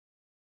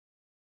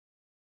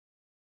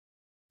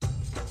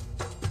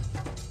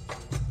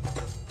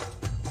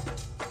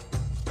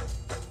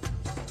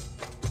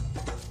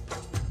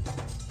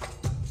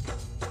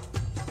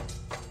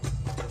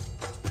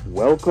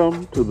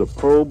Welcome to the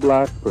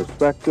Pro-Black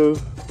Perspective,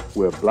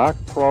 where black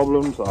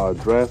problems are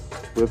addressed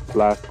with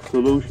black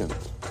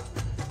solutions.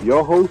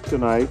 Your host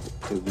tonight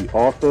is the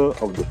author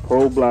of the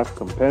Pro-Black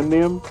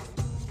Compendium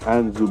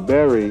and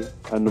Zuberi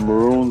and the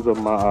Maroons of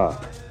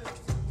Ma'at,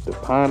 the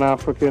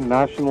Pan-African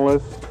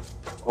Nationalist,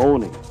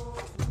 Oni.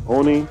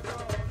 Oni,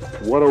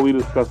 what are we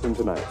discussing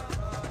tonight?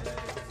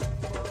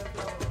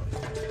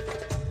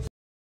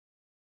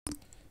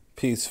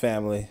 Peace,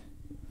 family.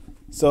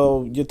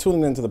 So you're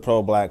tuning into the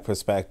Pro-Black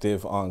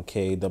Perspective on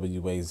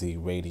KWAZ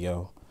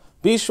Radio.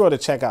 Be sure to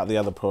check out the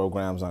other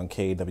programs on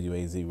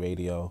KWAZ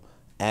Radio.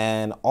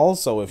 And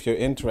also, if you're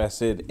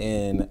interested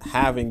in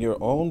having your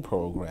own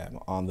program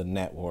on the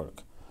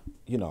network,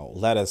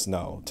 let us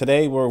know.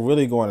 Today, we're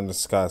really going to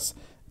discuss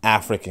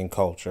African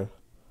culture.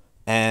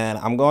 And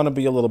I'm going to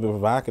be a little bit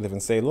provocative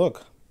and say,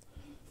 look,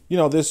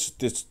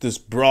 this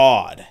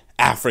broad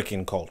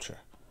African culture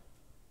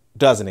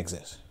doesn't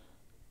exist.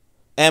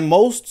 And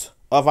most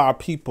of our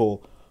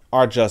people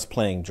are just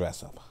playing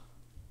dress up.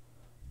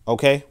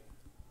 Okay?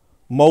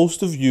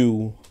 Most of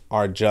you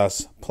are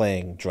just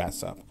playing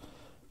dress up.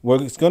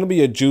 It's going to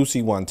be a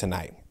juicy one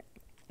tonight.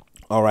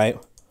 All right?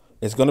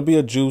 It's going to be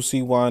a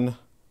juicy one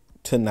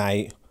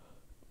tonight.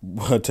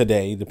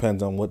 Today,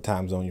 depends on what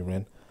time zone you're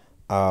in.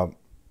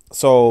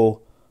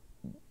 So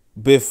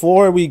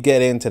before we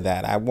get into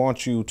that, I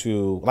want you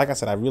to, like I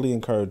said, I really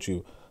encourage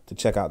you to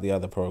check out the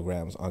other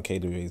programs on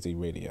KWAZ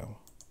Radio.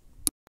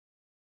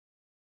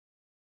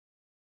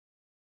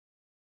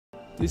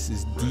 This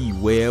is D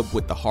Webb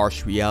with the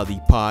Harsh Reality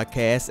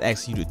Podcast,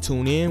 asking you to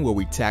tune in where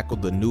we tackle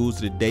the news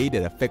of the day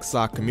that affects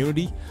our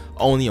community,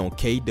 only on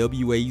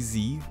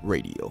KWAZ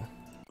Radio.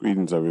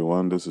 Greetings,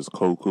 everyone. This is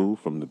Koku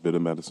from the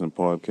Bitter Medicine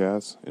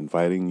Podcast,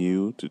 inviting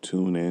you to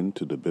tune in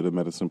to the Bitter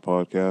Medicine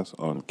Podcast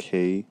on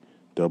KWAZ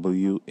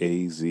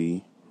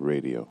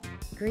Radio.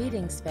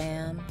 Greetings,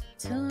 fam.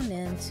 Tune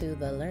in to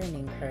The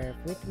Learning Curve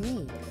with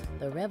me,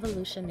 the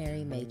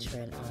revolutionary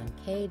matron on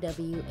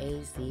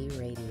KWAZ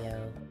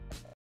Radio.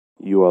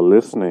 You are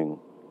listening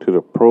to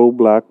the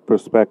Pro-Black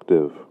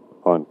Perspective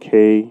on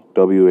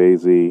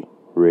KWAZ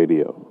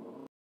Radio.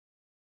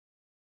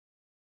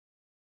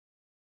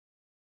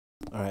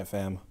 All right,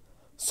 fam.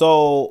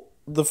 So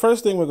the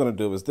first thing we're going to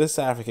do is this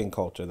African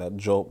culture that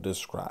Job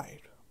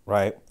described,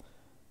 right?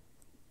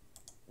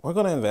 We're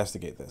going to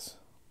investigate this,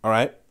 all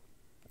right?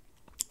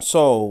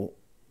 So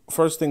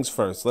first things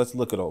first, let's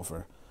look it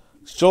over.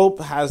 Job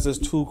has this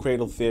two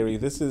cradle theory.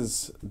 This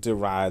is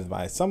derived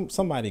by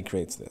somebody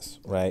creates this,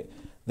 right?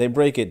 They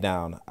break it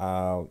down.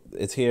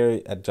 It's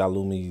here at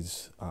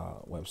Jalumi's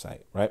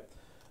website, right?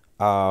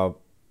 The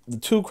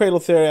two cradle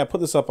theory, I put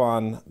this up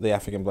on the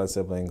African Blood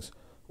Siblings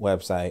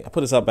website. I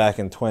put this up back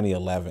in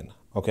 2011,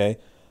 okay?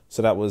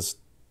 So that was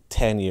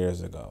 10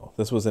 years ago.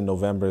 This was in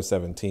November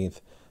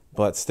 17th,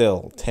 but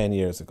still 10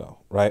 years ago,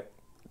 right?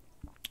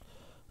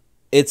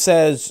 It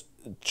says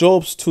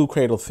Job's two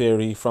cradle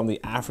theory from the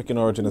African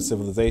origin of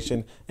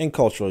civilization and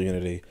cultural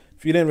unity.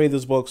 If you didn't read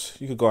those books,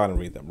 you could go out and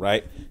read them,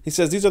 right? He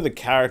says these are the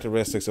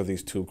characteristics of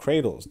these two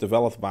cradles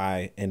developed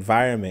by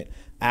environment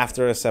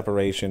after a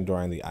separation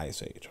during the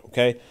Ice Age,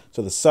 okay?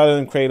 So the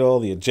southern cradle,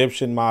 the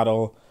Egyptian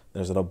model,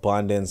 there's an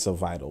abundance of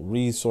vital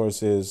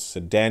resources,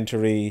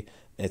 sedentary.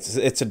 It's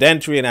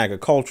sedentary and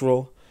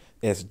agricultural.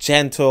 It's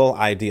gentle,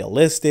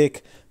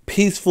 idealistic,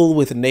 peaceful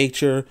with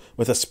nature,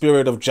 with a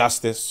spirit of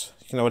justice.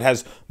 It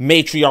has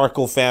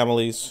matriarchal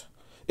families.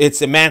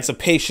 It's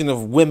emancipation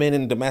of women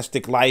in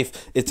domestic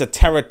life. It's a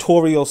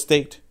territorial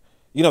state.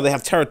 They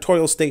have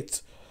territorial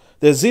states.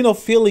 There's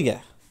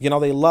xenophilia.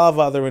 They love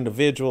other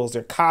individuals.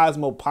 They're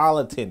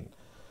cosmopolitan,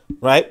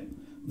 right?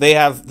 They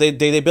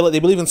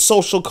believe in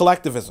social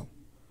collectivism.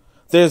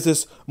 There's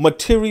this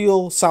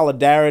material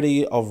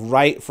solidarity of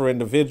right for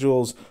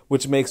individuals,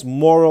 which makes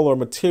moral or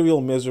material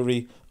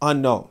misery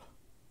unknown,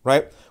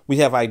 right? We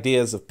have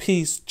ideas of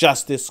peace,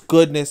 justice,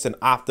 goodness, and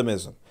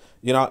optimism.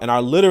 And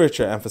our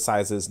literature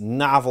emphasizes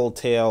novel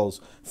tales,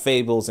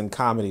 fables, and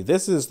comedy.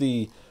 This is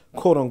the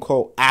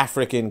quote-unquote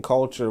African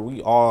culture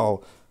we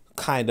all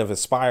kind of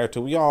aspire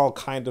to. We all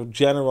kind of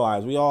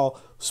generalize. We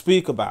all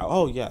speak about,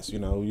 oh, yes,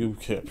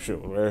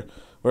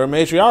 we're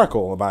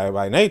matriarchal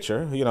by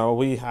nature.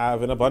 We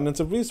have an abundance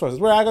of resources.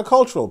 We're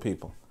agricultural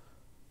people.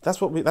 That's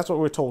what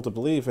we're told to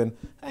believe. And,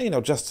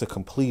 just to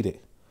complete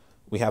it,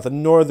 we have the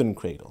northern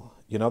cradle,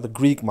 the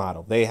Greek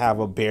model. They have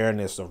a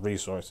bareness of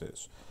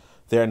resources.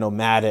 They're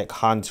nomadic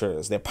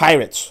hunters. They're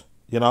pirates,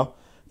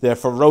 They're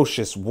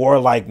ferocious,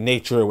 warlike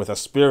nature with a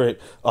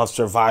spirit of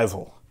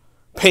survival.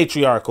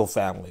 Patriarchal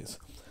families.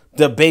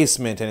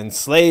 Debasement and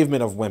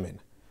enslavement of women.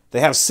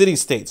 They have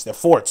city-states. They're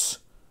forts.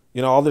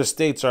 All their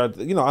states are,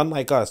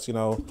 unlike us,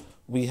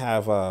 we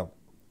have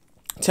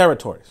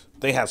territories.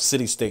 They have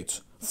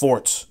city-states,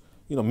 forts,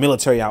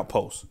 military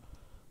outposts.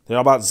 They're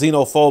about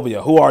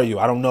xenophobia. Who are you?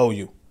 I don't know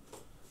you.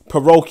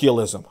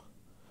 Parochialism.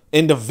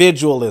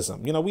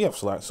 Individualism. We have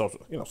social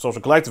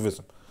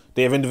collectivism.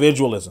 They have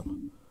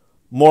individualism.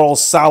 Moral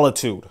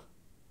solitude.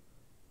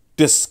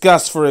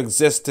 Disgust for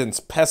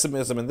existence.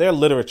 Pessimism. And their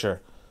literature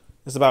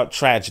is about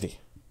tragedy.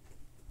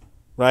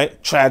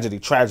 right? Tragedy,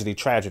 tragedy,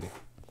 tragedy.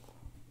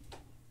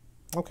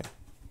 Okay.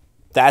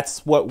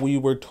 That's what we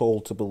were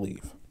told to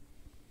believe.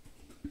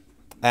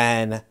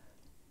 And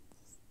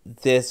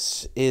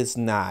this is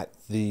not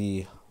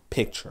the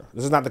picture.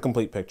 This is not the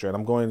complete picture, and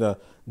I'm going to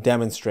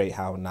demonstrate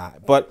how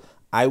not. But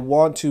I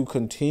want to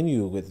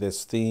continue with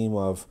this theme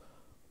of,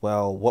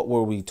 well, what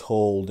were we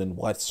told and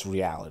what's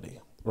reality,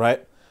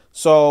 right?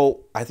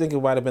 So I think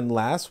it might have been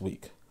last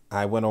week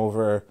I went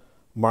over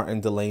Martin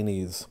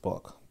Delaney's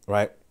book,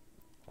 right?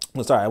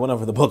 I'm sorry, I went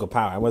over the Book of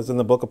Power. I was in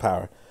the Book of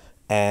Power,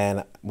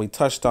 and we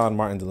touched on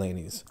Martin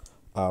Delaney's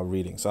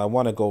reading. So I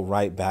want to go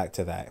right back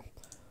to that.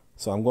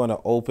 So I'm going to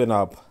open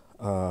up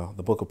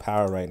the Book of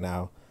Power right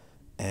now,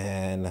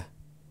 and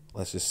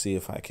let's just see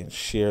if I can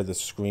share the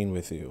screen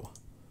with you.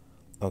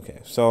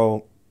 Okay,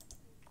 so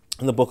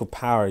in the Book of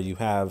Power, you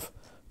have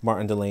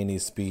Martin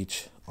Delaney's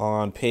speech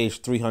on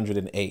page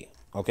 308,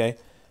 okay?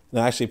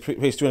 No, actually,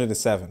 page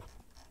 307.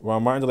 We're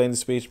on Martin Delaney's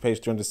speech,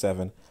 page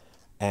 307,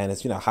 and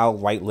it's, how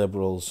white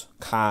liberals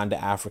conned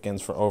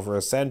Africans for over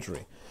a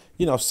century.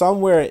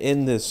 Somewhere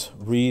in this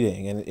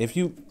reading, and if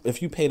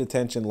you paid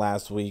attention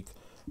last week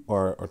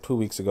or 2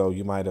 weeks ago,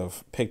 you might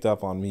have picked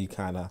up on me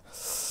kind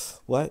of,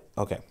 what?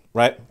 Okay,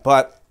 right?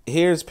 But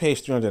here's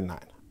page 309,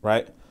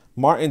 right?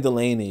 Martin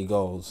Delaney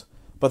goes,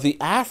 but the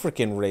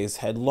African race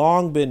had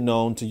long been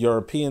known to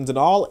Europeans in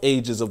all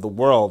ages of the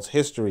world's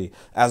history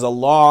as a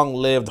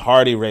long-lived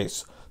hardy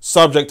race,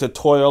 subject to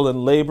toil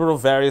and labor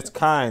of various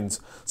kinds,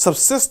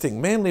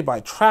 subsisting mainly by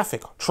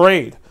traffic,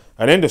 trade,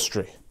 and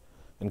industry,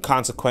 and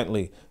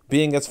consequently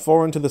being as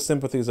foreign to the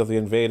sympathies of the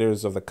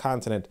invaders of the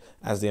continent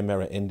as the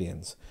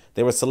Amerindians.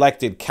 They were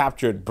selected,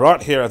 captured,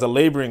 brought here as a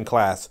laboring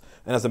class,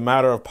 and as a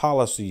matter of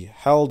policy,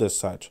 held as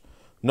such.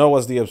 Nor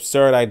was the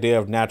absurd idea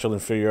of natural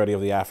inferiority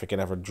of the African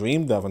ever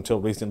dreamed of until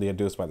recently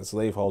induced by the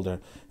slaveholder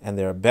and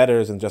their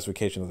betters in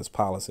justification of this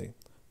policy,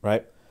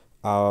 right?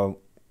 Yeah,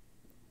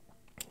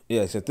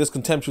 it says, this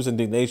contemptuous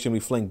indignation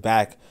we fling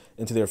back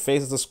into their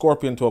faces, a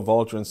scorpion to a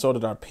vulture, and so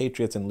did our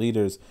patriots and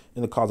leaders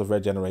in the cause of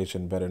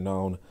regeneration, better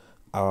known.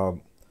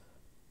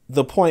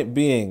 The point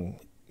being,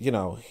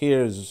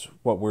 here's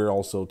what we're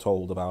also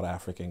told about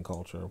African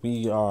culture.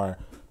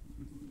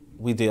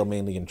 We deal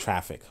mainly in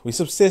traffic. We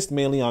subsist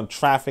mainly on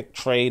traffic,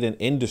 trade, and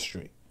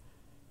industry.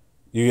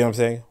 You know what I'm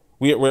saying?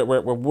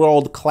 We're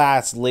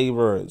world-class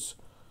laborers,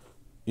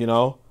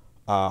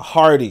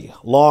 hardy,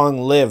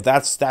 long-lived.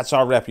 That's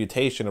our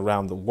reputation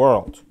around the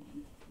world.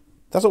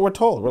 That's what we're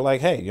told. We're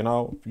like, hey, if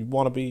you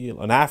want to be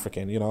an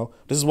African,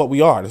 this is what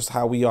we are. This is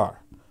how we are.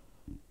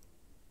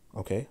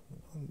 Okay,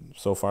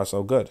 so far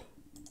so good.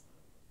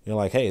 You're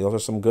like, hey, those are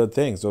some good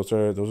things. Those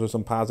are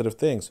some positive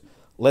things.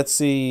 Let's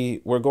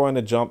see. We're going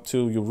to jump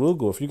to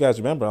Urugu. If you guys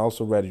remember, I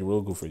also read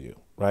Urugu for you,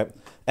 right?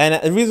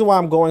 And the reason why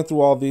I'm going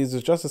through all these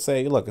is just to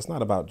say, look, it's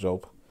not about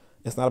Job.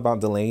 It's not about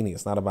Delaney.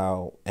 It's not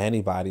about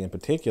anybody in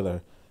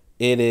particular.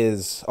 It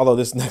is, although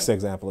this next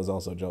example is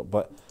also Job,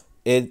 but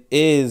it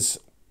is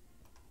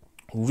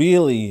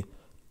really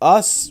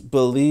us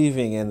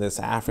believing in this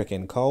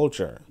African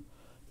culture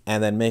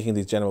and then making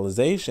these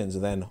generalizations,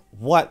 and then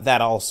what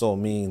that also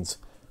means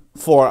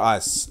for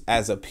us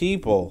as a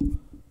people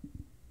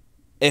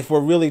if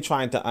we're really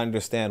trying to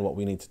understand what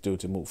we need to do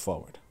to move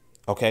forward.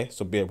 Okay,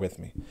 so bear with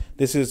me.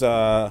 This is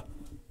Marimba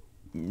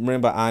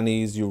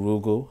Ani's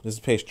Urugu. This is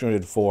page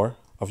 304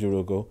 of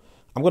Urugu.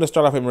 I'm going to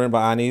start off with Marimba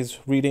Ani's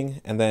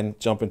reading and then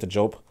jump into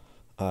Job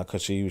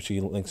because she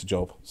links to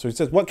Job. So he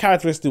says, what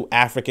characteristics do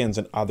Africans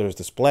and others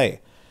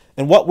display?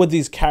 And what would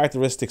these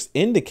characteristics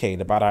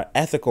indicate about our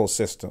ethical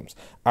systems,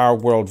 our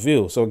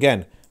worldview? So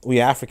again,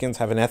 we Africans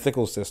have an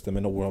ethical system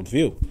and a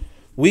worldview.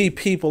 We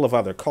people of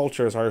other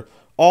cultures are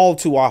all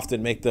too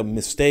often make the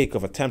mistake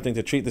of attempting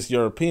to treat this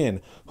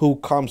European who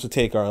comes to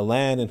take our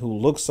land and who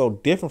looks so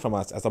different from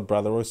us as a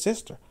brother or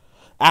sister.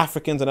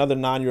 Africans and other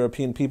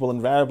non-European people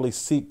invariably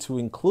seek to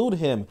include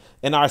him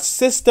in our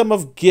system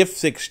of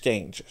gifts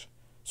exchange.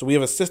 So we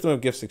have a system of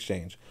gifts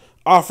exchange,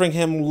 offering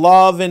him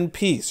love and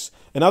peace.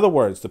 In other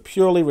words, the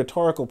purely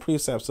rhetorical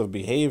precepts of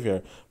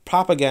behavior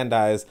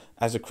propagandized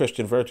as the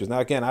Christian virtues.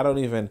 Now, again, I don't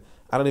even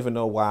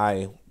know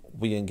why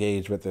we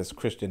engage with this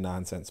Christian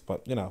nonsense,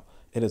 but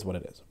it is what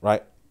it is,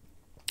 right?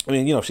 I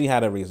mean, she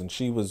had a reason.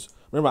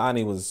 Remember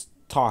Ani was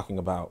talking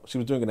about, she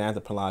was doing an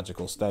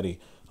anthropological study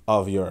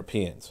of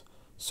Europeans.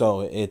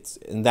 So it's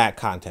in that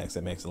context,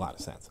 it makes a lot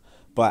of sense.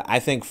 But I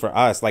think for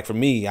us, like for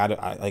me, I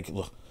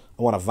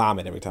want to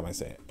vomit every time I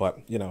say it, but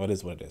it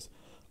is what it is.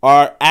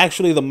 Are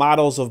actually the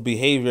models of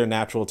behavior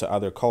natural to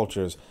other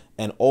cultures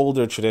and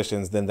older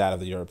traditions than that of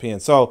the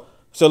Europeans. So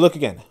look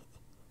again,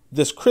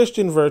 this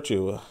Christian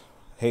virtue, I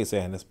hate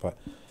saying this, but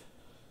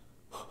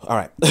all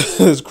right,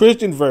 this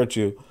Christian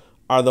virtue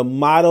are the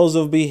models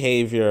of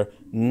behavior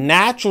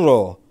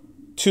natural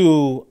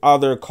to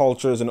other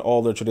cultures and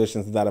older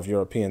traditions than that of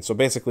Europeans. So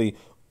basically,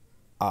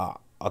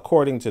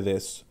 according to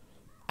this,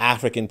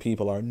 African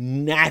people are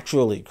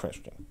naturally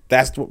Christian.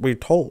 That's what we're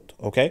told,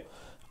 okay?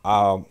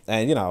 And,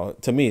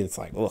 to me, it's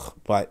like, ugh.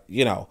 But,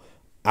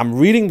 I'm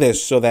reading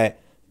this so that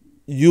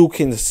you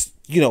can,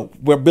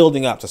 we're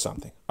building up to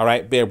something, all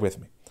right? Bear with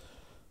me.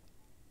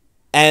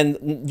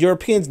 And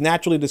Europeans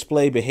naturally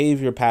display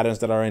behavior patterns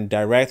that are in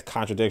direct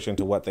contradiction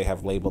to what they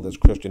have labeled as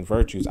Christian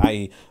virtues,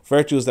 i.e.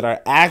 virtues that are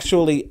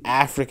actually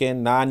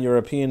African,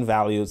 non-European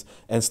values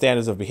and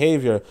standards of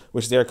behavior,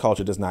 which their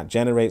culture does not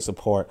generate,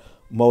 support,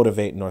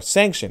 motivate, nor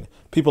sanction.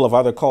 People of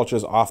other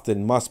cultures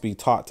often must be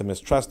taught to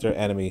mistrust their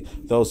enemy,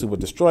 those who would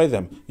destroy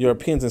them.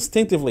 Europeans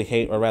instinctively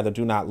hate, or rather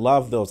do not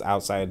love, those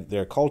outside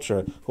their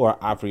culture who are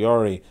a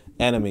priori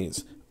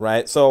enemies,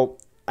 right? So,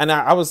 and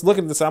I was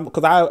looking at this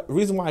because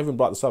reason why I even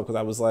brought this up, because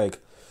I was like,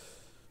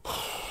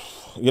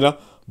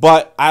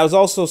 but I was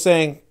also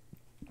saying,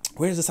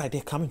 where's this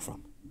idea coming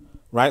from,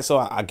 right?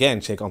 So again,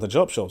 Cheikh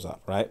Job shows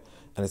up, right?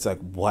 And it's like,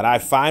 what I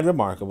find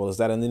remarkable is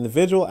that in the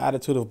individual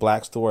attitude of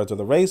blacks towards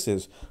other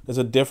races, there's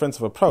a difference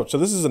of approach. So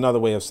this is another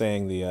way of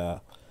saying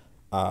the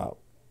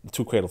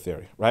two cradle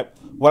theory, right?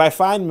 What I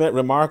find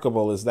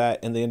remarkable is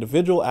that in the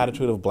individual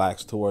attitude of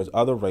blacks towards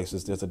other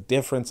races, there's a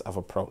difference of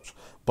approach.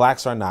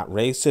 Blacks are not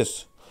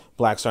racist.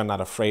 Blacks are not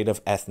afraid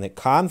of ethnic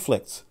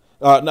conflicts.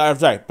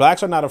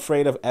 Blacks are not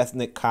afraid of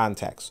ethnic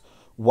contexts.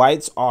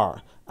 Whites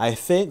are. I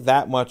think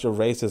that much of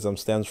racism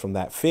stems from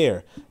that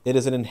fear. It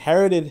is an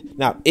inherited.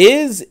 Now,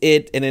 is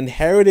it an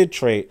inherited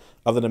trait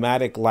of the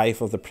nomadic life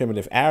of the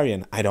primitive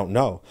Aryan? I don't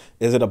know.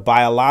 Is it a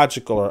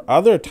biological or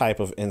other type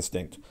of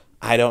instinct?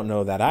 I don't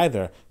know that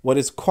either. What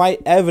is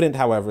quite evident,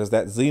 however, is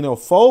that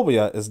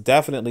xenophobia is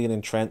definitely an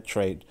entrenched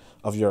trait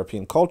of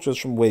European cultures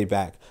from way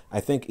back. I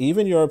think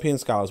even European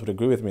scholars would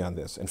agree with me on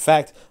this. In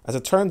fact, as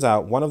it turns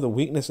out, one of the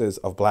weaknesses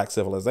of black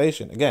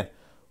civilization,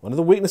 one of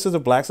the weaknesses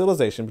of black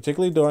civilization,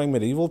 particularly during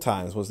medieval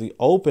times, was the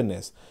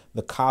openness,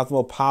 the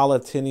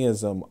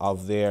cosmopolitanism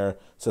of their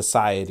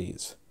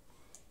societies.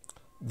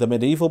 The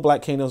medieval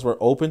black kingdoms were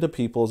open to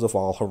peoples of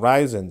all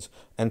horizons.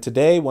 And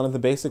today, one of the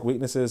basic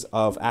weaknesses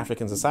of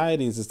African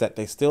societies is that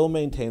they still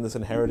maintain this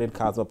inherited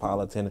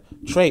cosmopolitan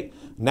trait.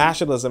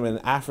 Nationalism in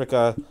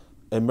Africa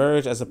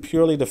emerged as a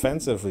purely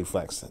defensive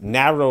reflex.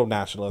 Narrow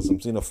nationalism,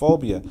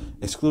 xenophobia,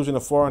 exclusion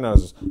of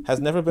foreigners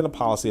has never been a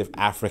policy of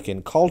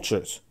African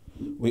cultures.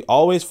 We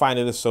always find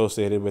it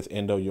associated with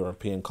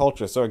Indo-European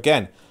culture. So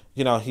again,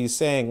 he's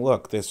saying,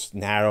 look, this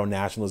narrow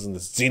nationalism,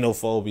 this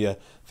xenophobia,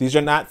 these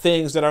are not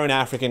things that are in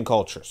African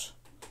cultures.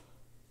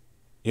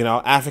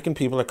 African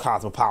people are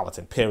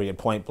cosmopolitan, period,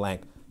 point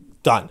blank,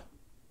 done.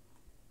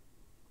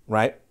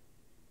 Right?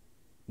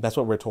 That's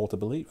what we're told to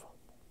believe.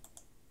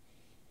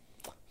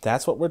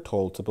 That's what we're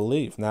told to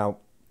believe. Now,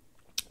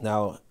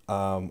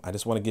 I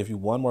just want to give you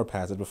one more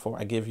passage before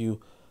I give you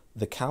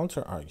the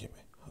counter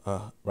argument,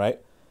 right?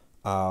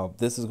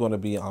 This is going to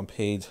be on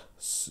page,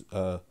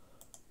 hold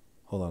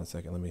on a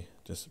second. Let me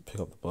just pick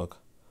up the book.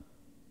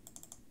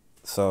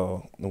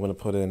 So I'm going to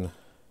put in,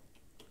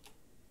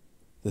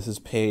 this is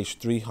page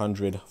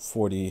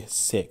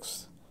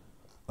 346.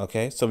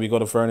 Okay, so we go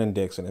to Vernon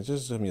Dixon. It's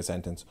just give me a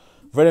sentence.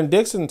 Vernon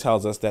Dixon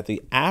tells us that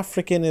the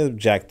African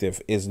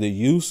objective is the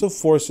use of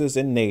forces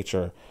in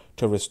nature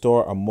to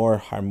restore a more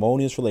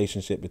harmonious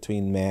relationship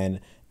between man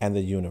and the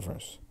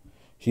universe.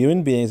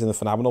 Human beings in the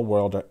phenomenal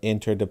world are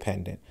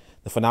interdependent.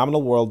 The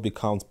phenomenal world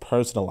becomes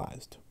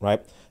personalized,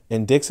 right?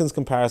 In Dixon's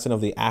comparison of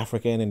the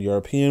African and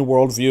European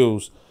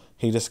worldviews,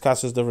 he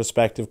discusses the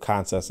respective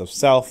concepts of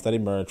self that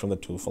emerge from the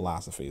two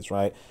philosophies,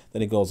 right?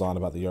 Then he goes on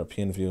about the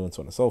European view and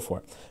so on and so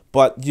forth.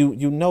 But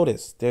you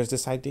notice there's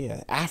this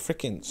idea.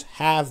 Africans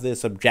have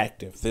this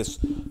objective, this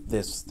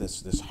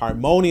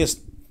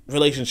harmonious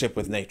relationship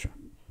with nature,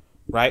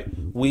 right?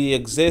 We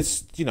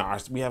exist,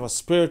 we have a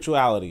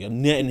spirituality,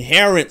 an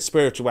inherent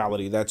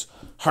spirituality that's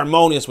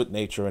harmonious with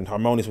nature and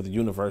harmonious with the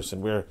universe.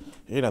 And we're,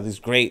 these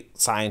great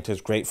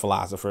scientists, great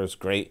philosophers,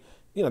 great,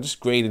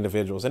 just great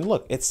individuals. And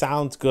look, it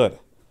sounds good.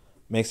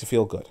 Makes you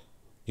feel good,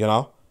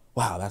 wow,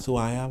 that's who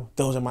I am.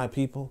 Those are my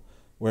people.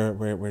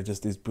 We're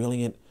just these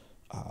brilliant,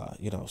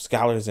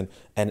 scholars,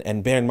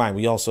 and bear in mind,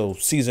 we also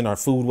season our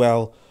food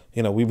well.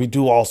 We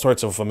do all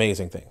sorts of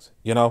amazing things.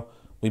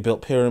 We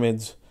built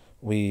pyramids.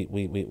 We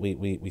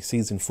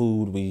season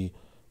food. We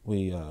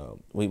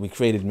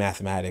created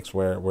mathematics.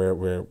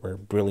 We're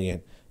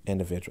brilliant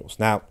individuals.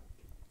 Now,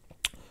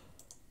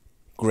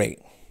 great,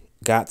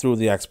 got through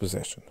the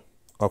exposition.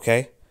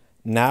 Okay,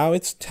 now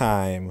it's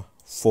time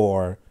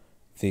for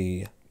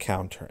the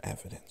counter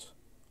evidence.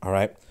 All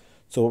right.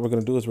 So what we're going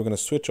to do is we're going to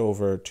switch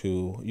over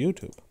to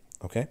YouTube.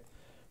 Okay.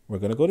 We're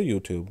going to go to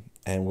YouTube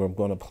and we're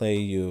going to play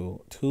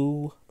you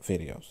two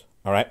videos.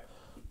 All right.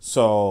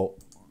 So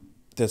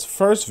this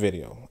first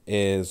video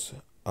is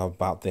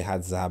about the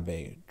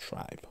Hadzabe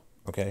tribe.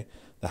 Okay.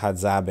 The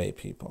Hadzabe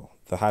people.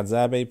 The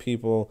Hadzabe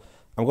people.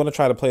 I'm going to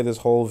try to play this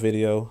whole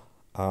video.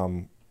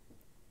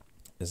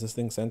 Is this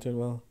thing centered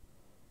well?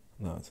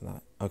 No, it's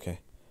not. Okay.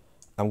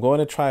 I'm going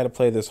to try to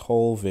play this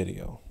whole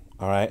video.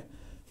 All right.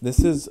 This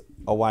is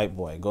a white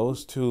boy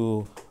goes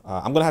to,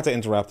 I'm going to have to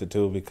interrupt it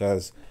too,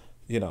 because,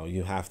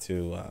 you have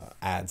to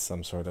add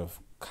some sort of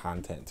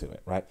content to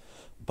it. Right.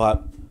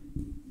 But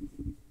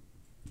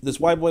this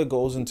white boy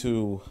goes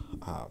into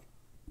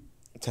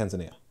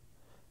Tanzania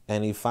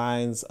and he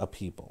finds a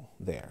people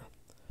there.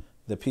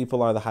 The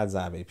people are the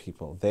Hadzabe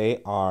people.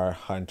 They are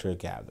hunter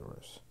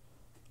gatherers.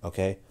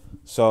 Okay,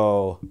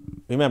 so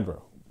remember,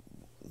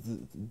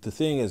 the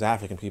thing is,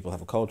 African people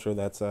have a culture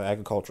that's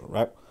agricultural,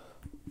 right?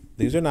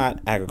 These are not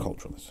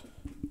agriculturalists,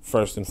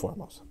 first and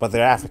foremost, but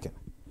they're African.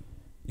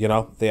 You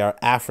know, they are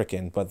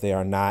African, but they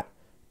are not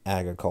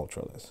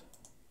agriculturalists,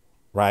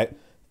 right?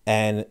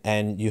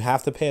 And you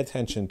have to pay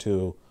attention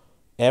to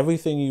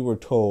everything you were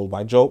told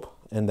by Jope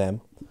and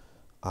them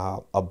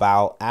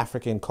about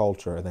African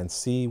culture, and then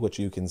see what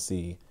you can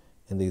see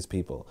in these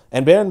people.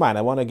 And bear in mind,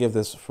 I want to give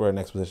this for an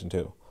exposition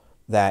too,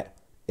 that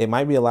it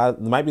might be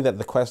that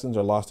the questions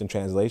are lost in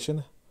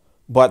translation,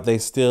 but they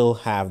still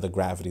have the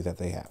gravity that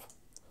they have.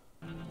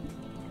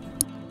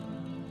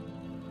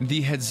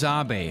 The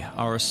Hadzabe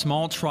are a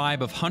small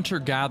tribe of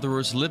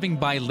hunter-gatherers living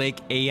by Lake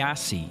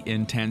Eyasi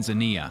in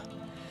Tanzania.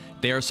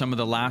 They are some of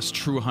the last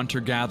true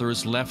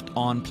hunter-gatherers left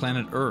on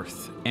planet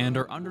Earth and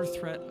are under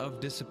threat of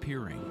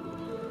disappearing.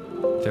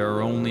 There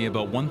are only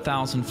about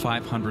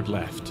 1,500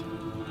 left.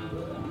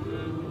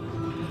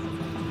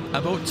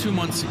 About 2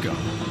 months ago,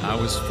 I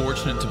was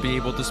fortunate to be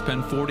able to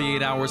spend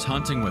 48 hours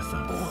hunting with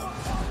them.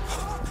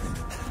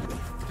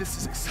 This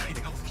is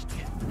exciting.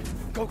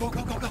 Go, go,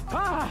 go, go,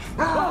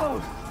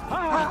 go.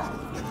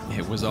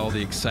 It was all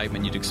the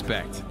excitement you'd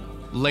expect.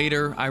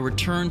 Later, I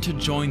returned to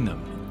join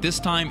them, this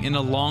time in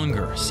a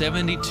longer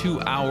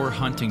 72-hour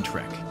hunting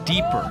trek,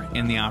 deeper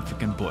in the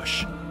African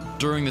bush.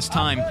 During this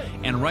time,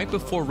 and right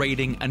before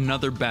raiding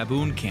another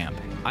baboon camp,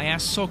 I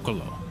asked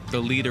Sokolo, the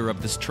leader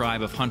of this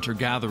tribe of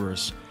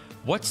hunter-gatherers,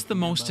 what's the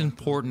most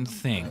important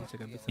thing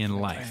in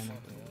life?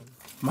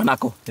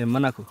 Manako. Yeah,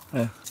 Manako.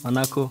 Yeah,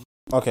 Manako.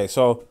 Okay,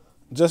 so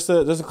just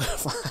to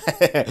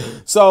clarify,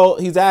 so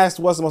he's asked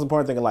what's the most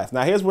important thing in life.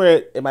 Now here's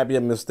where it might be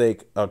a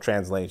mistake of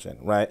translation,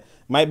 right? It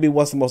might be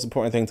what's the most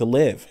important thing to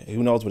live.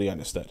 Who knows what he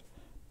understood,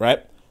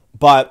 right?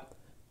 But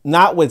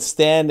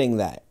notwithstanding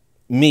that,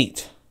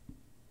 meat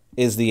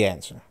is the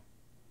answer.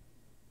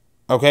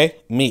 Okay,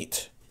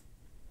 meat.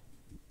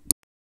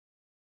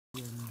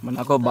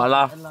 Manako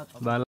bala.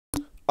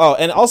 Oh,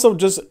 and also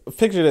just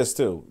picture this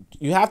too.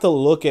 You have to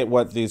look at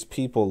what these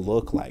people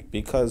look like,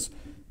 because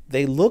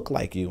they look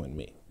like you and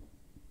me.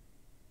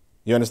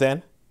 You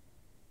understand?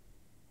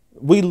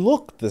 We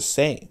look the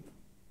same.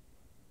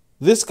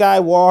 This guy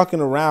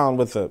walking around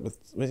with you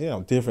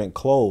know, different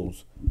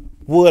clothes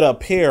would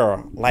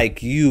appear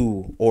like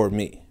you or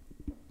me.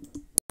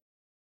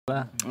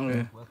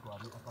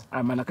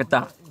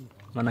 Manakita.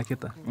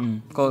 Manakita.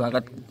 Ko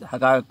haga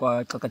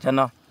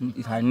kakachana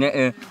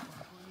ihane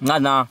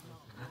ngana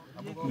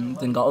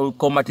tinga o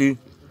komati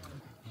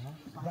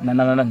na.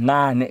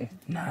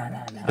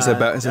 Is it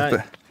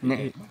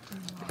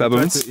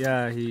baboons?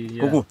 Yeah,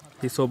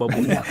 he saw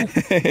baboons.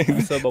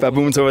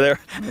 Baboons over there.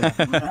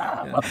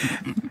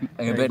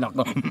 You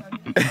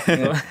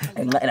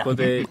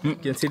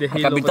can see the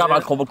hill over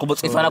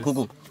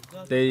there.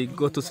 They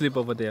go to sleep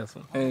over there.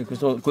 So.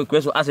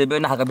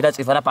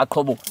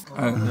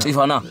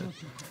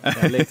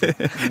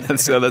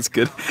 That's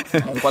good.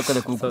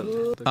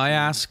 I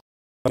asked.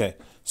 Okay,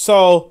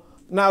 so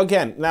now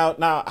again,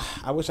 now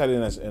I wish I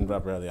didn't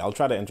interrupt earlier. I'll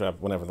try to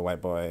interrupt whenever the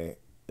white boy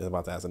is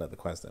about to ask another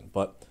question.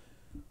 But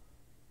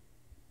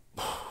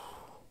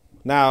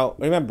now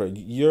remember,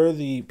 you're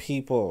the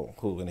people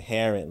who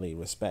inherently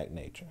respect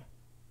nature,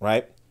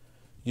 right?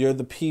 You're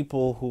the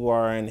people who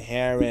are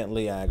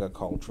inherently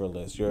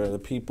agriculturalists. You're the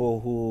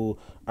people who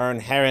are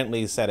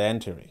inherently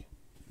sedentary,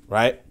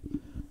 right?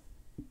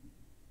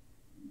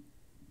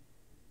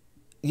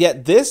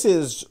 Yet this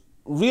is,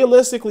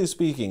 realistically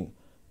speaking,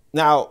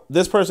 now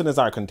this person is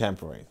our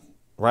contemporary,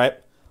 right?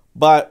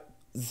 But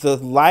the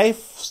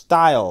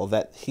lifestyle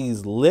that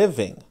he's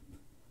living,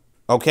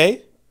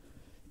 okay,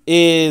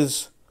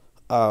 is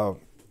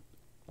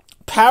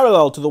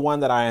parallel to the one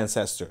that our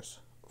ancestors,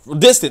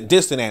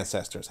 distant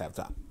ancestors have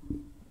done.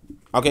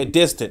 Okay,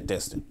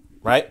 distant,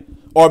 right?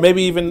 Or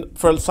maybe even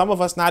for some of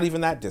us, not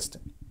even that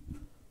distant,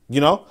 you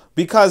know?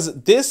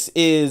 Because this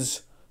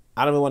is,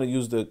 I don't even want to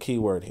use the key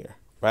word here,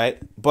 right?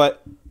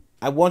 But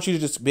I want you to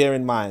just bear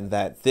in mind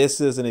that this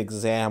is an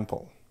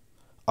example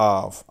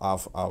of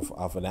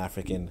an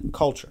African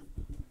culture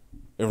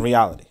in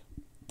reality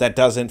that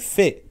doesn't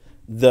fit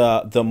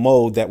the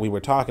mode that we were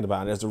talking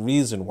about. And there's a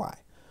reason why.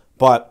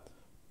 But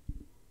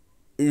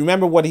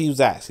remember what he was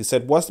asked. He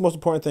said, what's the most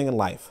important thing in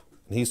life?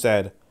 And he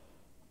said,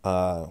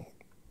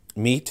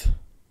 meat,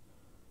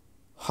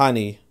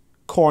 honey,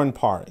 corn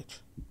porridge,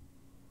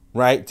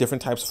 right?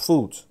 Different types of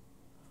foods.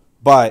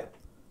 But,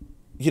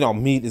 you know,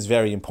 meat is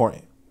very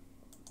important.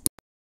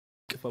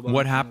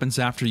 What happens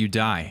after you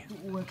die?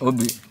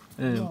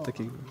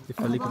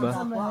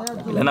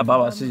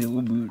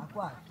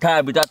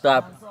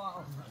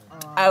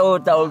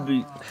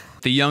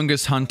 The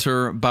youngest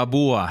hunter,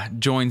 Babua,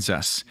 joins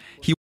us.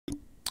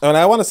 And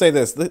I want to say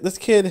this: this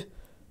kid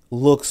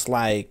looks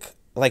like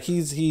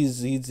he's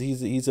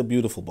a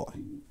beautiful boy,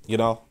 you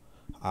know.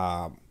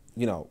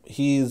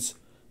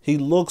 He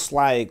looks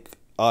like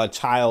a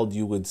child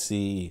you would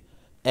see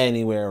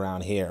anywhere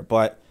around here,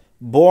 but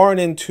born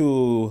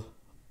into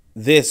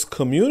this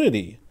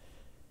community,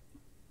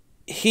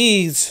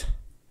 he's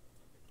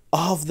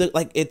of the,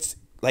 like, it's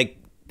like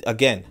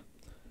again,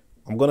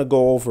 I'm going to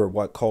go over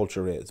what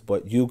culture is,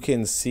 but you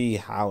can see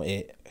how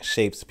it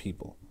shapes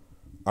people.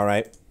 All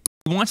right?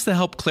 He wants to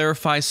help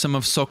clarify some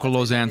of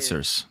Sokolo's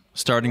answers,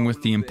 starting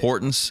with the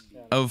importance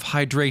of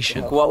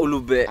hydration.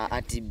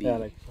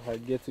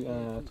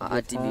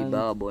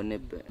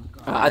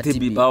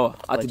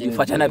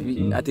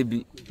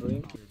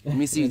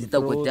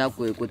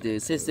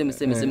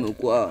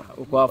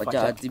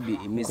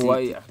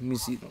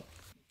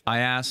 I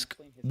ask,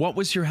 what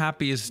was your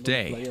happiest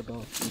day?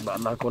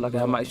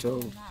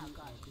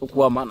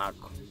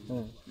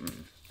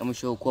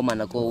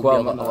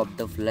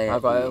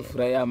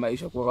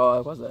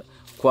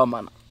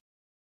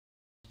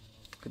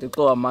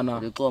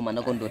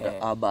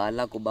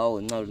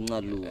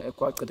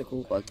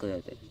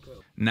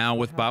 Now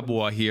with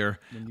Babua here,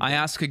 I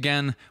ask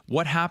again,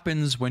 what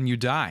happens when you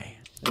die?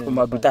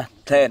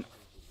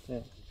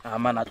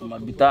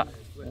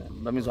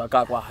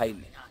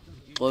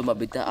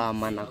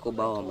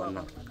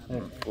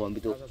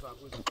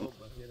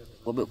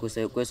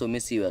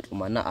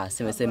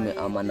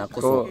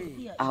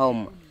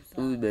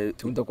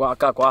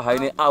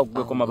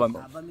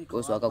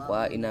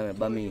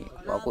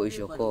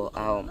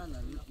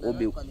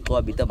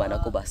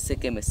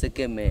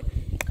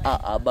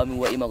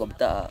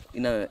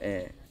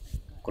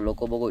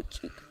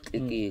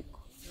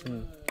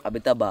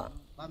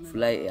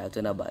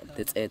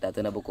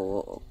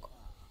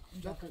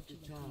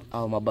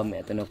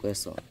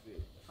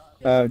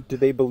 Do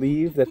they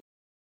believe that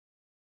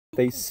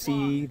they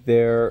see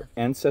their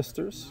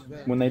ancestors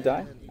when they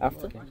die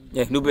after?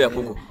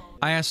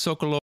 I ask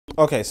Sokolo.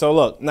 Okay, so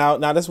look, now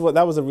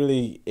that was a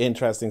really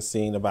interesting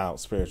scene about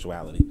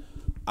spirituality.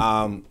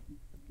 What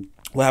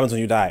happens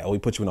when you die? Oh, we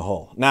put you in a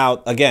hole.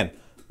 Now, again,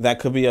 that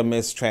could be a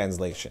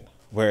mistranslation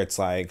where it's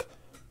like,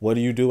 what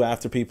do you do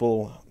after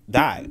people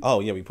die? Oh,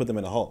 yeah, we put them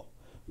in a hole,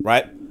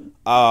 right?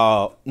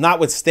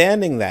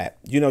 Notwithstanding that,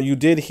 you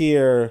did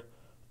hear,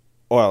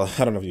 well,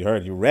 I don't know if you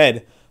heard, you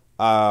read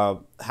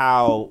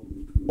how,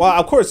 well,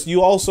 of course,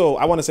 you also,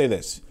 I want to say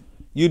this,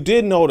 you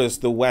did notice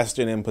the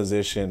Western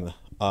imposition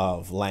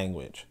of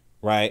language,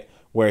 right?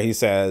 Where he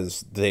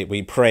says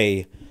we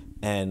pray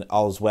and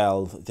all's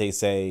well, they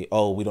say,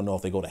 oh, we don't know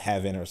if they go to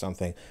heaven or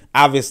something.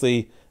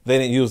 Obviously, they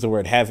didn't use the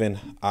word heaven.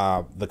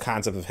 The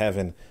concept of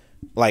heaven,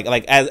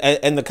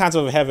 and the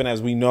concept of heaven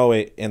as we know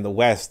it in the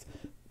West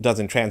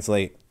doesn't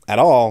translate at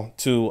all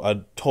to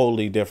a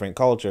totally different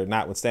culture,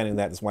 notwithstanding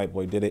that this white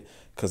boy did it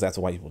because that's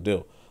what white people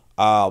do.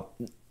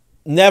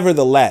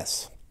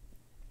 Nevertheless,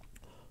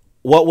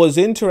 what was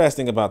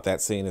interesting about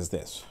that scene is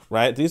this,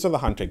 right? These are the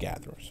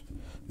hunter-gatherers.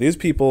 These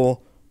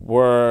people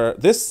were,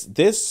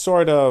 this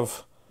sort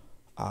of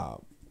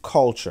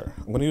culture,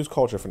 I'm going to use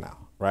culture for now,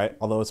 right?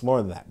 Although it's more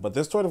than that. But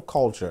this sort of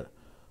culture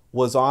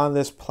was on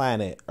this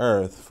planet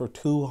Earth for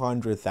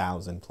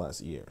 200,000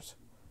 plus years.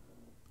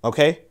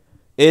 Okay?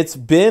 It's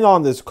been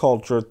on this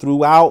culture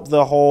throughout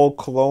the whole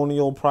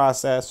colonial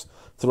process,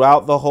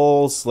 throughout the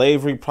whole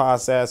slavery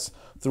process,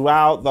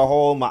 throughout the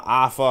whole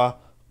Ma'afa,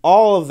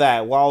 all of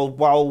that.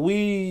 While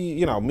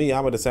we, me,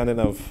 I'm a descendant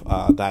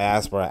of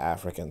diaspora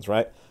Africans,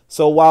 right?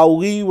 So while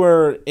we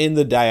were in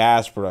the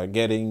diaspora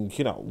getting,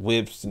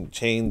 whips and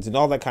chains and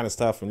all that kind of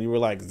stuff, and you were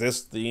like, is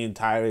this the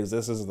entire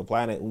existence of the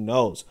planet? Who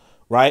knows,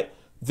 right?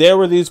 There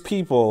were these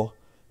people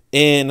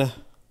in,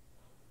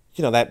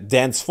 that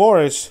dense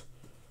forest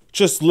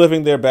just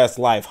living their best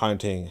life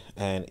hunting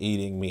and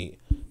eating meat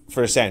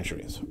for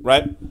centuries,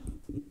 right?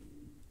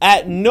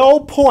 At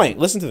no point,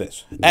 listen to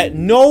this, at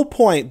no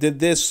point did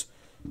this,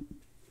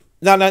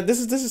 now this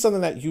is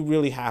something that you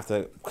really have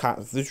to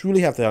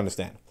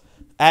understand.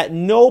 At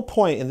no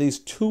point in these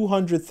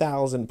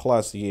 200,000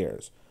 plus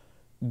years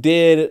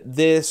did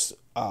this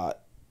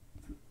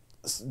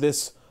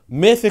this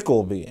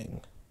mythical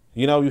being,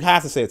 you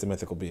have to say it's a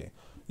mythical being,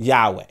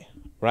 Yahweh,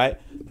 right?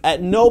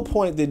 At no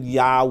point did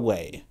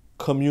Yahweh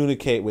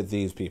communicate with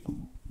these people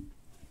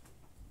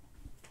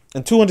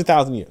in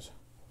 200,000 years.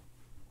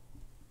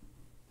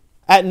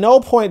 At no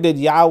point did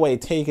Yahweh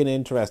take an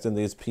interest in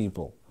these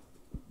people.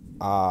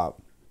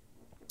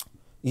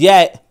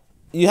 Yet,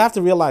 you have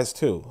to realize,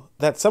 too,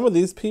 that some of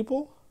these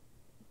people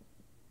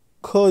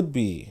could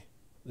be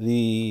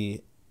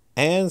the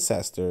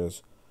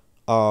ancestors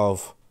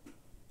of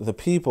the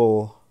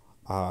people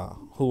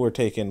who were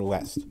taken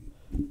west,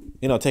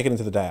 taken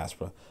into the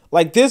diaspora.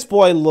 Like, this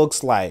boy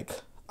looks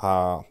like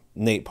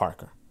Nate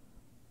Parker.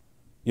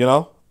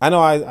 I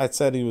know I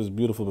said he was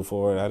beautiful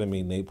before. I didn't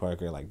mean Nate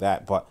Parker like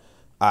that, but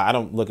I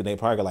don't look at Nate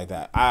Parker like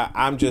that.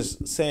 I'm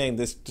just saying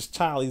this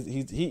child,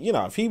 he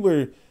if he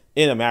were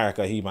in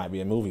America, he might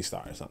be a movie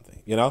star or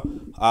something,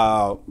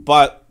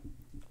 but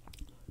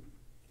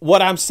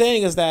what I'm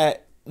saying is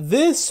that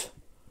this,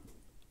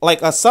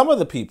 some of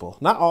the people,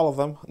 not all of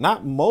them,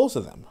 not most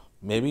of them,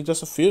 maybe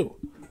just a few,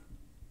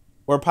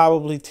 were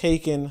probably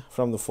taken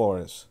from the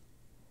forest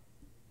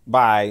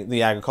by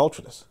the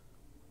agriculturists,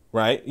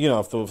 right?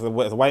 If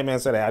the white man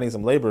said, hey, I need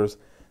some laborers,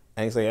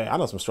 and he say, hey, I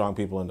know some strong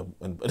people I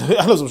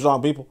know some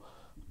strong people.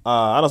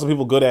 I know some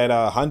people good at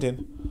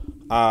hunting.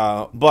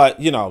 But,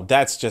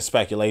 that's just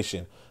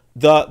speculation.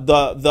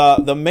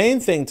 The main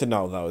thing to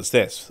know though is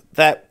this,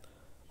 that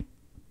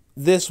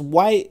this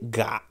white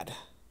god,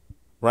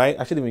 right?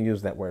 I shouldn't even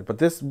use that word, but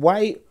this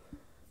white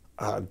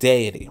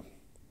deity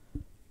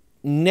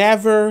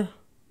never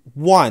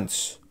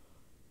once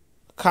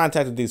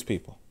contacted these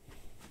people.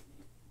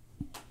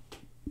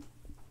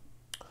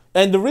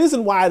 And the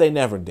reason why they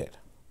never did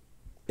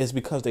is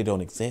because they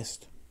don't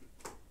exist.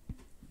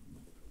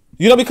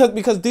 You know,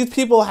 because these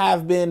people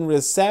have been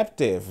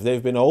receptive.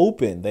 They've been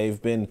open.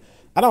 They've been,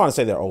 I don't want to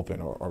say they're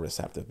open or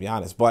receptive, to be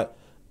honest. But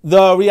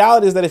the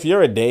reality is that if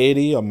you're a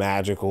deity, a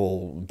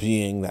magical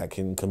being that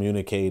can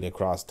communicate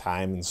across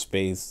time and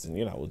space, and,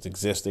 you know, it's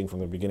existing from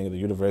the beginning of the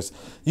universe,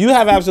 you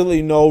have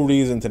absolutely no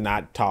reason to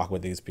not talk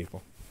with these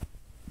people.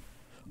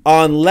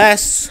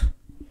 Unless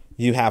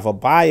you have a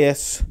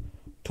bias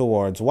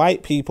towards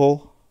white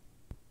people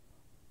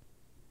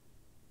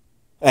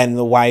and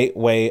the white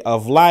way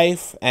of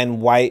life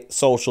and white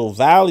social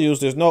values.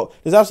 There's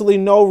absolutely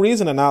no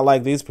reason to not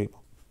like these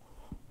people.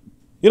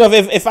 You know,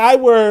 if I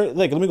were,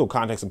 like, let me go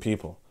contact some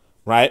people,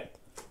 right?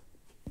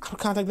 I would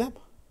contact them.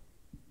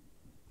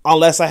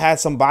 Unless I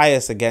had some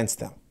bias against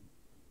them.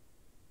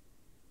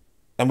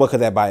 And what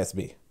could that bias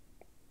be?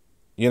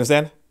 You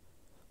understand?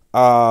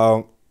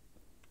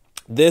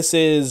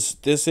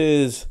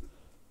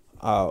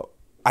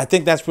 I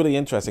think that's really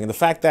interesting. And the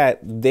fact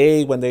that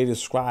when they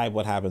describe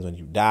what happens when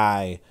you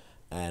die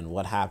and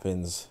what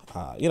happens,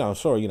 you know,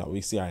 sure, you know, we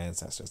see our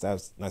ancestors.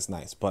 That's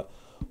nice. But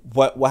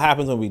what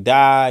happens when we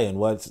die and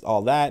what's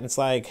all that? And it's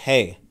like,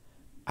 hey,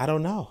 I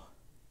don't know.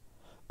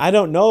 I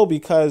don't know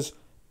because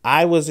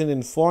I wasn't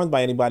informed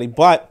by anybody.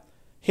 But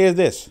here's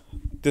this.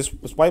 This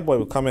white boy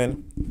would come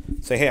in,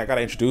 say, hey, I got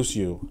to introduce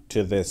you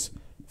to this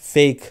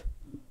myth.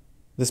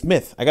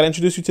 I got to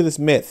introduce you to this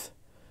myth.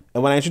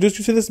 And when I introduce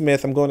you to this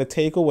myth, I'm going to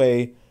take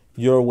away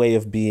your way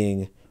of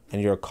being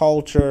and your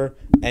culture,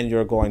 and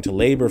you're going to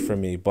labor for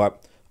me.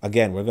 But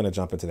again, we're going to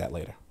jump into that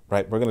later,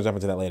 right? We're going to jump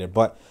into that later.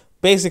 But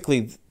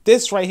basically,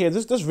 this right here,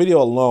 this video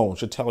alone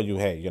should tell you,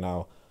 hey, you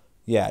know,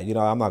 yeah, you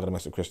know, I'm not going to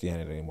mess with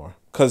Christianity anymore.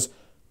 Because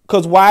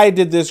why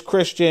did this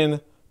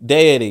Christian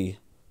deity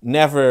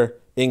never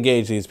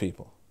engage these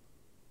people?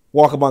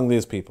 Walk among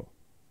these people?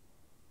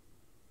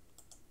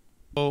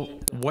 So,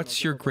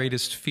 what's your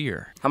greatest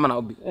fear?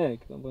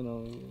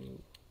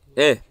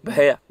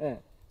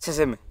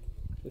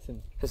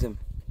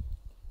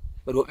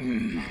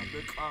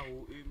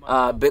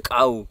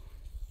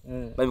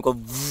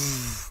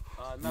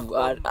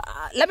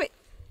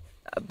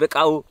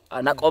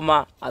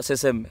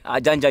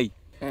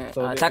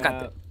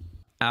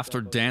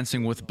 After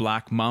dancing with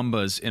black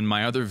mambas in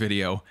my other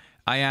video,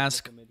 I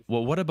ask,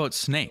 well, what about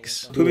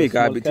snakes? This is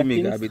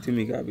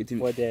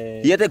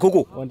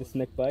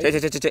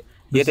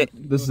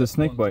a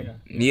snake bite.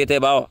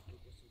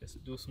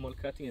 Do small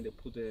cutting and they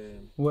put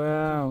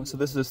Wow, so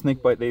this is a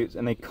snake bite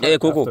and they cut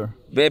after.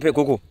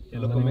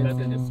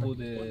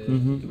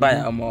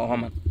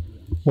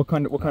 What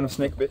kind of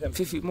snake bit him?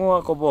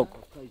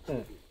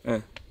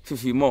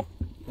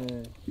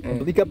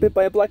 He got bit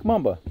by a black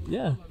mamba.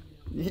 Yeah.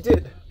 He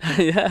did.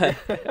 Yeah.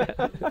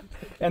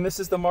 And this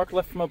is the mark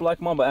left from a black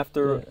mamba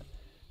after.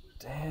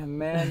 Damn,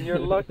 man, you're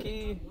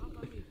lucky.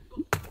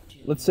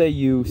 Let's say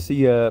you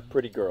see a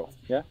pretty girl,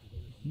 yeah?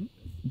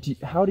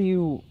 How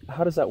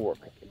does that work?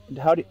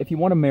 If you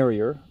want to marry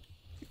her,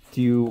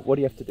 what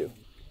do you have to do?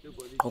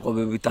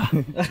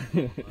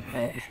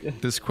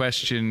 This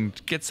question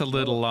gets a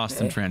little lost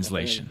in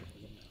translation.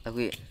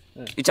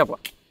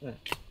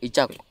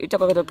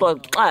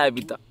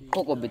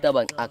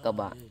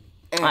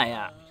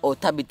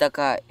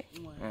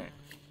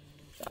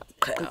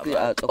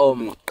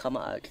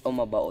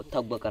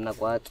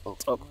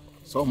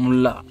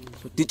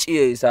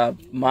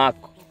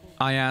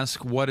 I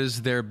ask, what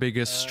is their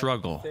biggest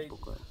struggle?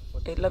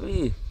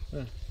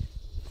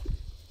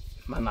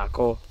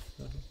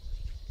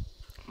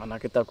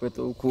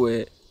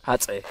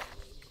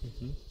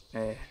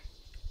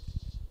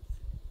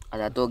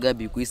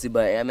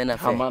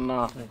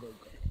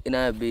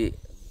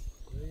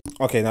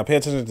 Okay, now pay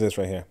attention to this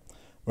right here,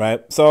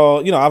 right? So,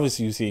 you know,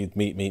 obviously you see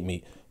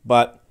meat,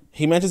 but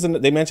they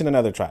mentioned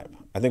another tribe.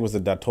 I think it was the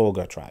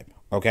Datoga tribe,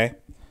 okay?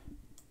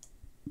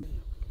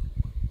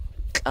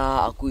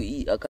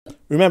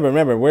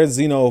 Remember, where's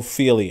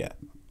xenophilia?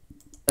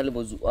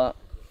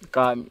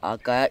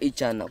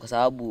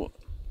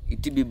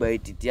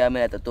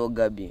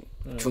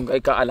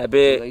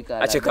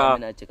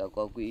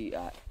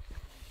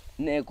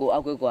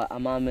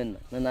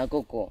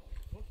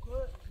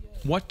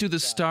 What do the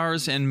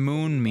stars and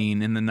moon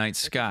mean in the night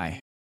sky?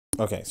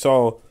 Okay,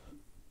 so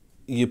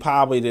you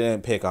probably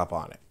didn't pick up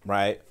on it,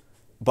 right?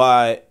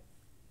 But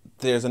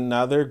there's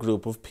another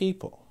group of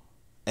people,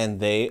 and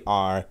they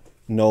are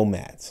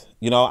nomads.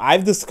 You know,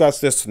 I've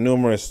discussed this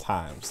numerous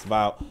times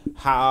about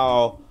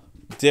how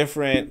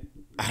different,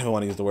 I don't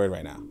want to use the word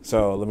right now,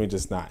 so let me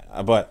just not,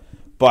 but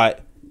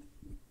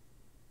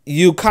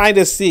you kind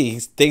of see,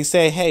 they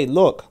say, hey,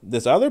 look,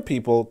 this other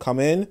people come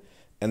in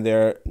and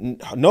they're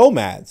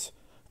nomads,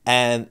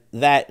 and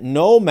that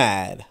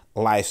nomad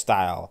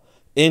lifestyle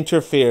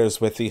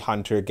interferes with the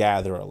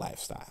hunter-gatherer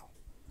lifestyle.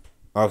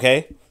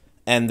 Okay?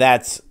 And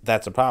that's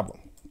a problem.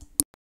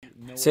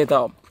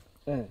 Seta.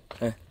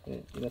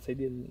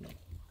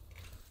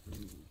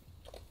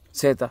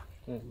 Seta.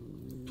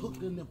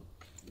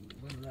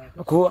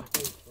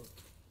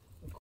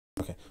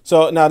 Okay.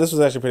 So now this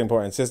was actually pretty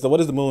important. Sister, what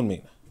does the moon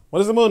mean? What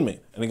does the moon mean?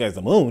 And the guy's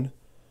the moon?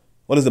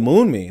 What does the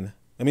moon mean?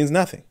 It means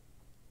nothing.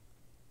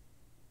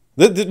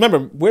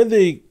 Remember, we're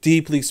the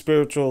deeply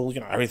spiritual,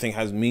 everything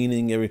has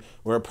meaning.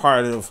 We're a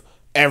part of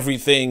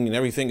everything, and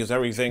everything is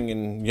everything,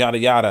 and yada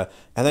yada.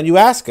 And then you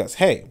ask us,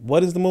 hey, what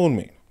does the moon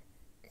mean?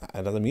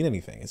 It doesn't mean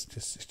anything. It's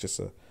just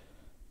a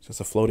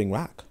floating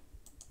rock.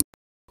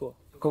 Cool.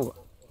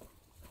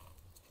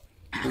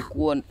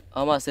 Ukuon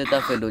ama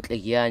seta fendo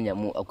tlekianya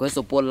mu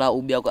akweso pola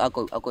ubi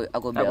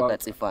ako bia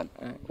katsifana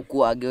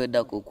uku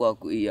ageda ku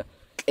iya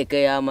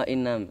ekeyama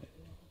iname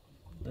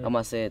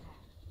ama set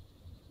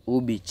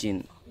ubi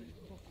chin.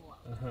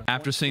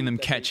 After seeing them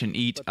catch and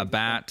eat a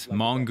bat,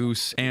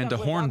 mongoose, and a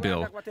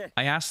hornbill,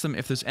 I asked them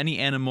if there's any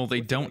animal they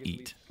don't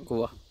eat.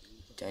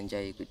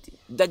 Janjai kuti.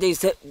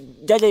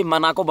 Jajai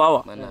manako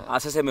bawa.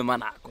 Asese me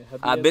manako.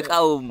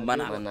 Abekau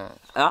manako.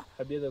 Ah?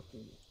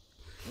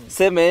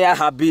 Seme ya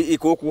habi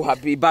ikoku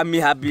habi bami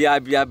habi.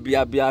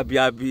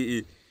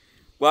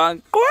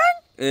 Kwang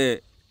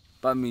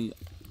bami.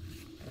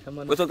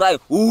 Betul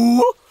tak?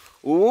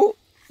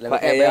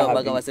 Lepas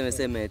baga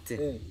waseme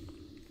te.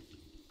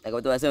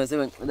 Agora tu waseme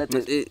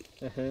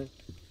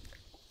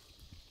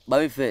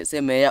bami fe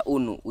seme ya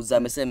unu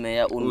uzame seme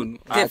ya unu.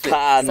 Tefe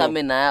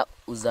same na ya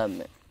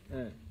uzame.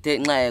 Te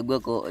ngaye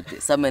gweko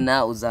same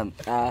na uzame.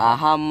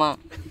 Ahama.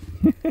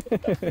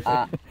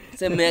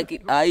 So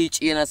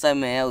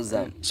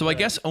I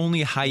guess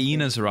only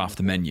hyenas are off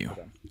the menu.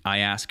 I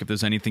ask if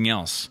there's anything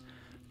else,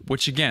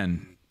 which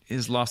again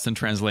is lost in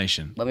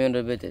translation. What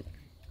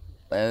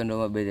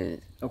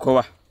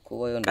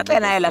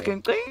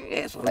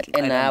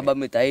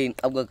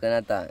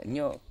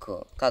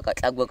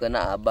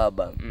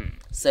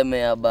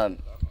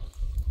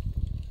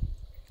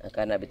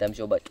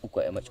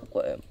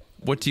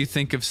do you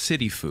think of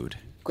city food?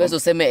 But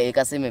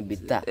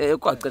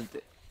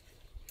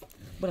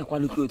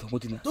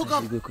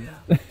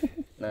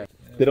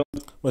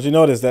you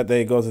notice that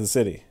they go to the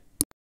city.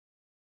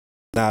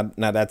 Now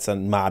that's a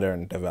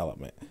modern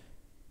development. I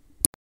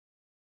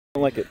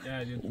don't like it.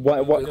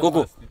 Why?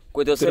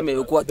 They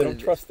don't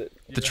trust it.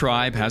 The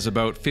tribe has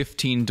about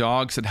 15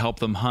 dogs that help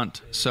them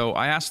hunt. So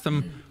I asked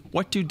them,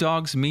 what do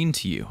dogs mean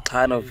to you?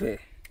 Taano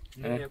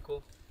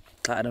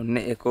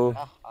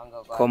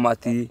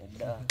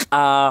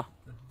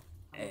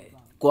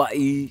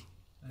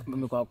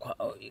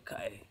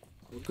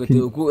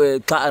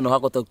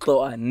hako to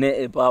kloa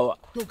ne bawa.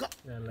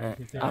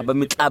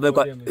 Bami abe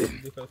kwa.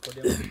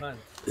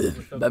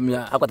 Bami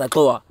hako ta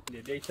kloa.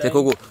 Te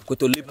kogo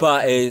kuto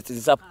lipa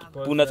tisa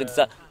puna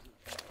tisa.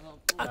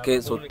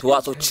 Ake so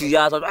tua so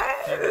chia so.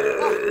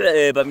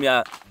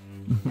 Bami.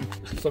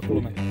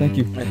 Thank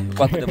you.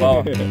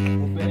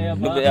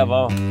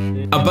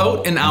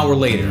 About an hour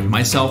later,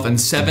 myself and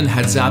 7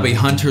 Hadzabe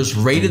hunters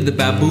raided the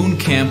baboon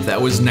camp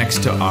that was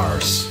next to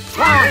ours.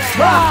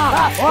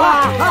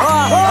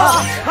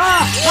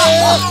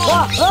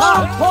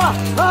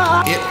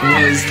 It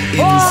was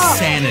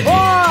insanity.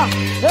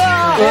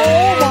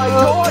 Oh my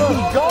God, he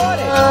got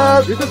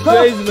it! This is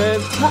crazy, man.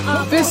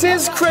 This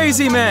is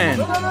crazy, man.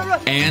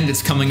 And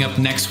it's coming up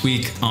next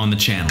week on the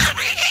channel.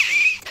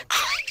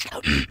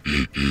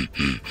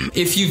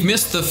 If you've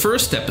missed the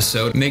first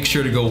episode, make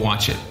sure to go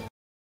watch it.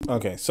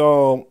 Okay,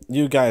 so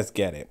you guys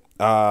get it.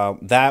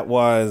 That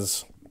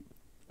was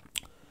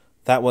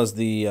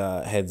the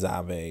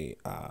Hadzabe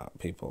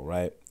people,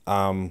 right?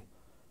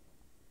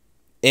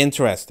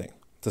 Interesting,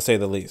 to say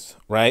the least,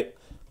 right?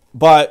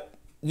 But,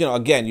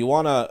 again, you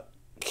want to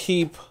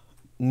keep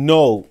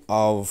note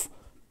of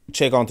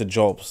Chegonta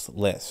Job's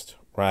list,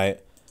 right?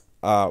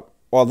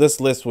 Well, this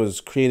list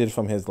was created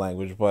from his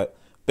language, but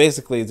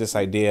basically it's this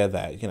idea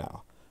that,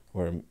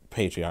 we're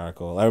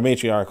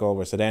matriarchal,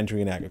 we're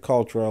sedentary and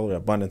agricultural, we're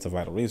abundance of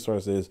vital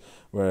resources,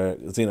 we're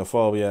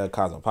xenophobia,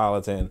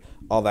 cosmopolitan,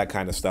 all that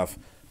kind of stuff.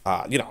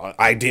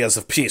 Ideas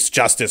of peace,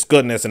 justice,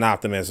 goodness, and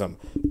optimism,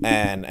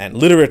 and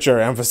literature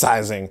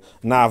emphasizing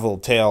novel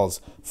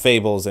tales,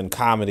 fables, and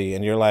comedy.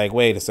 And you're like,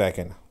 wait a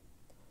second.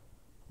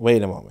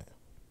 Wait a moment.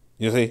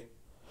 You see?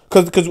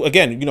 Because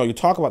again, you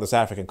talk about this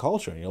African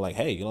culture, and you're like,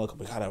 hey, we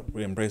gotta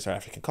embrace our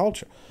African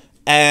culture.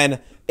 And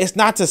it's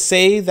not to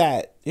say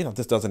that,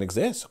 this doesn't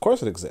exist. Of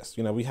course it exists.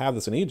 We have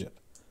this in Egypt.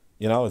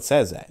 It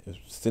says that.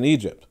 It's in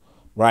Egypt,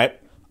 right?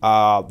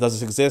 Does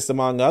this exist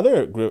among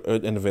other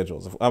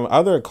individuals,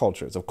 other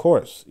cultures? Of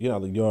course,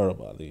 the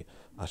Yoruba, the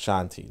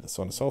Ashanti,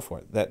 so on and so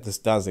forth. That this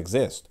does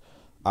exist.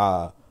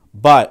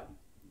 But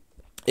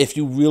if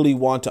you really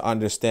want to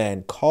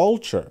understand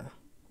culture,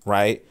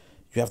 right,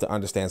 you have to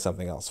understand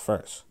something else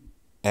first.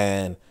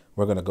 And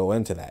we're going to go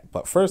into that.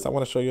 But first, I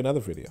want to show you another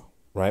video,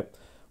 right?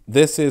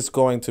 This is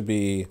going to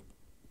be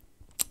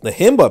the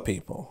Himba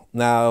people.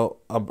 Now,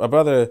 a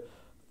brother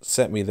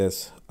sent me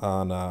this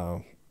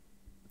on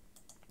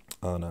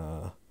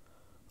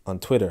on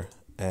Twitter,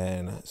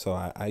 and so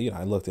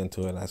I looked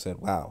into it and I said,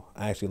 wow,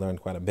 I actually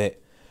learned quite a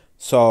bit.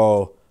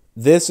 So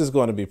this is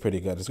going to be pretty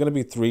good. It's going to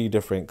be 3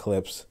 different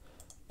clips,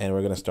 and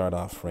we're going to start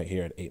off right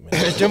here at 8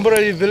 minutes. A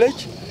temporary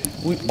village.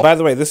 By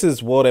the way, this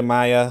is Wode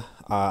Maya.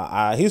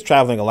 He's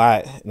traveling a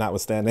lot,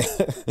 notwithstanding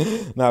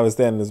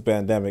this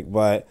pandemic.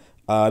 But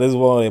this is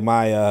Wode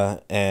Maya,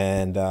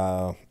 and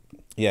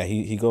yeah,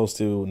 he goes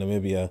to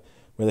Namibia,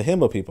 where the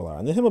Himba people are.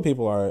 And the Himba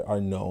people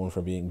are known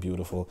for being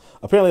beautiful.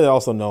 Apparently, they're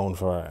also known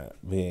for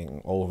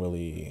being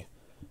overly,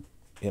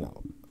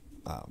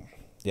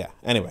 yeah.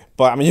 Anyway,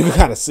 but I mean, you can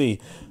kind of see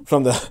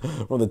from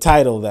the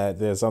title that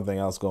there's something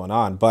else going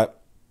on,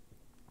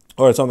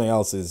 or something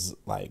else is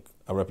like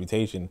a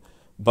reputation.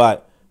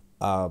 But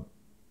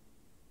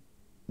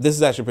this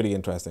is actually pretty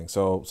interesting.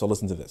 So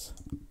listen to this.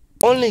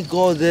 Only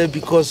go there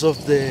because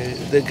of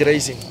the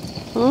grazing.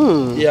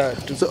 Yeah.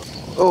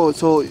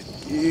 So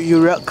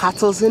you rear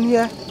cattle in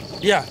here?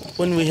 Yeah.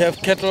 When we have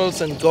cattle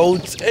and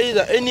goats,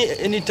 either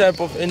any type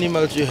of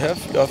animals you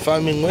are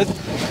farming with,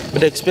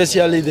 but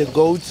especially the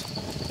goats,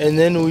 and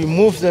then we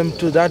move them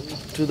to that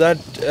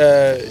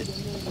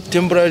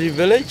temporary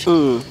village.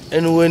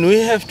 And when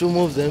we have to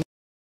move them.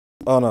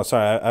 Oh no,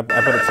 sorry, I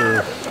put it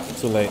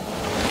too late.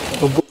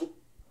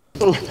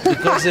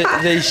 Because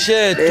they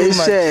share too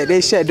much.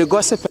 They share the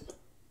gossip.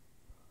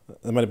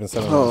 It might have been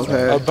 7 minutes.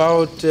 Okay.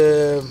 About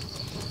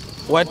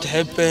what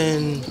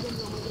happened.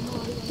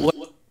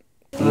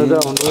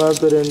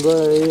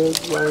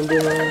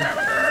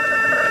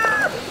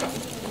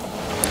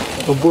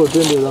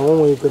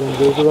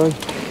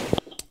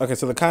 Okay,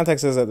 so the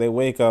context is that they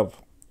wake up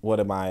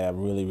Wode Maya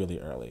really, really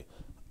early,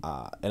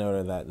 in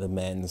order that the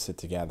men sit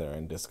together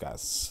and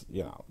discuss,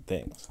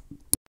 things.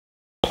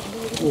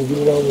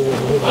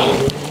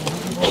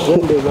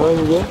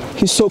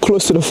 He's so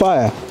close to the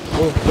fire.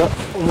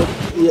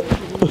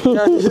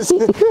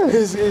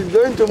 He's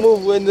going to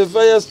move when the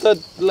fire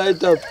starts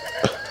light up.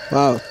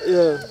 Wow.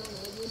 Yeah.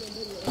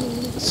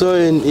 So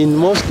in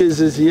most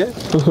cases here,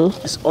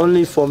 it's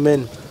only for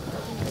men.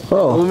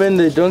 Oh. Women,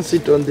 they don't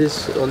sit on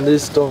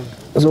this stone.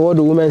 So what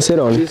do women sit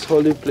on? This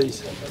holy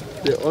place.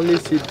 They only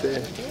sit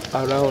there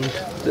around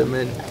the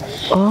men.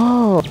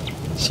 Oh.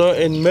 So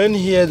in men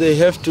here, they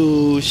have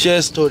to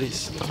share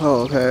stories.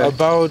 Oh, okay.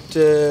 About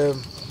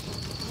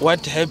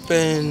what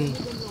happened,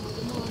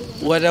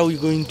 what are we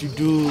going to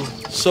do.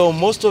 So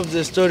most of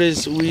the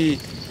stories we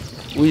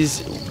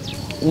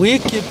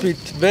keep it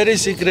very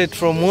secret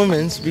from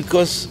women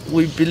because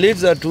we believe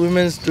that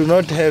women do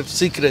not have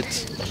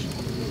secrets.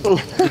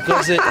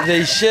 Because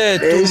they share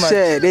too much.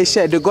 They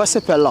share. They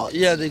gossip a lot.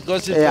 Yeah, they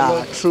gossip a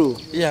lot. Yeah, true.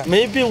 Yeah,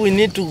 maybe we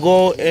need to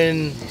go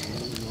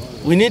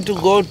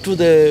to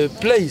the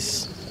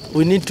place.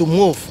 We need to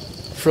move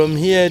from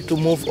here to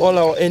move all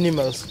our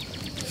animals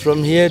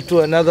from here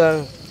to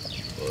another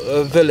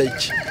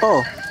village.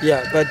 Oh.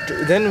 Yeah, but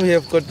then we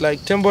have got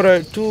like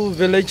temporary 2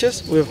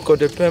 villages. We have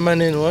got a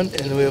permanent one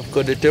and we have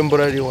got a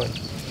temporary one.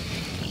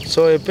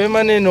 So a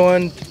permanent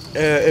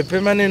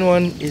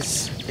one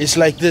is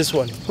like this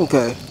one.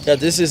 Okay. Yeah,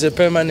 this is a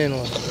permanent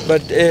one.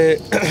 But a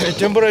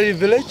temporary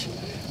village,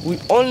 we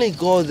only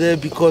go there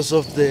because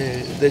of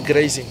the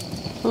grazing.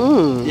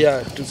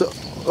 Yeah.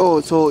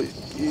 So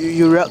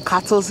you rear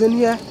cattle in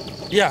here?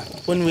 Yeah.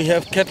 When we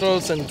have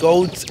cattle and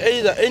goats,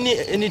 either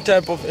any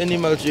type of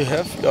animals you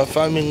are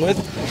farming with,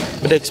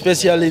 but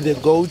especially the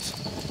goats,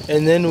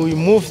 and then we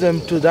move them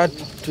to that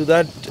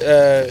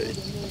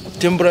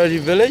temporary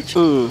village.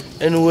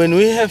 And when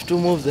we have to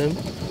move them,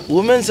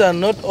 women are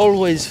not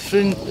always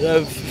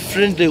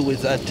friendly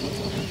with that.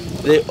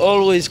 They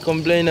always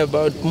complain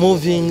about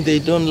moving. They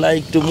don't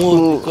like to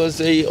move because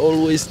they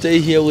always stay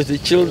here with the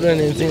children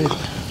and things.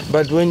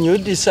 But when you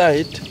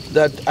decide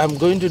that I'm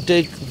going to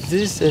take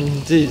this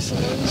and this,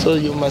 so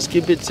you must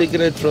keep it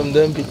secret from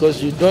them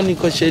because you don't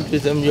negotiate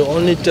with them. You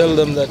only tell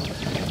them that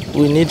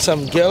we need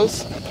some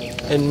girls,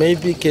 and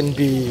maybe can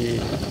be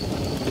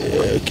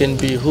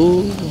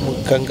who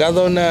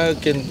Kangadona,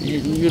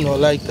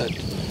 like that,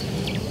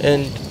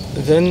 and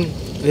then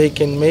they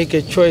can make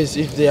a choice.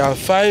 If they are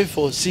 5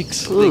 or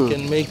 6, they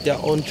can make their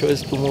own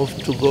choice to move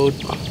to go.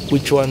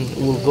 Which one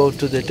will go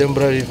to the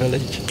temporary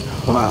village?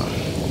 Wow.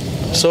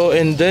 So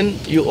and then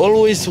you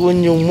always,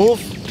 when you move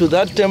to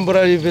that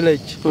temporary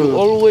village, you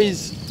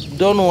always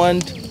don't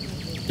want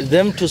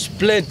them to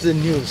spread the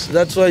news.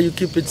 That's why you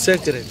keep it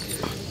secret.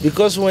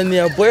 Because when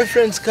their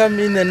boyfriends come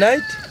in the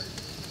night,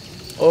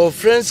 or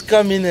friends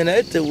come in the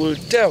night, they will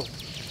tell,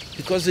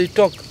 because they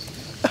talk.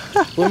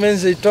 Women,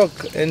 they talk,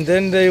 and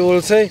then they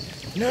will say,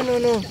 no,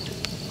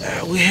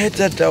 we heard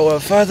that our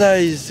father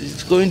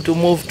is going to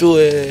move to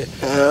a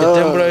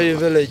temporary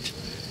village,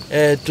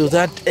 to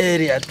that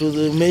area,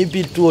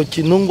 maybe to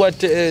Ochinungwa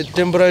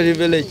temporary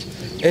village.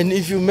 And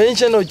if you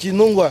mention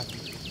Ochinungwa,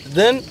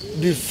 then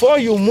before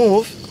you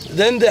move,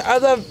 then the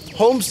other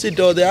homestead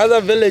or the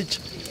other village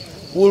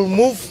will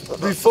move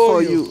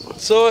before you.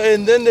 So,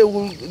 and then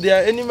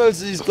their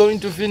animals is going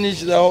to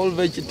finish the whole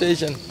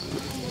vegetation.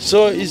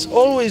 So it's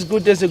always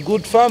good as a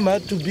good farmer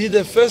to be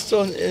the first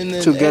one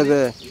in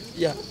together.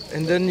 Yeah,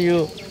 and then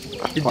you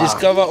They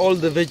discover all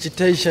the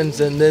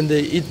vegetations and then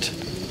they eat.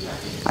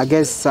 I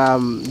guess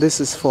this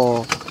is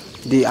for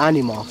the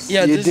animals.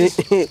 Yeah, You're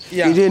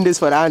doing this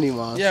for the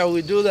animals. Yeah,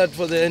 we do that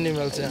for the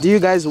animals. Yeah. Do you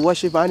guys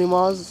worship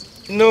animals?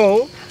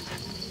 No.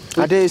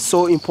 Are they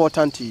so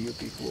important to you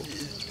people?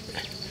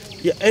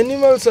 Yeah,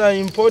 animals are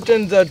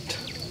important that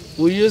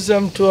we use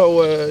them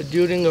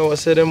during our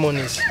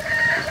ceremonies.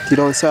 You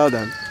don't sell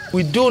them?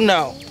 We do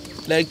now,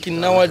 like in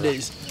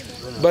nowadays.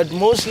 But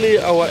mostly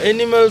our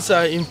animals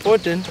are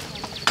important,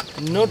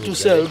 not to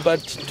sell,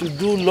 but to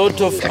do a lot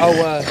of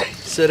our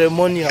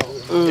ceremonial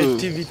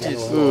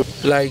activities,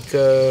 like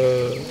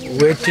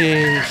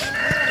weddings,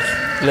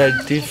 like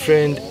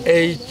different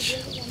age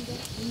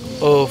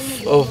of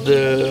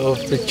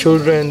the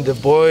children, the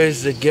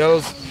boys, the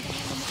girls.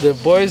 The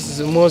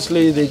boys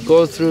mostly they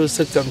go through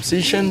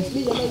circumcision,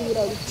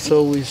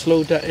 so we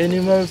slaughter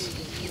animals.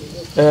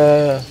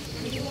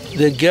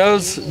 The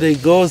girls they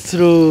go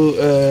through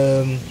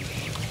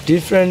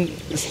different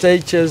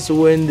stages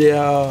when they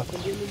are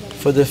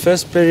for the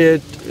first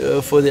period,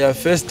 for their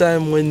first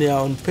time when they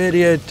are on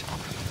period.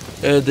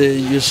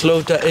 You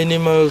slaughter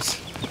animals.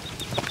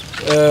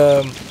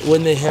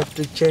 When they have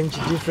to change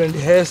different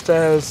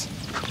hairstyles,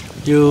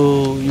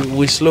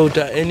 we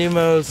slaughter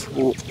animals.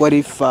 What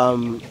if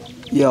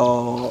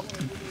your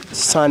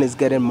son is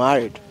getting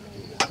married?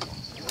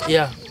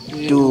 Yeah.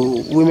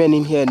 Do women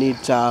in here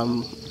need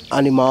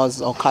animals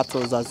or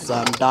cattle as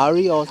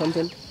dowry or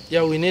something?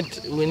 Yeah, we need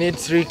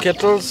 3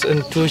 cattle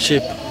and 2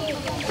 sheep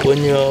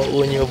when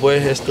your boy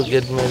has to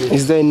get married.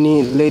 Is there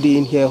any lady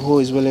in here who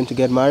is willing to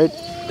get married?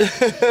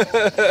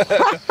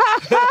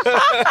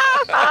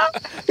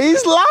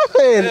 He's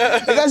laughing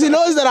because he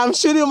knows that I'm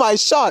shooting my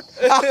shot.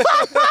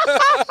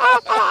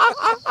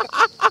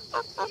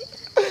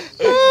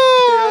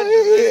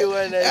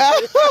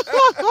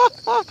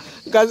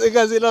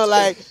 Because you know,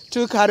 like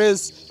 2 cattle,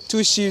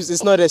 2 sheep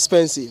is not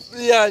expensive.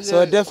 Yeah.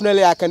 So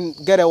definitely I can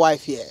get a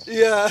wife here.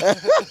 Yeah.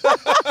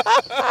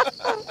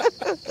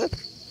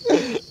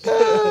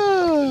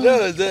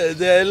 No,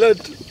 there are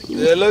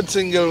a lot of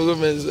single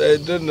women. I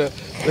don't know.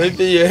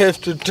 Maybe you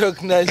have to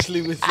talk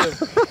nicely with them.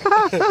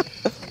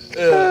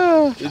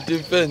 It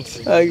depends.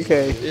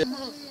 Okay. Yeah.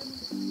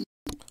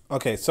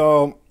 Okay,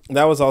 so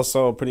that was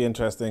also pretty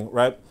interesting,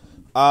 right?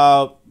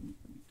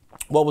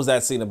 What was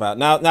that scene about?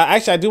 Now,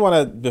 actually, I do want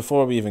to,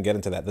 before we even get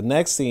into that, the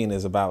next scene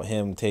is about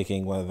him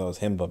taking one of those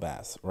himba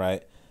baths,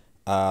 right?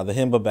 The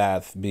himba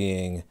bath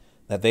being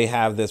that they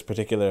have this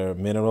particular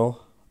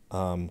mineral,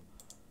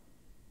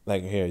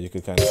 like here, you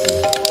could kind of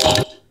see.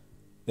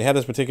 They have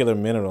this particular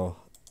mineral.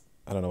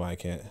 I don't know why I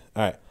can't.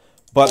 All right,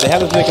 but they have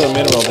this particular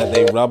mineral that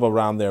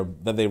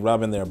they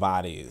rub in their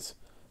bodies,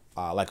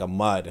 like a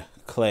mud,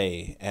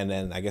 clay, and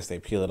then I guess they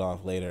peel it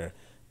off later.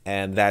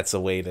 And that's a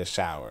way to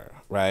shower,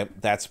 right?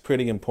 That's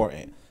pretty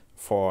important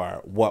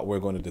for what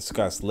we're going to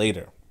discuss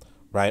later,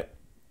 right?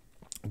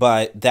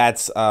 But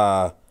that's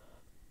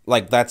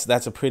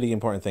that's a pretty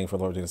important thing for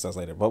Lord to discuss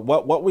later. But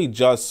what we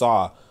just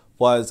saw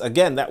was,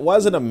 again, that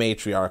wasn't a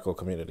matriarchal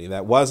community.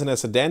 That wasn't a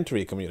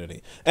sedentary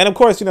community. And of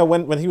course, you know,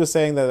 when he was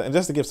saying that, and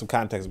just to give some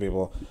context to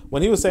people,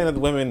 when he was saying that the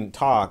women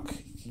talk,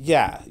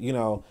 yeah, you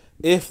know,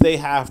 if they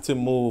have to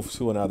move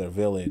to another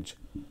village,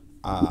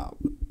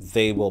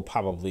 they will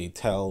probably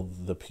tell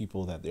the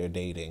people that they're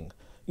dating,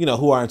 you know,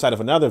 who are inside of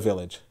another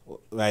village,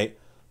 right,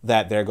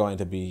 that they're going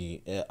to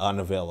be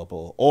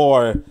unavailable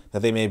or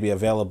that they may be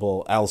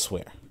available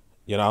elsewhere,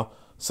 you know.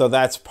 So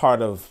that's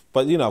part of,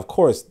 but, you know, of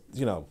course,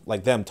 you know,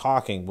 like them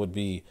talking would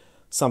be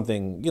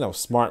something, you know,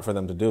 smart for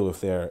them to do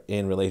if they're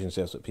in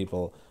relationships with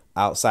people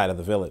outside of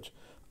the village.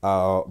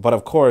 But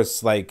of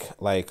course, like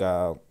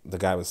the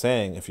guy was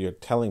saying, if you're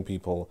telling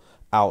people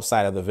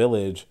outside of the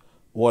village,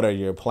 what are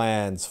your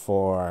plans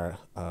for,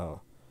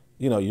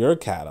 you know, your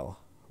cattle,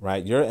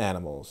 right? Your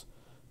animals.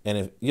 And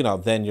if, you know,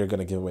 then you're going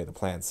to give away the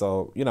plan.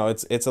 So, you know,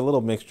 it's a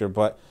little mixture,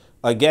 but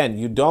again,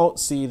 you don't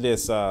see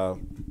this,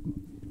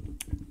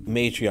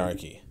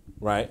 matriarchy,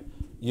 right?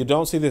 You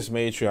don't see this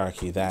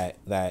matriarchy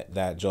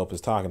that Job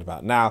is talking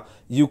about. Now,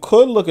 you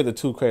could look at the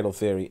 2 cradle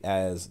theory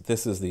as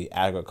this is the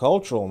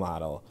agricultural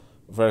model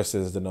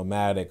versus the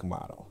nomadic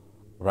model,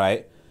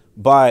 right?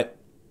 But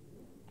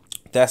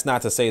that's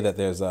not to say that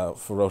there's a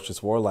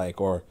ferocious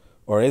warlike, or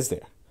is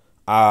there?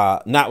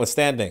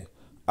 Notwithstanding,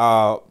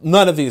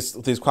 none of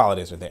these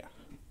qualities are there,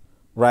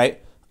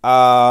 right?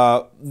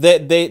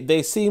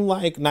 They seem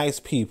like nice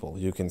people,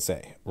 you can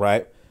say,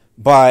 right?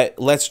 But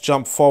let's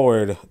jump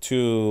forward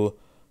to,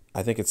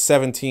 I think it's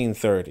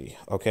 17:30,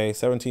 okay?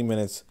 17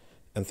 minutes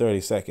and 30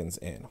 seconds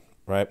in,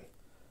 right?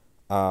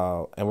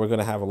 And we're going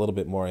to have a little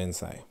bit more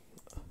insight.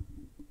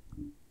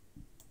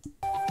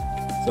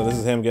 So this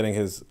is him getting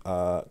his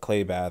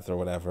clay bath or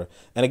whatever.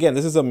 And again,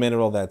 this is a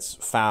mineral that's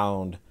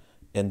found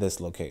in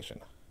this location.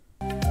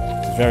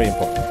 It's very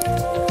important.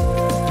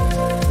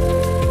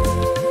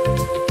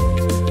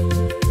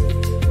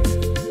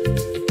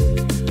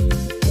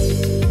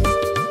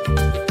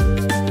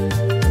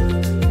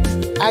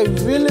 I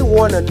really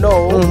want to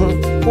know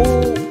who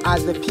are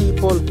the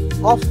people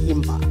of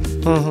Himba.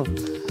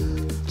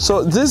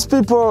 So these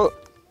people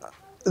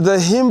the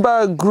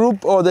Himba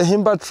group or the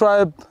Himba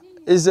tribe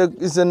is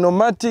a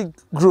nomadic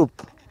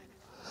group.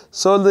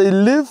 So they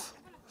live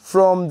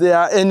from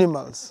their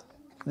animals.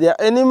 Their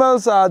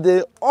animals are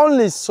the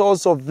only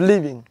source of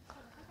living.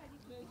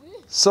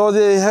 So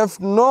they have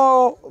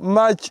no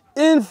much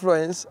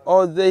influence,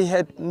 or they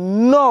had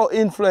no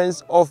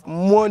influence of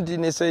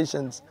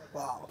modernizations.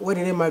 Wow. Where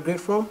did they migrate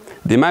from?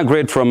 They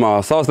migrate from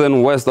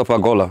southern west of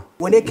Angola.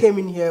 When they came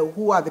in here,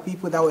 who are the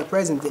people that were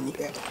present in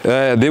here?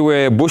 They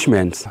were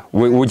Bushmen,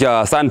 which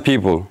are San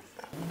people.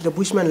 The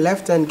Bushmen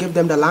left and gave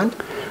them the land?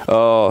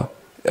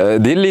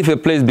 They leave a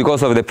place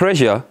because of the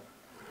pressure.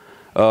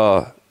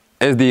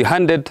 As they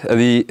hunted,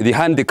 they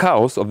hunt the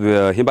cows of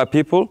the Himba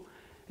people,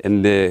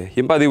 and the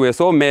Himba, they were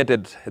so mad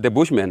at the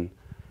Bushmen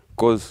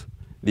because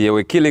they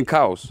were killing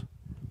cows.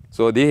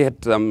 So they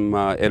had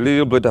a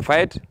little bit of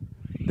fight.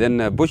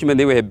 Then Bushmen,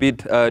 they were a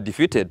bit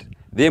defeated.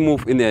 They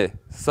moved in the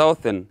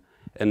southern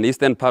and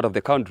eastern part of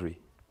the country.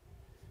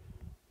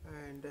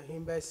 And the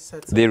Himba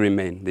settled. They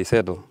remain, they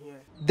settle. Yeah.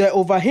 The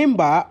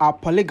Over-Himba are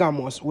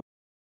polygamous.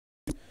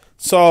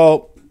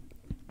 So,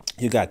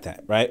 you got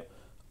that, right?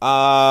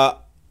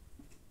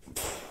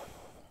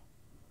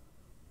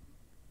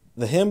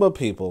 The Himba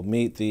people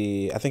meet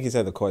the, I think he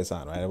said the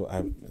Khoisan, right?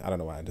 I don't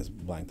know why I just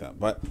blanked out.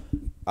 But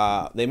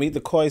they meet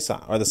the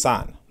Khoisan, or the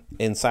San,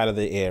 inside of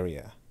the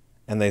area.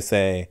 And they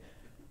say,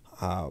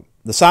 the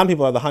San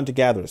people are the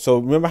hunter-gatherers. So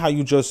remember how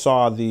you just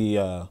saw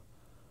the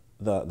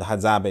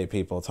Hadzabe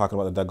people talking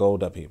about the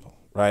Dagoda people,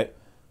 right?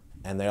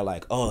 And they're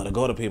like, oh, the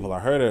Dagoda people are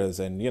herders,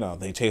 and, you know,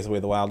 they chase away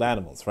the wild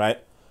animals, right?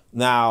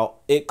 Now,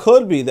 it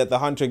could be that the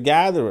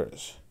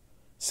hunter-gatherers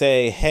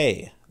say,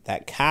 hey,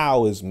 that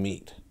cow is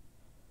meat,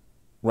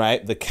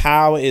 right? The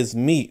cow is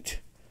meat.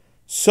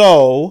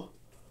 So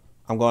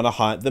I'm going to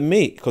hunt the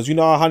meat, because you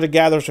know how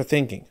hunter-gatherers are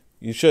thinking.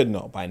 You should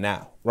know by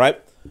now, right?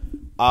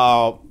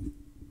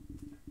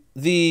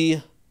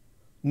 The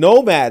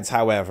nomads,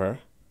 however,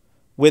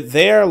 with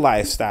their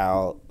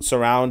lifestyle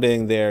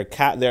surrounding their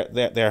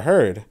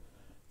herd,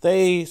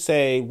 they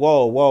say,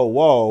 whoa, whoa,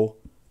 whoa,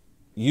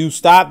 you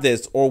stop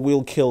this or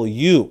we'll kill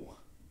you,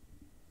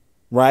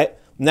 right?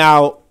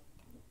 Now,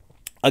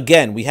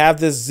 again, we have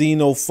this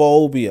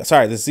xenophilia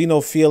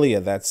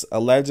that's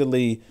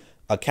allegedly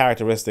a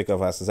characteristic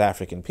of us as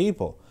African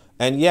people.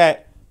 And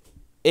yet,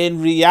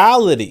 in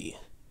reality,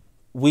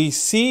 we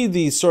see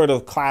these sort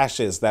of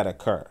clashes that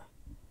occur,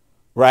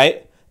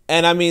 right?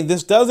 And I mean,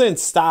 this doesn't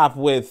stop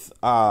with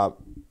the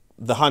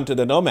hunter,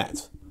 the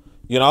nomads,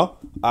 you know?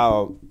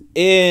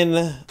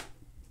 It's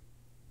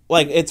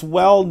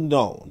well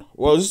known.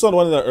 Well, this is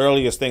one of the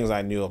earliest things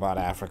I knew about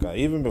Africa,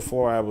 even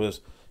before I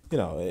was, you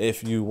know,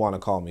 if you want to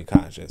call me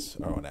conscious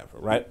or whatever,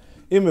 right?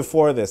 Even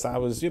before this, I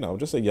was, you know,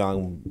 just a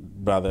young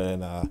brother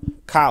in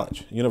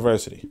college,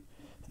 university,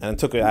 and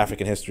took an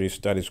African history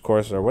studies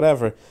course or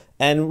whatever.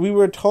 And we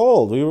were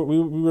told, we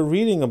were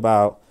reading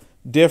about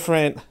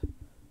different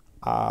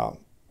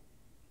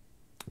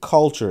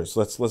cultures.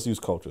 Let's use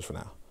cultures for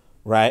now,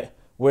 right?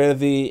 Where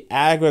the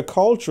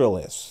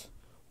agriculturalists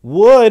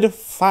would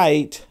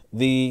fight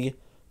the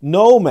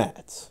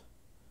nomads,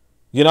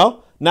 you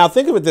know? Now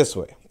think of it this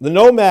way. The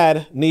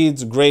nomad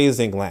needs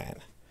grazing land.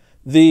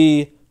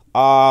 The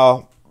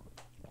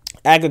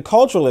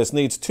agriculturalist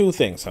needs two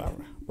things,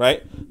 however,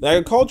 right? The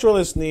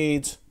agriculturalist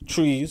needs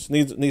trees,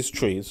 needs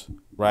trees,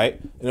 right?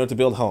 In order to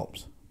build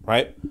homes,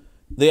 right?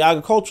 The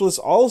agriculturalist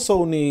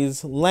also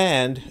needs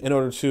land in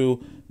order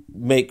to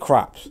make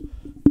crops.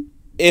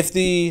 If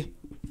the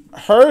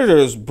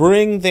herders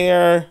bring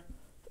their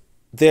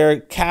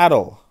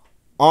cattle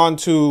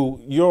onto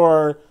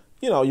your,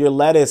 you know, your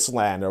lettuce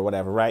land or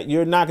whatever, right?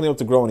 You're not going to be able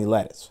to grow any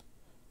lettuce,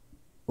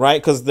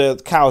 right? Because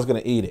the cow is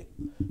going to eat it.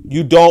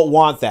 You don't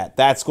want that.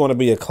 That's going to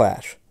be a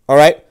clash. All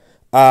right.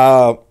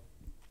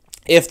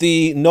 If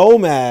the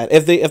nomad,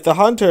 if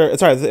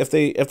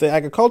the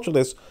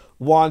agriculturalist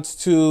wants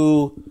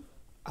to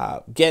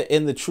get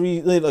in the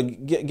tree,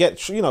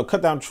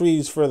 cut down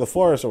trees for the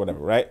forest or whatever,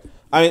 right?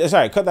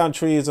 Cut down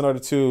trees in order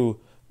to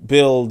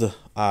build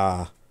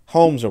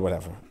homes or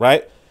whatever,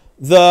 right?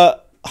 The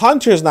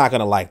hunter's not going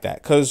to like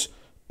that, because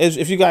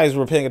if you guys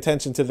were paying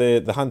attention to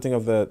the hunting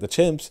of the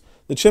chimps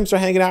are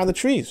hanging out in the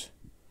trees.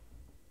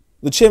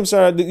 The chimps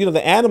are,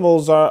 the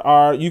animals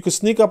are, you could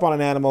sneak up on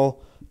an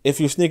animal if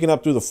you're sneaking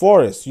up through the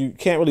forest. You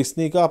can't really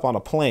sneak up on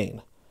a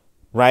plain,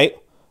 right?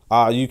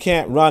 You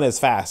can't run as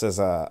fast as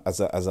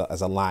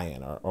a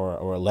lion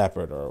or a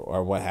leopard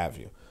or what have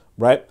you,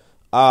 right?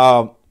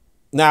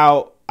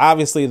 Now,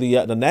 obviously,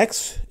 the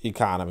next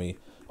economy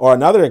or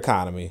another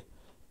economy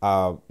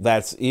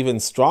that's even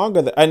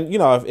stronger. And,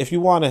 if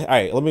you want to, all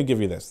right, let me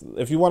give you this.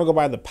 If you want to go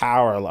by the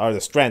power or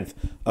the strength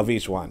of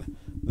each one,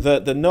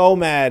 the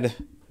nomad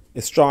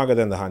is stronger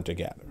than the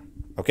hunter-gatherer,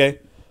 okay?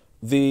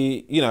 As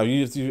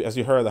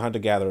you heard, the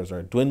hunter-gatherers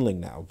are dwindling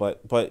now.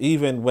 But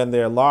even when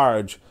they're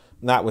large,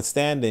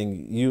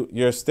 notwithstanding,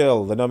 you're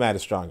still, the nomad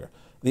is stronger.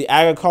 The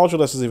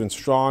agriculturalist is even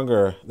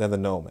stronger than the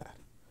nomad,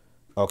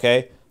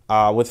 okay?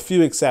 With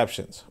few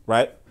exceptions,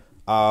 right?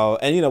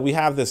 And we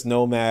have this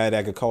nomad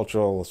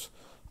agricultural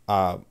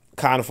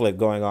conflict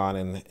going on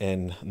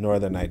in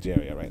northern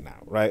Nigeria right now,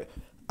 right?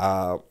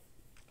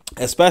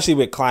 Especially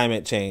with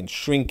climate change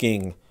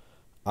shrinking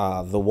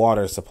the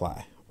water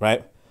supply,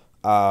 right?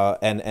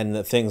 And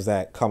the things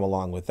that come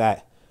along with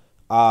that.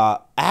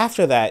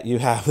 After that, you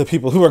have the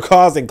people who are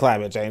causing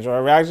climate change, who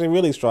are actually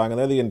really strong, and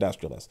they're the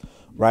industrialists,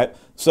 right?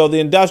 So the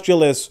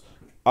industrialists,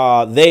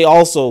 they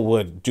also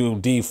would do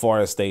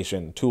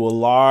deforestation to a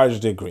large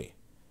degree,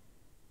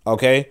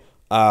 okay?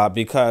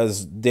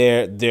 Because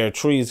their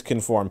trees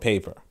can form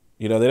paper.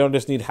 You know, they don't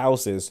just need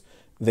houses,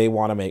 they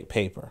want to make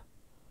paper,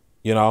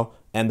 you know?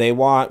 And they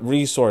want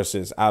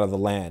resources out of the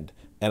land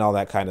and all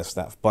that kind of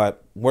stuff.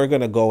 But we're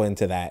going to go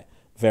into that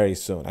very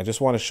soon. I just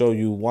want to show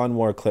you one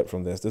more clip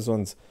from this. This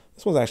one's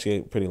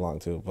actually pretty long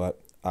too, but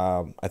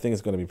I think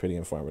it's going to be pretty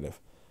informative.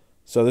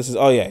 So this is,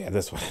 oh yeah,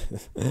 this one.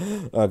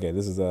 Okay,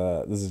 this is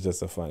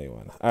just a funny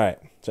one. All right,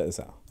 check this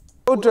out.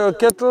 Put a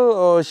cattle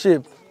or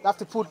sheep? You have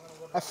to put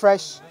a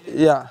fresh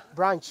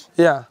branch.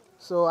 Yeah.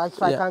 So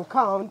if I can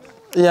count,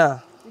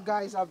 yeah. You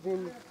guys have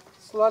been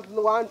slotted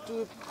 1,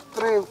 2,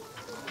 3.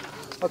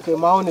 Okay,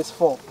 my own is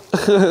 4.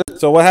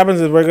 So what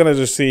happens is we're gonna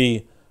just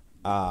see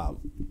Maya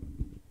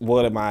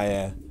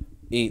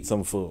eat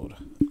some food.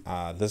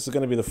 This is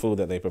gonna be the food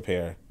that they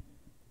prepare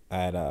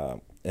at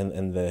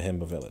in the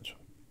Himba village.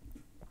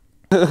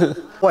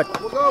 What?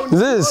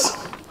 This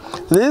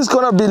is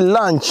gonna be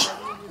lunch.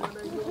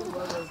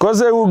 Because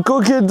they will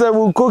cook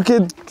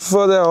it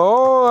for the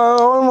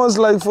almost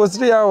like for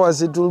 3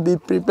 hours. It will be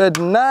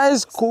prepared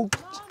nice,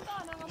 cooked,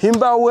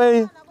 Himba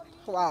way.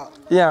 Wow.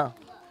 Yeah.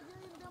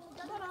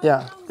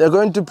 Yeah, they're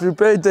going to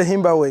prepare it the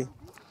Himba way.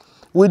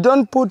 We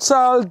don't put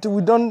salt,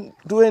 we don't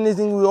do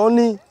anything, we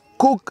only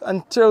cook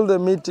until the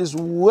meat is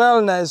well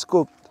nice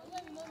cooked.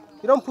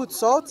 You don't put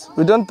salt?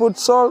 We don't put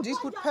salt. Do you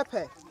put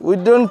pepper? We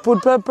don't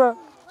put pepper.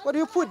 What do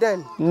you put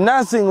then?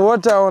 Nothing,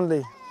 water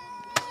only.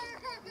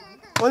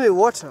 Only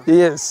water?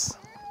 Yes.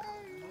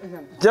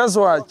 Just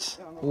watch.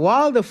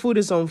 While the food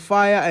is on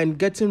fire and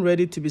getting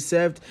ready to be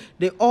served,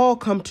 they all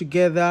come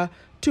together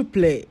to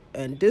play.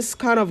 And this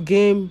kind of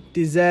game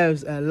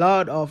deserves a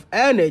lot of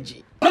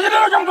energy. Hey,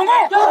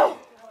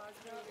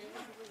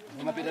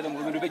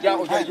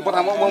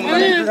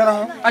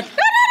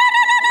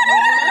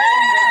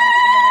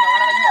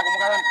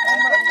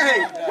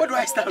 what do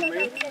I start,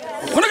 man?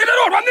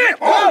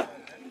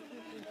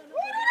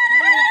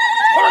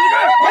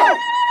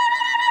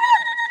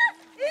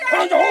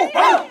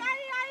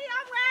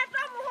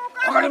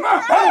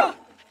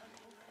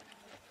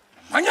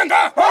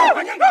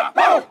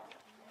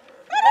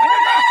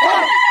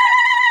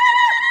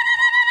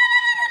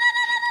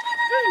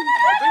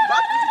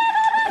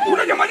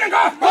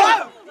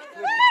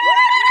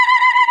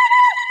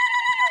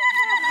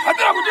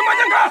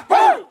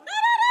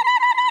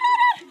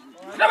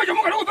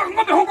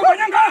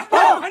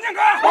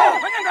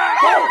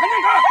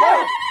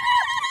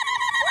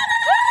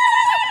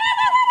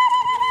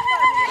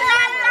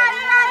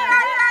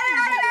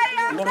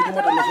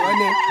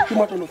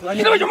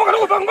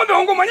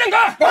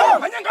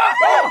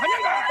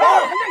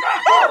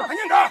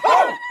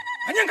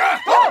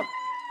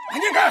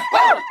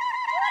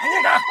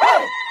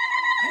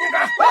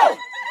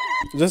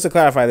 Just to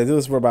clarify, they do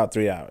this for about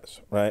 3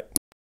 hours, right?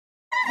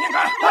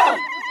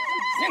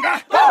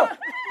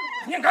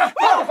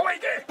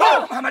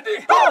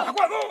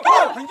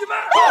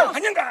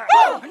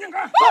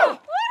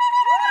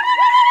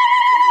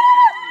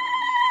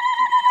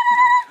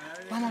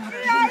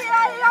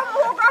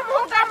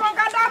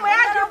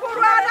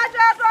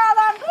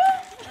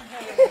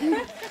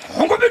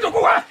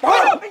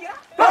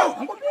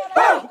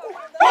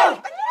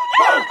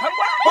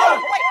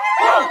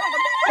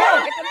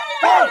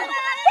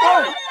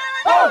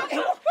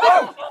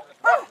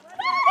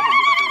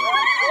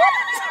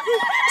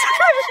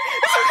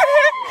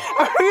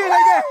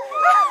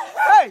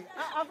 Hey,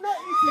 I've not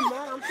eaten,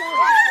 man. I'm sorry.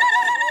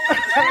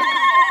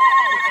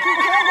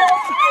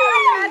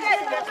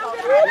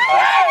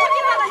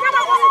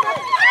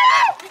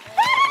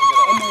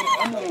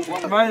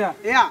 Maya,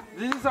 yeah,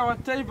 this is our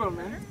table,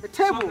 man. The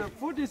table? So the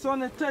food is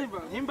on a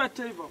table, Himba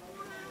table.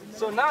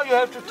 So now you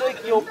have to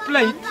take your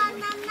plate.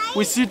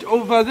 We sit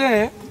over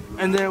there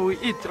and then we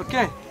eat,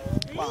 okay?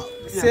 Wow.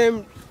 The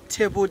same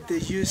table they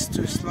used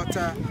to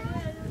slaughter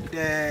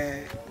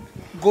the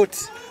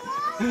goats.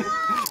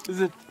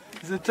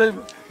 It's a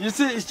table. You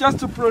see, it's just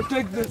to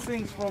protect the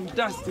things from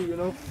dust, you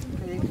know.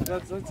 Okay.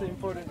 That's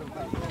important of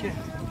that. Okay.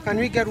 Can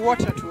we get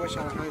water to wash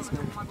our hands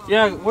now?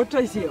 Yeah, water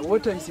is here.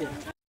 Water is here.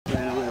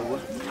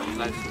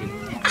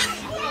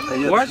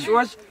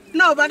 Wash.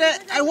 No, but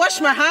I wash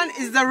my hand.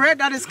 Is the red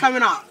that is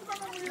coming out?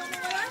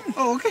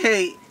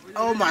 Okay.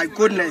 Oh my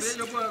goodness.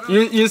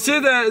 You see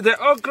the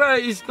okra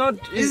is not.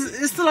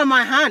 It's still on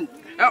my hand.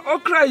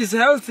 Okra is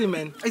healthy,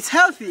 man. It's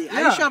healthy.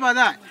 Are you sure about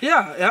that?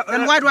 Yeah.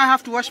 Then why do I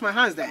have to wash my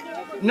hands then?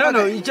 No,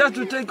 it's just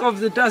to take off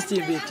the dusty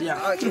bit,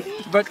 yeah. Okay.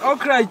 But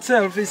okra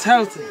itself is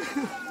healthy.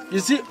 You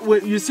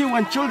see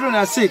when children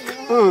are sick,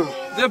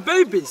 they're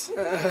babies.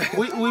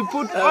 We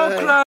put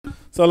okra.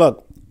 So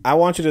look, I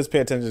want you to just pay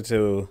attention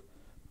to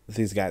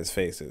these guys'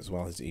 faces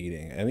while he's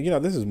eating. And, you know,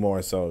 this is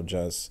more so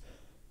just,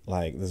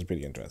 like, this is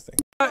pretty interesting.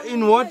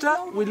 In water,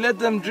 we let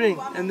them drink,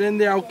 and then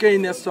they're okay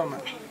in their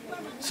stomach.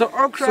 So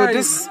okra. So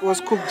this was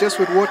cooked just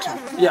with water?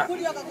 Yeah,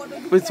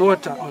 with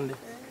water only.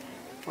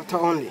 Water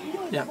only?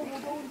 Yeah.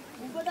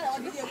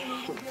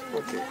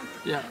 Okay.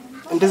 Yeah.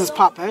 And this is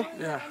pap, eh?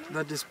 Yeah,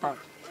 that is pap.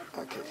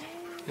 Okay.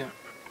 Yeah.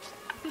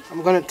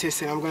 I'm gonna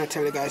taste it. I'm gonna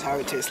tell you guys how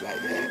it tastes like.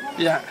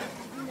 Yeah.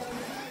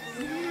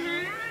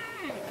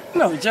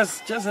 No,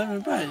 just have a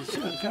bite.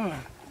 Sure, come on.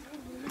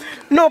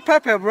 No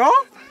pepper, bro.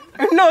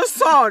 No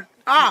salt.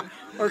 Ah,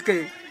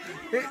 okay.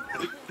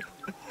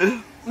 This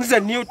is a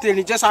new thing.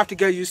 You just have to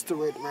get used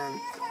to it, man.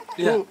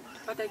 Yeah.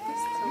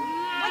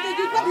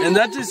 And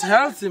that is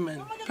healthy,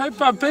 man.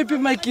 Pepper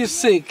make you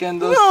sick,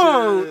 and those.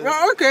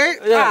 No. Okay.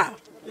 Yeah.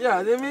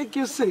 Yeah, they make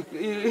you sick.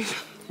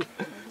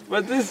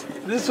 But this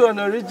one,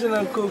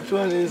 original cooked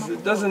one,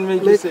 it doesn't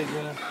make you sick,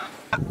 you know.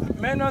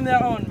 Men on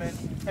their own, man.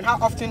 And how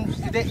often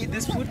do they eat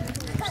this food?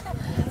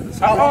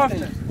 How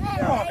often?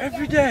 Oh,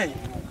 every day.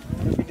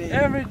 Every day.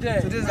 Every day.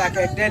 So this is like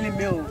a daily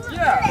meal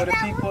for the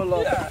people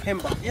of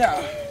Himba.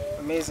 Yeah.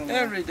 Amazing. Man.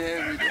 Every day,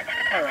 every day.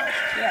 All right.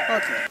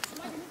 Yeah. Okay.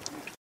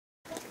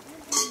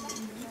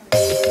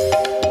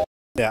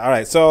 Yeah, all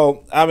right.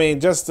 So, I mean,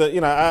 just to,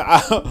 you know,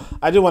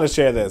 I do want to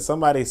share this.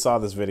 Somebody saw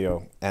this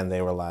video and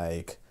they were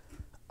like,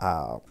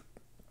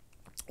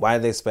 why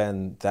did they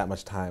spend that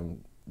much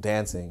time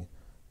dancing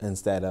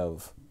instead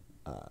of,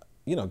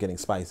 you know, getting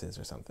spices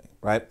or something,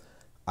 right?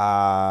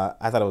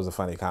 I thought it was a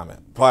funny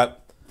comment.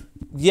 But,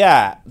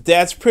 yeah,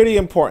 that's pretty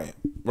important,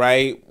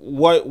 right?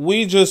 What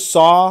we just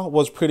saw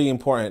was pretty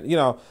important, you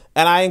know,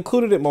 and I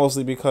included it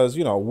mostly because,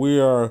 you know,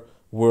 we're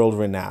world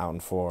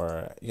renowned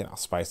for, you know,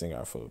 spicing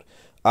our food.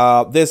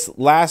 This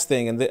last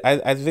thing, and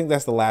I think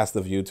that's the last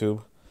of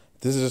YouTube.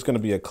 This is just going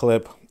to be a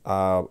clip.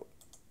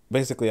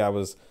 Basically, I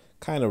was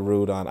kind of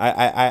rude on.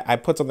 I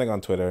put something on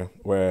Twitter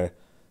where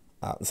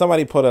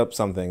somebody put up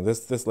something.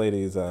 This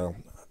lady's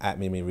at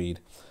Mimi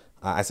Reed.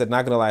 I said,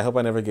 not gonna lie, I hope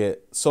I never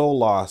get so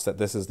lost that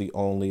this is the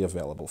only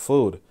available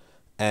food.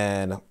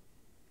 And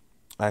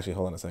actually,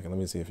 hold on a second. Let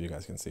me see if you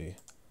guys can see.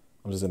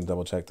 I'm just gonna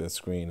double check this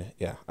screen.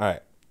 Yeah. All right.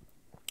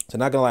 So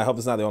not gonna lie, I hope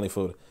it's not the only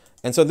food.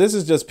 And so this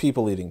is just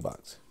people eating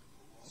bugs.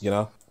 You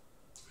know,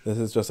 this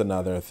is just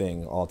another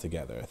thing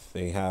altogether.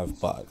 They have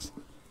bugs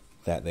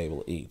that they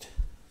will eat.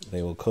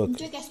 They will cook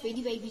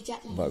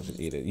bugs and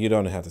eat it. You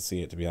don't have to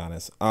see it, to be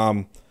honest.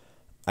 I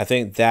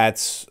think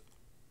that's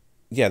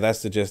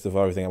the gist of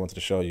everything I wanted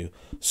to show you.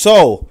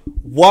 So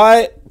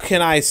what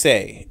can I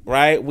say,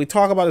 right? We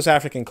talk about this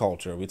African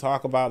culture. We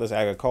talk about this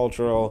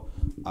agricultural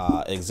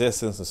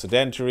existence, the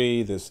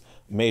sedentary, this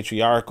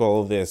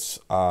matriarchal, this,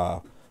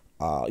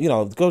 you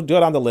know, go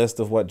down the list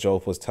of what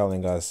Job was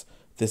telling us.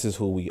 This is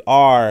who we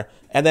are.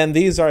 And then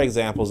these are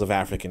examples of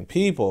African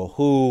people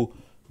who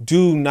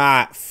do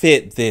not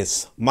fit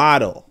this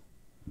model.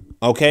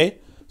 Okay?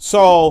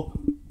 So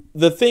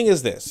the thing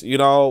is this, you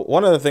know,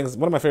 one of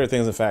my favorite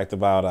things, in fact,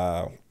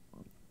 about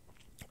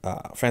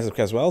Frances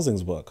Cress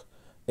Welsing's book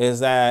is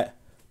that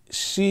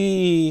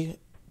she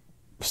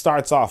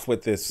starts off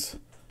with this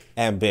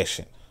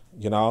ambition,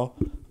 you know.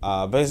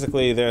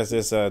 Basically, there's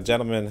this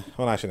gentleman,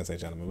 well, I shouldn't say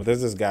gentleman, but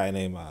there's this guy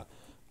named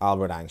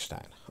Albert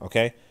Einstein,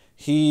 okay?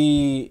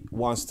 He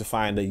wants to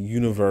find a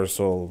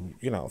universal,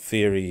 you know,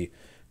 theory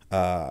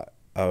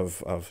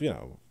of you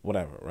know,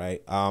 whatever,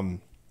 right?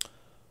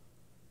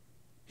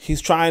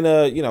 He's trying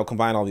to, you know,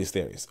 combine all these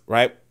theories,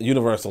 right?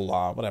 Universal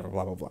law, whatever,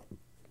 blah, blah, blah,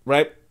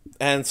 right?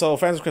 And so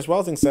Frances Cress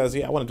Welsing says,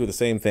 yeah, I want to do the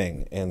same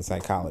thing in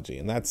psychology.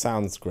 And that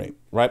sounds great,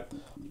 right?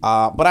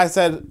 But I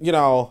said, you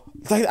know,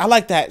 I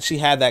like that she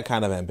had that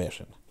kind of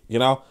ambition, you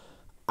know?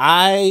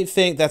 I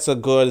think that's a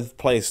good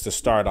place to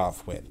start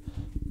off with.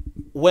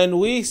 When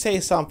we say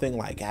something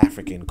like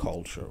African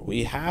culture,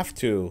 we have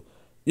to,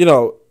 you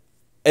know,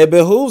 it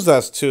behooves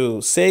us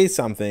to say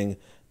something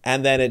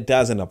and then it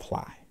doesn't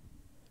apply.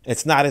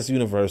 It's not as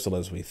universal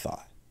as we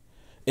thought.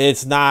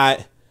 It's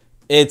not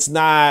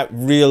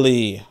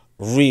really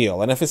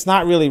real. And if it's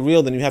not really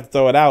real, then you have to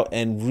throw it out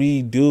and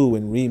redo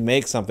and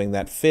remake something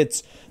that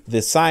fits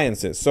the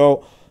sciences.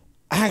 So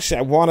actually,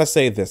 I want to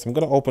say this. I'm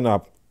going to open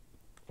up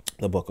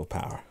the Book of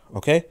Power,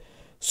 okay?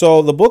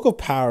 So the Book of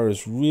Power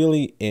is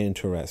really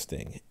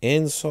interesting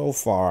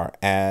insofar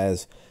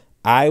as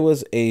I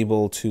was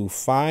able to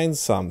find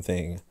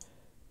something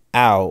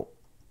out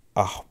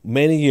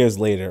many years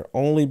later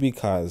only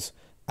because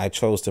I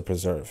chose to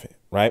preserve it,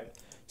 right?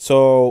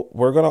 So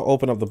we're going to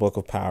open up the Book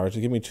of Power.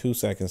 Just give me 2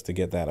 seconds to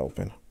get that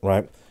open,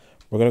 right?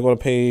 We're going to go to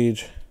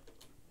page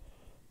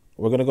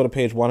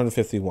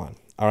 151,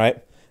 all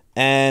right?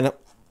 And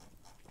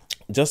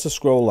just to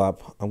scroll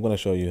up, I'm going to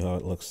show you how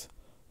it looks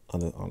on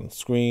the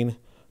screen.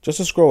 Just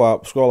to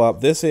scroll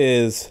up. This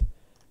is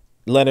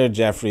Leonard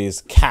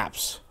Jeffries'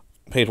 CAPS,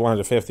 page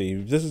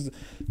 150. This is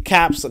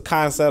CAPS,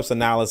 Concepts,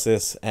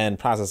 Analysis, and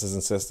Processes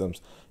and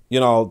Systems. You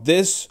know,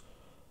 this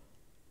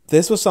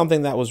was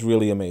something that was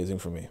really amazing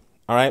for me.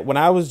 All right. When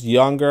I was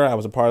younger, I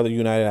was a part of the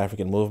United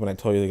African Movement. I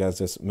told you guys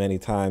this many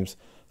times.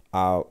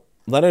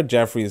 Leonard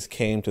Jeffries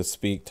came to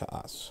speak to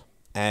us.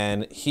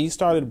 And he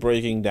started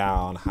breaking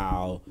down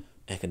how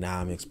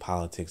economics,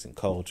 politics, and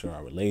culture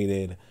are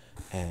related,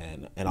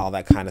 and all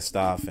that kind of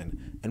stuff,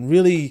 and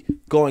really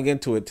going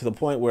into it to the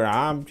point where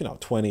I'm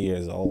 20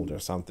 years old or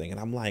something, and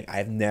I'm like,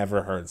 I've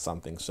never heard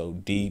something so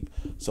deep,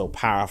 so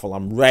powerful.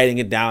 I'm writing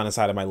it down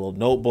inside of my little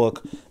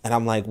notebook, and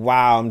I'm like,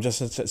 wow, I'm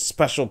just in such a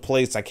special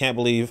place. I can't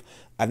believe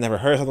I've never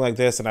heard something like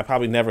this, and I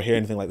probably never hear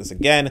anything like this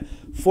again.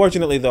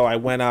 Fortunately, though, I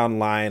went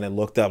online and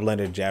looked up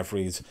Leonard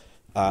Jeffries,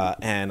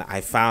 and I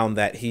found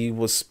that he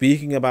was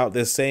speaking about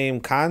this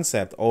same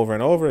concept over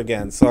and over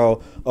again.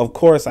 So, of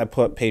course, I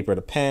put paper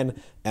to pen,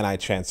 and I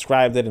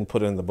transcribed it and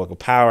put it in the Book of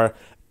Power.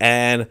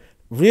 And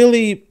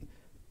really,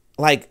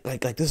 like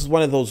this is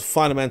one of those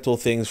fundamental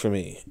things for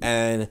me.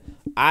 And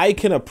I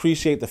can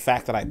appreciate the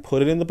fact that I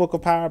put it in the Book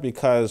of Power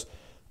because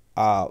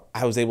I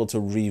was able to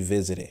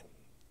revisit it.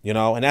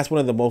 And that's one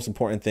of the most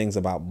important things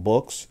about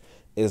books,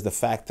 is the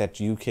fact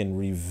that you can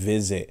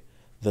revisit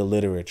the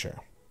literature.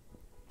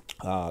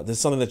 This is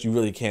something that you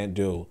really can't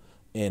do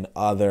in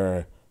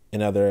other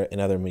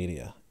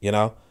media.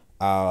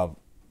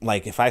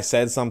 Like if I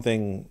said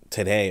something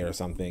today or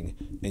something,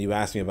 and you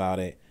asked me about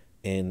it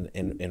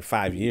in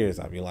 5 years,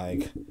 I'd be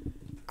like,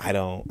 I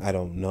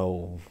don't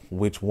know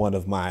which one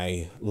of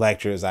my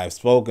lectures I've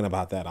spoken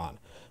about that on.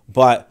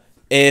 But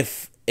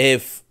if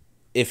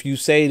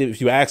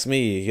you ask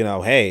me,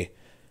 hey,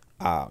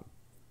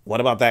 what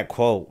about that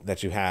quote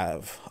that you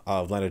have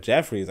of Leonard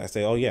Jeffries? I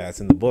say, oh yeah, it's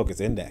in the book, it's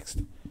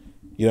indexed.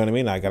 You know what I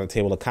mean? I got a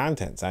table of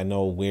contents. I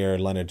know where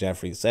Leonard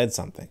Jeffries said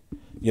something.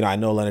 I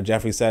know Leonard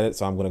Jeffries said it,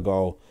 so I'm going to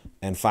go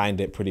and find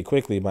it pretty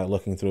quickly by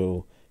looking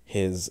through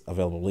his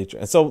available literature.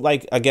 And so,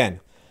 again,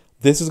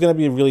 this is going to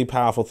be a really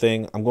powerful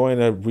thing. I'm going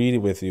to read it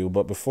with you,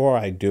 but before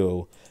I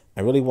do,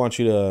 I really want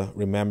you to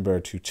remember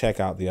to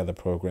check out the other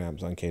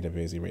programs on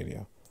KWAZ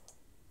Radio.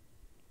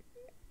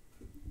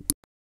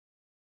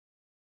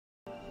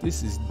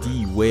 This is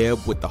D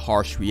Webb with the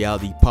Harsh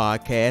Reality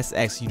Podcast,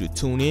 asking you to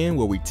tune in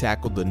where we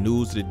tackle the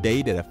news of the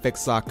day that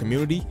affects our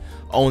community,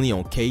 only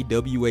on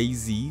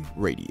KWAZ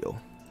Radio.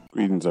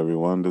 Greetings,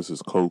 everyone. This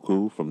is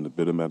Koku from the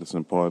Bitter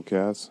Medicine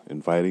Podcast,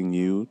 inviting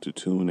you to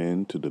tune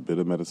in to the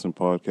Bitter Medicine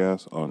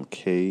Podcast on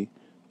KWAZ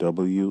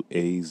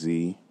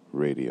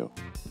Radio.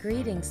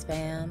 Greetings,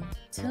 fam.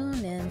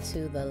 Tune in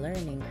to The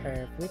Learning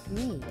Curve with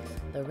me,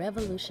 the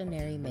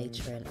revolutionary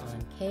matron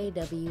on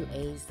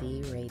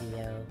KWAZ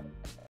Radio.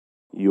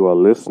 You are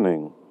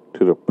listening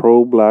to the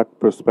Pro-Black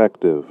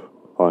Perspective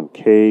on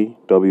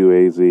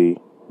KWAZ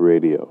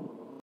Radio.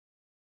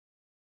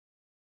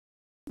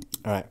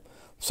 All right.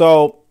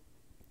 So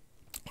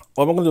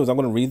what I'm going to do is I'm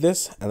going to read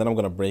this, and then I'm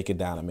going to break it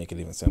down and make it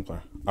even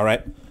simpler. All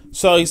right.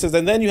 So he says,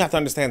 and then you have to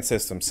understand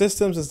systems.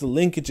 Systems is the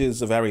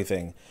linkages of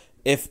everything.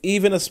 If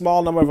even a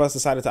small number of us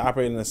decided to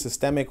operate in a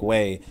systemic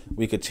way,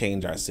 we could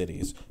change our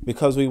cities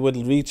because we would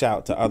reach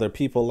out to other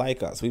people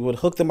like us. We would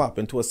hook them up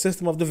into a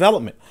system of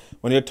development.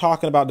 When you're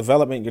talking about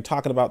development, you're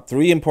talking about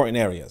three important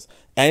areas.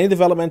 Any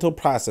developmental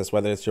process,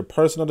 whether it's your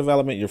personal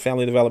development, your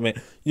family development,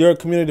 your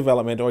community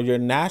development, or your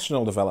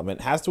national development,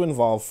 has to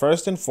involve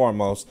first and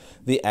foremost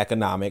the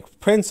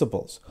economic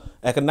principles.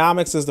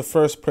 Economics is the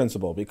first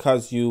principle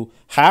because you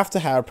have to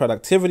have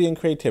productivity and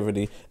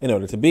creativity in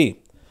order to be.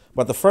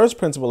 But the first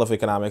principle of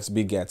economics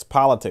begets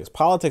politics.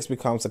 Politics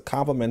becomes a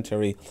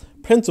complementary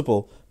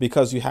principle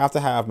because you have to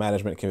have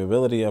management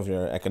capability of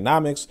your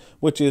economics,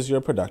 which is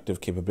your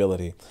productive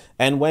capability.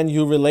 And when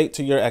you relate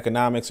to your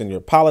economics and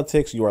your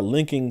politics, you are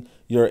linking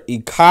your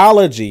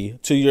ecology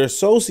to your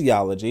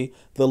sociology,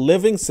 the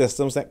living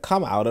systems that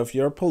come out of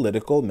your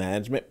political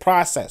management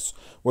process.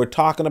 We're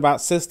talking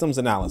about systems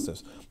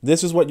analysis.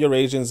 This is what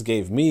Eurasians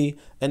gave me,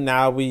 and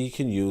now we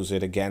can use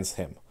it against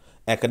him.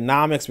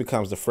 Economics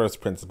becomes the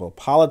first principle.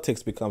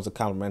 Politics becomes a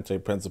complementary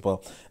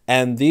principle.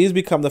 And these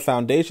become the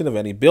foundation of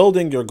any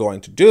building you're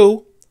going to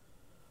do.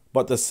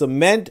 But the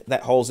cement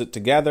that holds it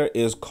together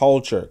is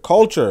culture.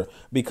 Culture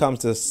becomes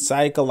the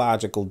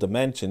psychological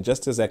dimension,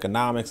 just as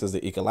economics is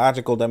the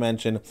ecological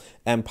dimension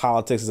and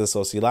politics is the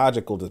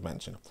sociological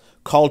dimension.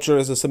 Culture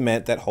is the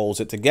cement that holds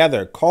it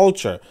together.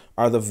 Culture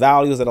are the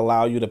values that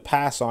allow you to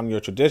pass on your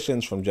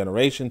traditions from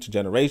generation to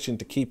generation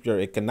to keep your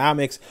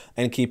economics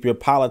and keep your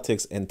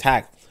politics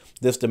intact.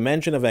 This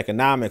dimension of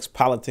economics,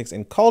 politics,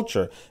 and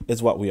culture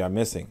is what we are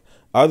missing.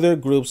 Other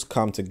groups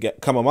come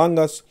among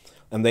us,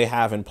 and they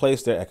have in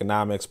place their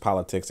economics,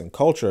 politics, and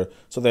culture,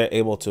 so they're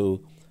able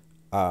to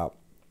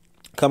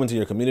come into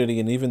your community.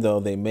 And even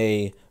though they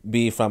may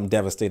be from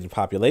devastated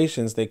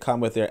populations, they come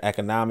with their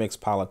economics,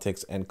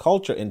 politics, and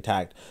culture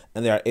intact,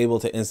 and they are able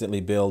to instantly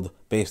build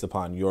based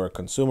upon your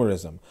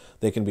consumerism.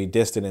 They can be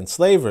distant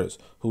enslavers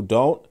who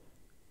don't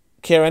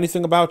care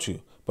anything about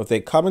you, but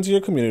they come into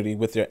your community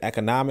with their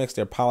economics,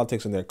 their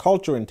politics, and their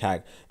culture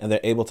intact, and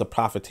they're able to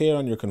profiteer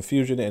on your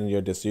confusion and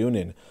your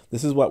disunion.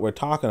 This is what we're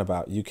talking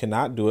about. You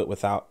cannot do it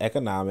without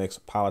economics,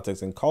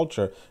 politics, and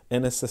culture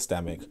in a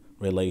systemic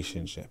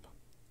relationship.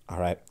 All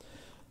right.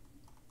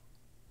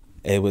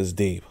 It was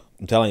deep.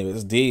 I'm telling you,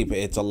 it's deep.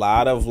 It's a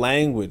lot of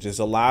language. It's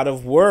a lot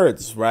of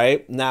words,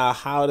 right? Now,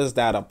 how does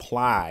that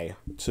apply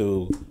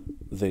to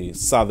the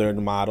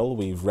southern model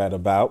we've read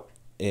about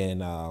in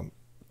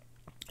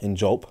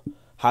Jope.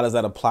 How does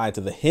that apply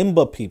to the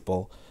Himba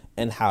people,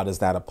 and how does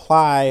that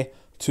apply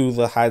to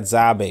the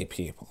Hadzabe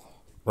people,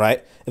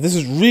 right? If this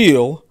is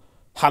real,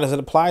 how does it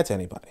apply to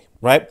anybody,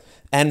 right?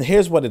 And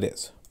here's what it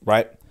is,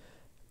 right?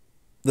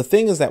 The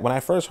thing is that when I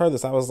first heard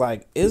this, I was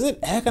like, is it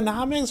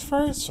economics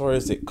first, or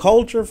is it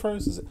culture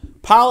first? Is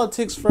it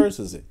politics first?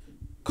 Is it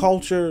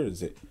culture?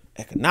 Is it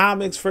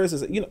economics first?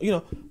 Is it, you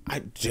know, I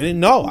didn't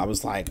know. I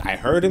was like, I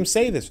heard him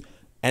say this.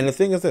 And the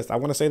thing is this, I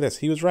want to say this.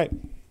 He was right.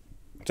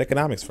 It's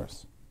economics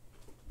first.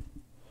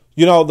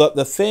 You know,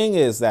 the thing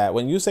is that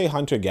when you say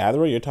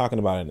hunter-gatherer, you're talking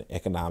about an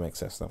economic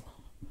system.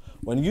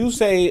 When you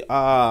say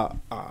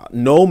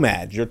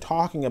nomad, you're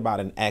talking about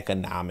an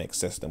economic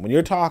system. When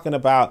you're talking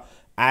about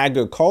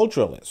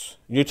agriculturalists,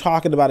 you're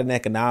talking about an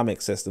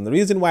economic system. The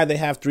reason why they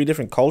have 3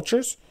 different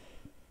cultures,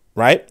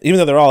 right, even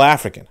though they're all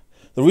African,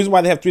 the reason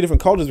why they have 3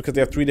 different cultures is because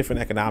they have 3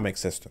 different economic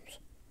systems,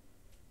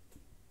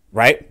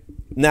 right?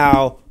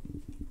 Now,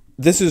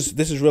 this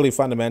is really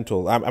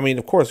fundamental. I mean,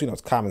 of course, you know,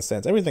 it's common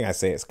sense. Everything I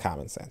say is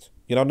common sense.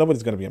 You know,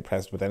 nobody's going to be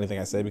impressed with anything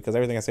I say because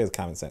everything I say is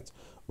common sense,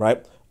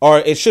 right? Or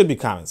it should be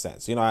common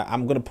sense. You know,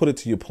 I'm going to put it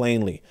to you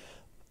plainly.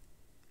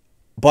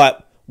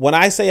 But when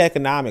I say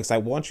economics, I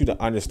want you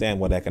to understand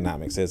what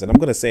economics is. And I'm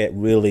going to say it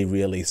really,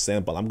 really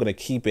simple. I'm going to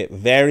keep it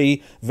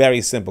very,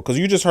 very simple. Because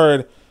you just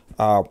heard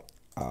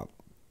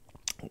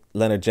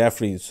Leonard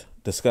Jeffries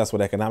discuss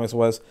what economics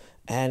was,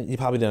 and you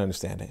probably didn't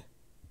understand it.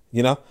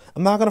 You know,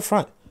 I'm not going to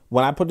front.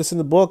 When I put this in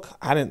the book,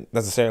 I didn't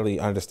necessarily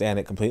understand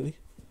it completely.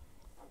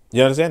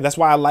 You understand? That's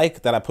why I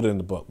like that I put it in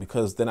the book,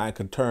 because then I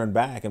could turn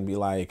back and be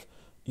like,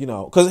 you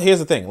know, because here's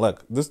the thing.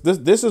 Look,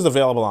 this is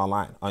available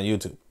online on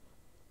YouTube.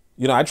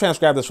 You know, I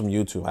transcribed this from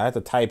YouTube. I had to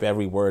type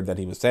every word that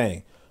he was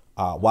saying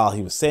while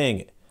he was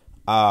saying it.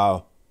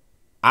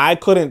 I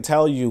couldn't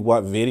tell you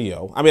what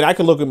video. I mean, I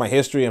could look at my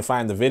history and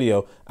find the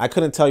video. I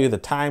couldn't tell you the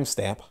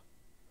timestamp.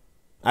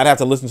 I'd have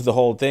to listen to the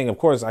whole thing. Of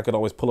course, I could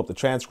always pull up the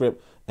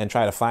transcript and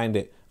try to find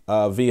it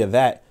via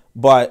that.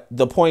 But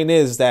the point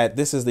is that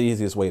this is the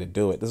easiest way to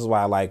do it. This is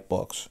why I like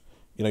books.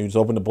 You know, you just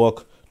open the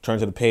book, turn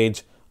to the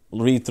page,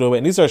 read through it.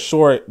 And these are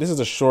short. This is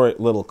a short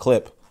little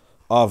clip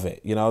of it.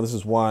 You know, this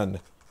is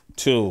 1,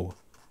 2,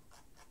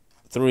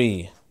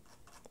 3,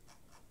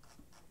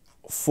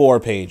 4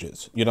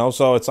 pages, you know?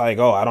 So it's like,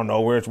 oh, I don't know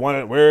where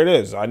it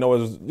is. I know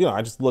it's, you know,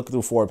 I just look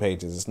through 4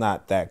 pages. It's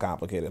not that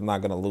complicated. I'm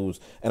not going to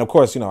lose. And of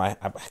course, you know, I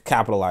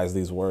capitalize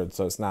these words,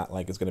 so it's not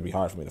like it's going to be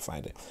hard for me to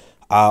find it.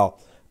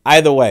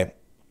 Either way,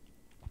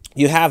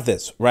 you have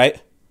this,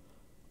 right?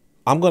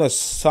 I'm going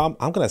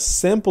to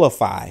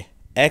simplify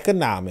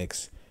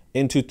economics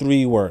into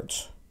 3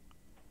 words.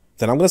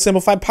 Then I'm going to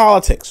simplify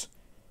politics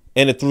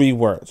into 3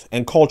 words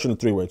and culture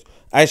into 3 words.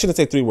 I shouldn't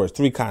say 3 words,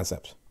 3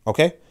 concepts,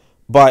 okay?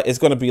 But it's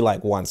going to be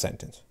like 1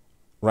 sentence,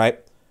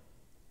 right?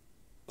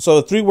 So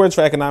the 3 words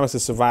for economics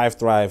is survive,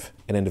 thrive,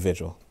 and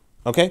individual,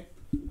 okay?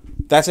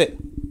 That's it.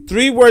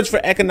 3 words for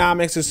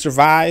economics is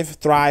survive,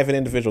 thrive, and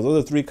individual.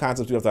 Those are 3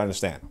 concepts you have to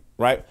understand,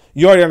 right?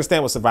 You already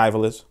understand what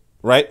survival is,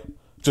 right?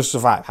 Just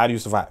survive. How do you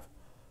survive?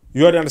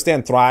 You already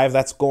understand thrive.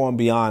 That's going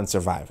beyond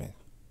surviving,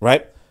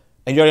 right?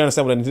 And you already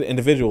understand what an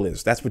individual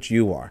is. That's what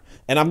you are.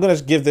 And I'm going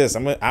to give this.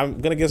 I'm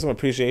going to give some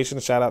appreciation.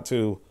 Shout out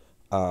to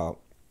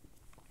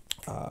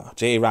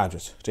J.A.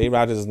 Rogers. J.A.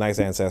 Rogers is a nice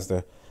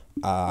ancestor.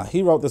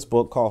 He wrote this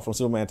book called From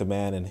Superman to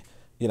Man. And,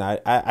 you know,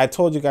 I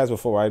told you guys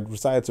before, I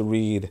decided to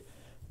read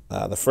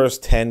the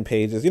first 10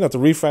 pages, you know, to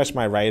refresh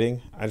my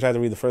writing. I tried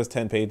to read the first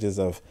 10 pages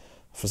of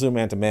From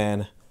Superman to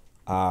Man,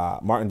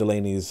 Martin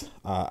Delaney's,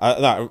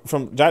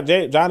 from John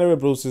Edward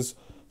Bruce's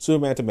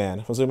Superman to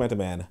Man, From Superman to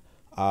Man,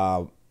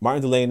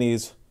 Martin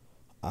Delaney's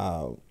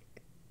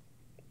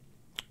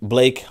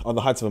Blake on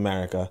the Hearts of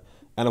America,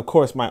 and of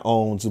course my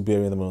own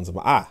Zubiri and the Moons of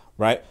Ma'ah,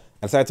 right?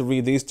 I decided to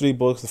read these 3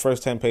 books, the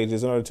first 10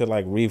 pages, in order to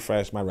like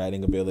refresh my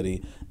writing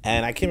ability.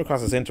 And I came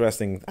across this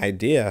interesting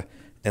idea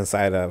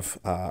inside of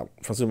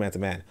From Superman to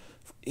Man.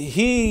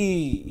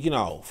 He, you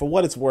know, for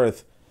what it's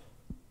worth,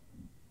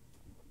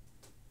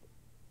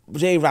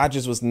 J.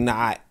 Rogers was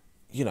not,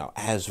 you know,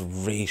 as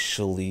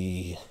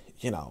racially,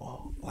 you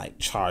know, like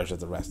charged as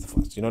the rest of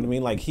us. You know what I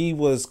mean? Like he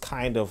was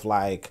kind of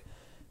like,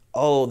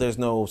 oh, there's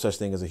no such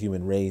thing as a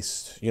human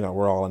race. You know,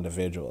 we're all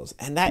individuals.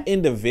 And that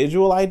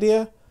individual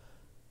idea,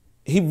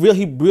 he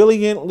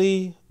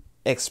brilliantly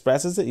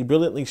expresses it. He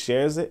brilliantly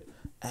shares it.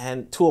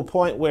 And to a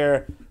point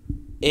where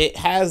it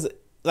has,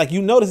 like,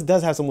 you notice it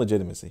does have some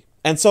legitimacy.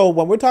 And so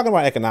when we're talking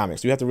about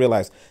economics, you have to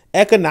realize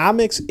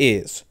economics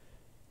is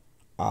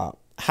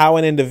how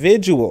an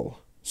individual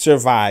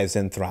survives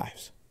and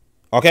thrives.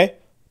 Okay?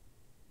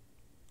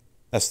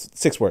 That's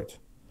 6 words.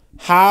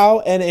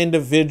 How an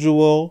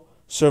individual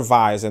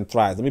survives and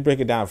thrives. Let me break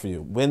it down for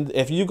you.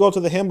 If you go to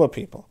the Himba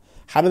people,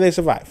 how do they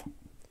survive?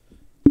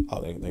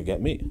 Oh, they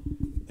get meat.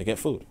 They get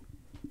food.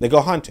 They go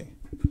hunting.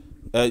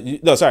 The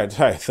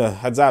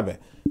Hadzabe.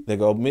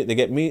 They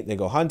get meat, they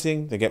go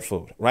hunting, they get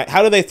food, right?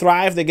 How do they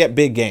thrive? They get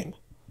big game.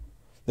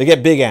 They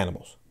get big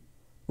animals,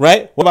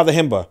 right? What about the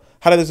Himba?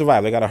 How do they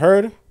survive? They got a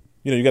herd.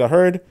 You know, you got a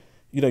herd.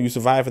 you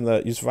survive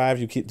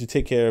you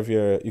keep care of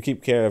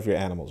your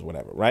animals,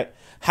 whatever, right?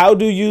 How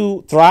do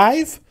you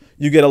thrive?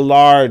 You get a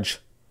large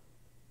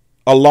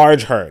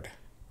herd,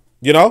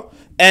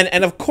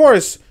 and of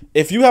course,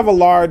 if you have a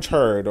large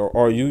herd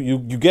or you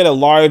get a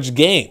large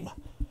game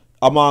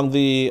among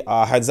the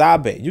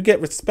Hadzabe, you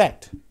get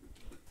respect.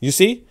 You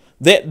see,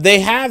 they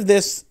have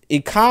this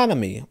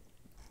economy,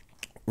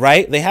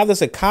 right? They have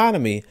this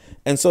economy,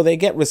 and so they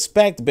get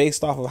respect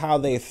based off of how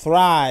they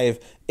thrive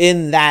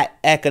in that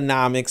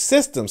economic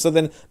system. So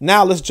then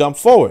now let's jump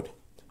forward.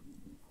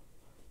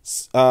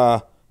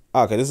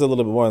 Okay, this is a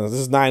little bit more. This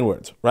is 9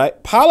 words,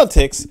 right?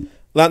 Politics.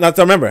 Now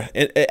remember,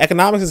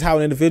 economics is how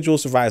an individual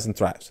survives and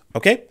thrives.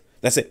 Okay,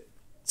 that's it.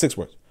 6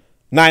 words.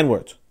 9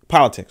 words.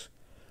 Politics.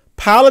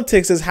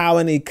 Politics is how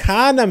an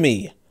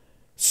economy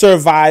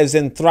survives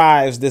and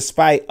thrives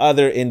despite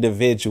other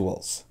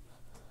individuals.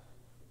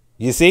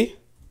 You see?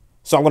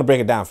 So I'm going to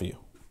break it down for you,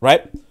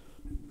 right?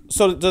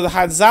 So the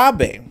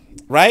Hadzabe,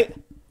 right?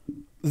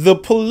 The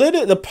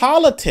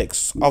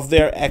politics of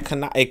their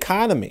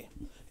economy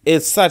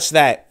is such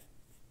that,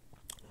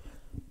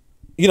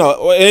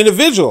 an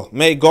individual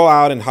may go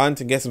out and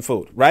hunt and get some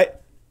food, right?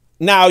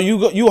 Now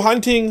you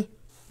hunting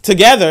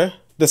together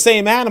the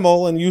same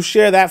animal and you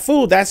share that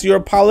food. That's your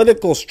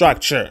political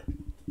structure.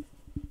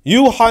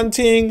 You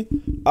hunting,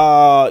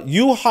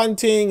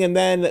 and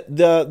then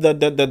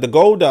the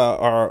Goda,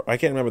 or I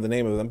can't remember the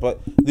name of them,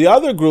 but the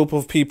other group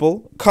of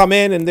people come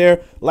in and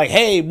they're like,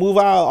 hey, move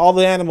out all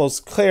the animals,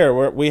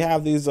 clear. We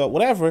have these,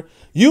 whatever.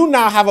 You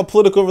now have a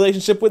political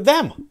relationship with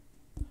them,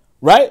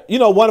 right?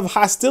 One of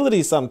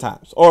hostility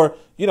sometimes, or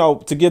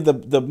to give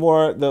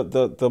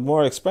the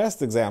more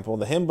expressed example,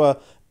 the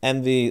Himba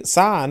and the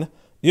San.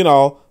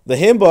 The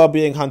Himba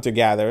being hunter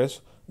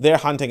gatherers. They're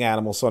hunting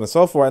animals, so on and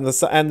so forth. And the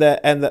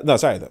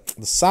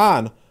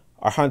San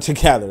are hunter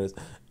gatherers,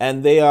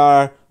 and they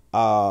are,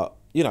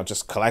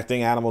 just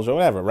collecting animals or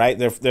whatever, right?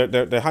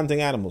 They're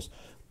hunting animals.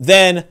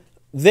 Then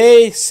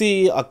they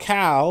see a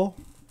cow,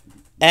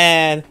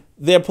 and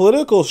their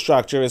political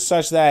structure is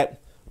such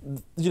that,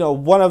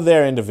 one of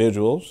their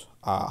individuals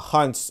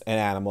hunts an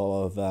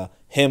animal of the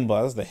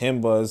Himbas. The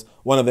Himbas,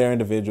 one of their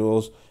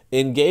individuals,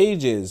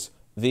 engages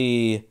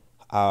the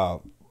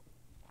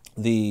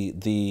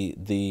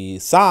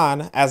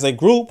San as a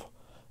group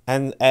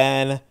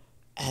and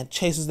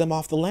chases them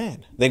off the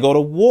land. They go to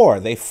war,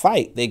 they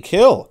fight, they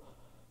kill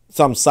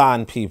some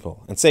San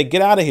people and say,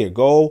 get out of here,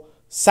 go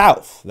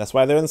south. That's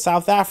why they're in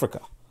South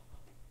Africa.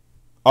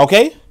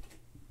 Okay?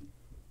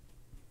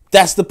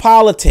 That's the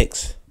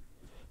politics.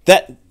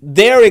 That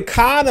their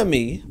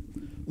economy,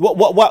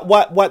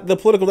 what the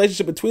political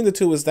relationship between the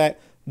two is that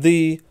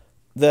the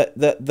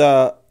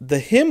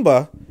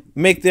Himba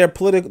make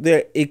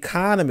their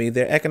economy,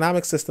 their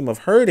economic system of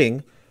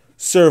herding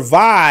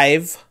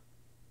survive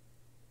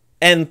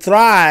and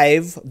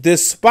thrive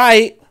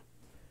despite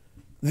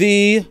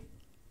the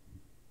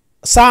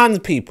San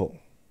people.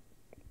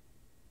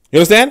 You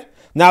understand?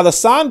 Now the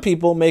San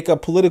people make a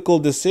political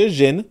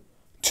decision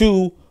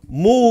to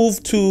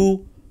move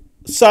to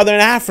Southern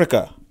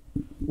Africa,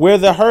 where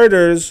the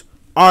herders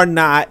are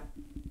not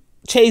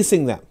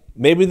chasing them.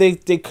 Maybe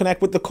they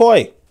connect with the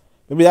Khoi.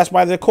 Maybe that's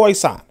why they're Khoi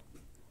San.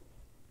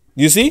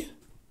 You see?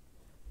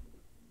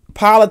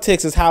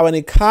 Politics is how an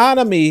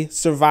economy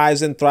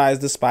survives and thrives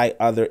despite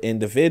other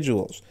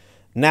individuals.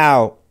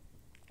 Now,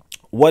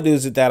 what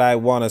is it that I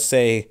want to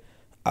say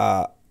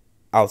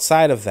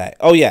outside of that?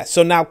 Oh, yeah.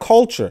 So now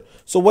culture.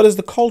 So what is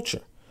the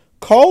culture?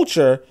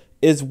 Culture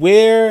is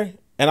where,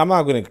 and I'm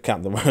not going to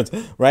count the words,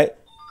 right?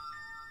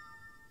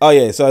 Oh,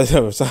 yeah. So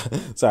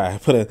sorry. I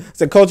put it.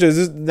 So culture is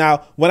this.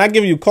 Now, when I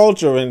give you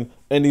culture in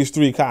these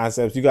 3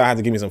 concepts, you're going to have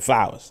to give me some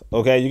flowers.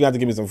 Okay? You got to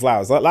give me some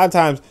flowers. A lot of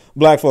times,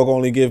 black folk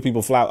only give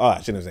people flowers. Oh,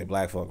 I shouldn't say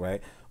black folk,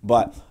 right?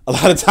 But a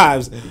lot of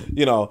times,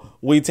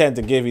 we tend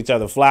to give each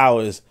other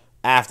flowers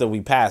after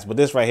we pass. But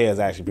this right here is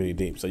actually pretty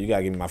deep. So you got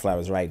to give me my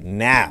flowers right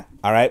now.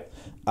 All right?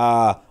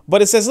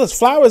 But it says, look,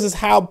 flowers is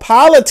how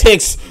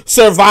politics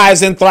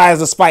survives and thrives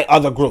despite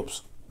other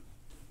groups.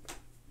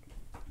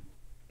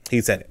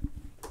 He said it.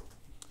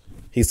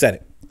 He said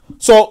it.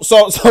 So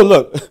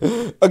look,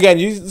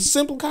 again,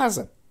 simple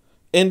concept.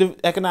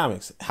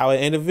 Economics, how an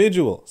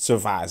individual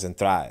survives and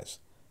thrives,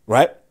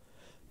 right?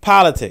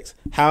 Politics,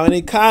 how an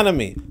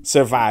economy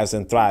survives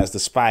and thrives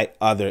despite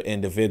other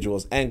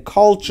individuals. And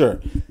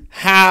culture,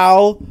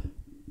 how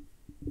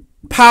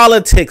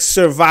politics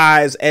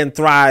survives and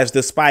thrives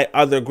despite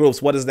other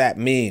groups. What does that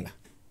mean?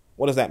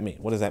 What does that mean?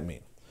 What does that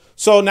mean?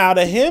 So now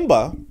the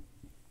Himba,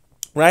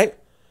 right?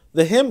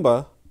 The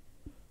Himba,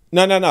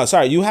 no,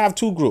 sorry. You have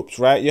 2 groups,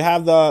 right? You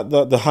have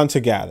the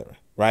hunter-gatherer,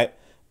 right?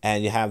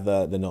 And you have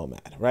the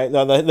nomad, right?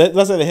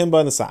 Let's say the Himba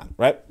and the San,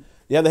 right?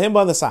 You have the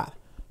Himba and the San.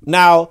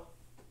 Now,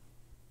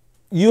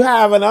 you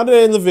have another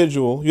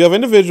individual. You have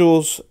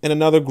individuals in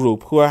another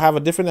group who have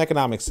a different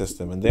economic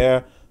system, and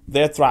they're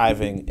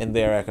thriving in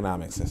their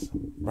economic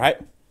system, right?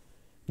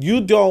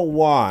 You don't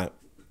want,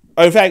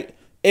 or in fact,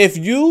 if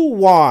you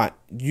want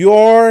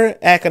your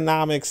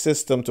economic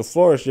system to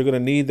flourish, you're going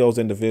to need those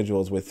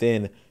individuals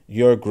within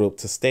your group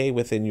to stay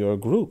within your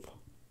group.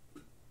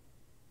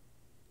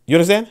 You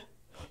understand?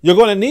 You're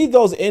going to need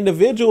those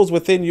individuals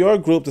within your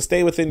group to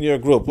stay within your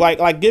group.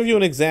 Like give you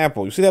an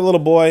example. You see that little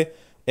boy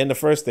in the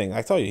first thing?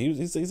 I told you,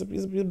 he's a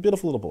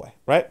beautiful little boy,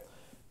 right?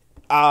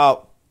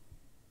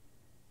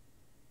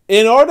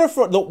 In order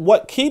for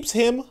what keeps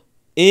him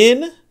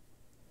in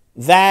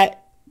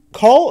that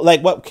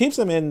what keeps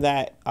him in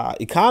that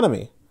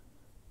economy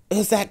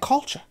is that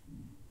culture.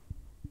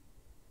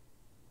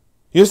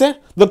 You understand?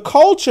 The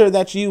culture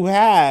that you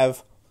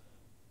have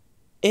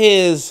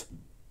is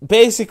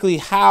basically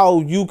how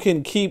you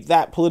can keep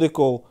that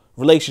political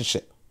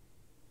relationship.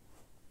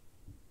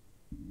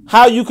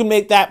 How you can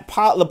make that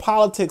the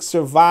politics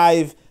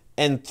survive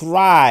and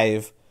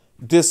thrive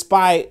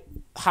despite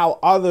how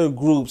other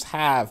groups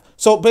have.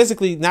 So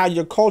basically now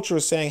your culture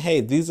is saying, hey,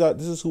 this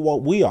is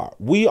what we are.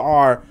 We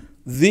are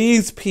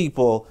these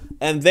people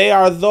and they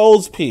are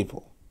those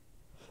people.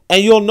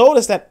 And you'll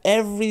notice that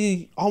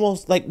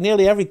almost like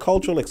nearly every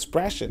cultural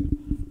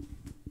expression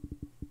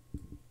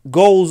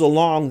goes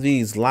along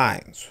these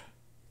lines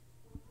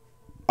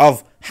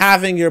of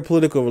having your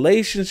political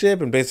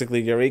relationship and basically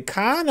your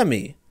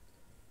economy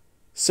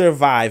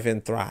survive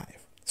and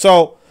thrive.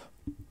 So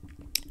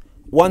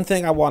one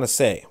thing I want to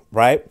say,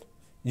 right?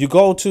 We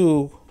go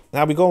into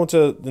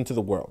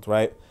the world,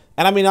 right?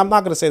 And I mean, I'm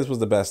not going to say this was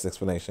the best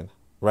explanation,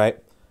 right?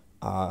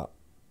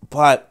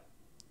 But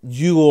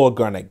you are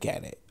going to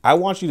get it. I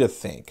want you to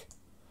think.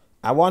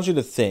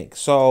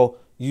 So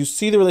you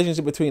see the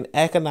relationship between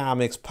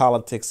economics,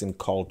 politics, and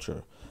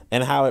culture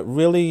and how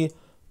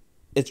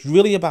it's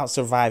really about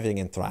surviving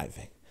and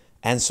thriving.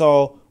 And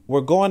so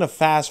we're going to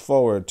fast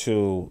forward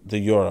to the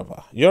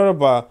Yoruba.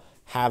 Yoruba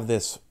have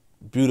this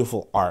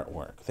beautiful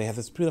artwork. They have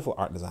this beautiful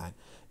art design.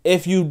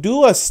 If you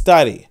do a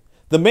study,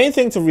 the main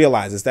thing to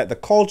realize is that the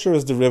culture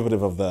is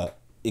derivative of the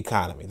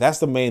economy. That's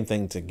the main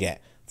thing to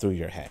get through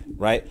your head,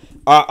 right?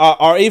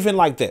 Or even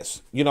like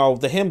this, the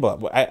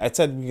Himba. I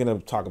said we're going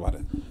to talk about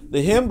it.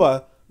 The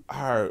Himba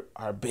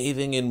are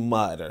bathing in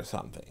mud or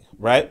something,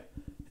 right?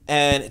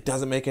 And it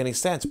doesn't make any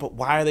sense. But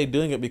why are they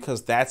doing it?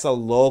 Because that's a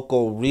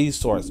local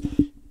resource.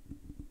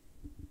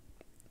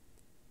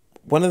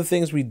 One of the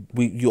things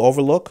you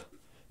overlook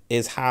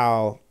is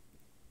how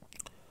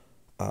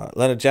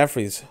Leonard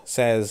Jeffries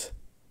says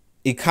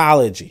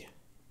ecology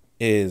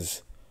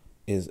is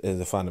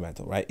the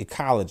fundamental, right?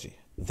 Ecology,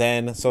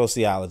 then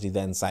sociology,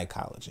 then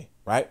psychology,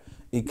 right?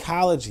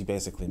 Ecology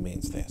basically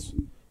means this,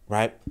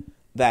 right?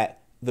 That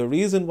the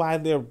reason why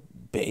they're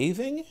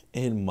bathing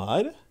in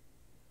mud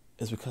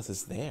is because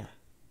it's there.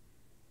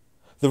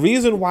 The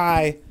reason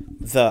why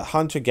the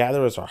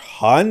hunter-gatherers are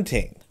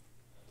hunting,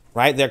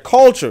 right? Their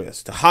culture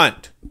is to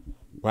hunt,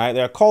 right?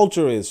 Their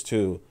culture is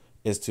to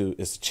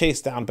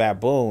chase down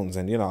baboons,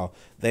 and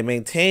they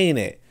maintain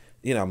it.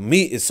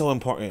 Meat is so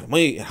important.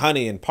 Meat,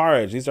 honey, and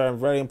porridge. These are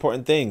very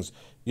important things.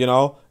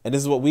 And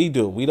this is what we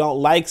do. We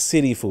don't like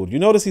city food. You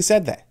notice he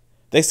said that.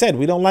 They said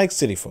we don't like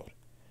city food.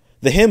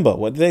 The Himba,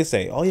 what did they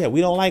say? Oh yeah,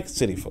 we don't like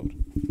city food.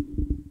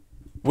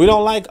 We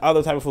don't like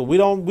other type of food. We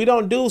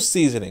don't do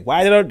seasoning.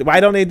 Why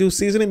don't they do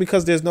seasoning?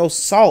 Because there's no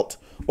salt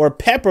or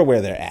pepper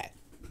where they're at.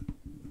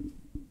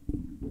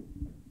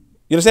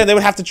 You understand? They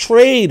would have to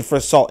trade for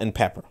salt and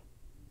pepper.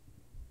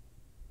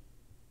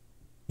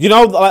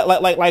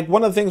 Like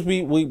one of the things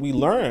we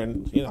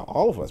learn,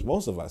 all of us,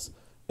 most of us,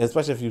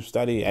 especially if you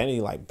study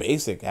any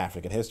basic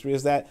African history,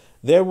 is that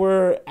there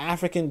were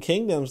African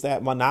kingdoms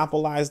that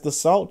monopolized the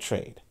salt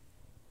trade.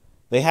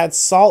 They had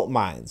salt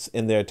mines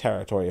in their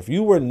territory. If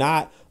you were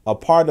not a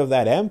part of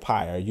that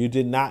empire, you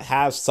did not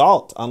have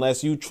salt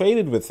unless you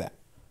traded with them.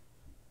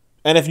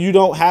 And if you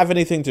don't have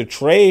anything to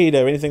trade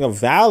or anything of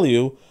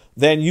value,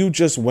 then you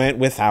just went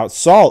without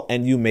salt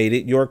and you made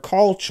it your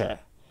culture.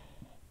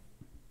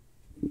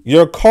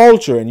 Your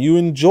culture, and you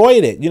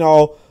enjoyed it.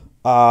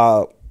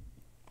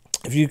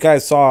 If you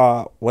guys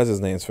saw, what's his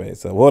name's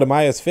face?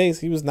 Wodemaya's face,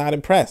 he was not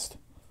impressed.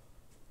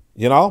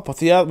 But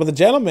the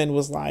gentleman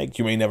was like,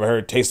 you ain't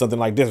never taste something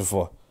like this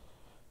before.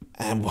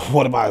 And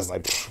Wodemaya's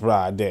like,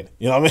 I did.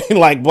 You know what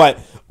I mean?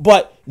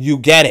 But you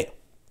get it.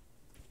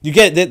 You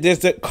get it. There's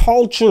the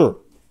culture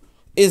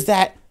is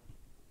that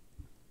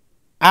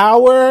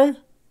our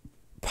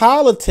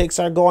politics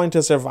are going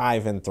to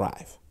survive and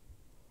thrive.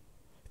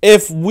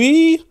 If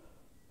we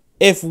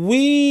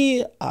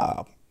eat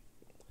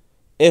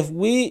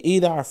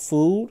our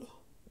food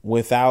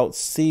without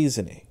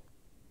seasoning,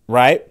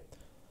 right,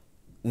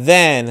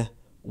 then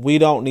we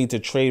don't need to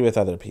trade with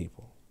other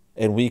people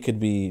and we could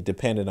be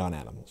dependent on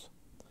animals.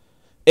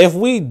 If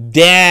we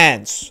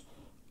dance,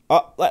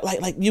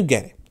 like you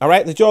get it, all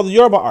right? The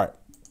Yoruba art,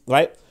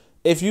 right?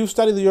 If you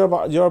study the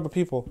Yoruba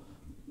people,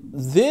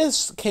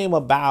 this came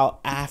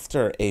about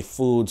after a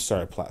food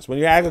surplus. When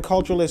you're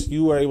agriculturalist,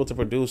 you are able to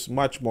produce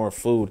much more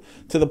food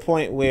to the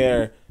point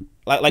where,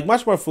 like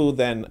much more food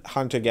than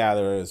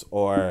hunter-gatherers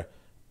or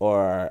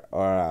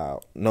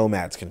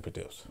nomads can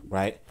produce,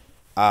 right?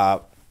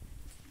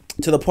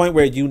 To the point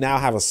where you now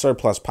have a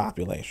surplus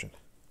population,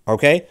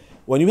 okay?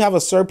 When you have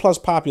a surplus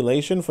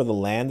population for the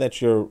land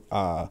that you're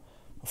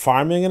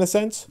farming, in a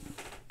sense,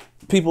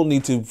 people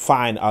need to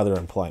find other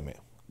employment.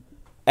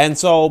 And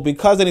so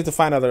because they need to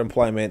find other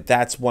employment,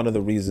 that's one of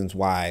the reasons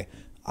why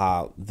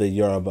the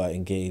Yoruba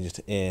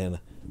engaged in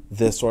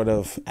this sort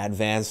of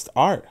advanced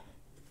art.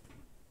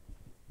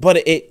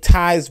 But it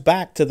ties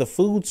back to the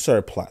food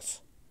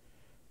surplus,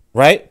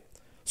 right?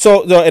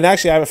 So, and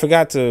actually, I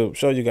forgot to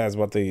tell you guys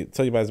about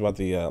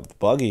the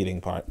bug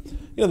eating part.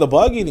 You know, the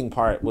bug eating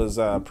part was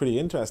pretty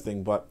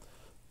interesting, but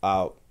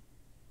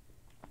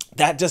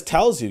that just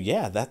tells you,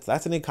 yeah,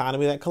 that's an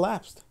economy that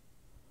collapsed.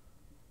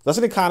 That's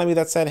an economy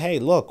that said, hey,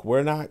 look,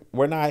 we're not,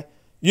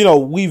 you know,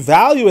 we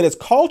value it as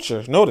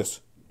culture.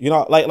 Notice, you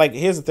know, like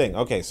here's the thing.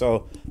 Okay,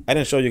 so I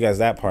didn't show you guys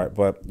that part,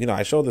 but, you know,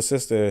 I showed the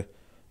sister.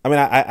 I mean,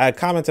 I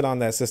commented on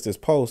that sister's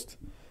post,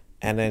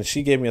 and then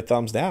she gave me a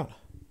thumbs down.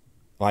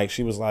 Like,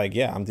 she was like,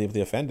 yeah, I'm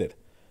deeply offended.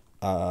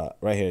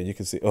 Right here, you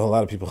can see a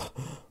lot of people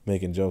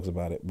making jokes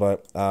about it.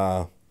 But,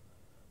 oh,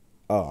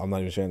 I'm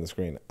not even sharing the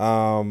screen.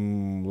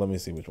 Let me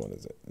see, which one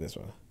is it? This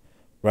one,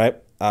 right?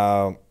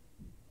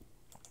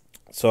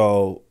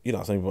 So, you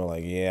know, some people are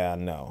like, yeah,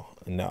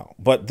 no.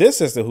 But this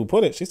sister who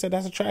put it, she said,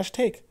 that's a trash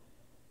take.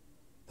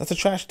 That's a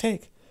trash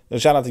take. And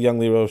shout out to Young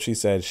Lero. She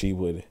said she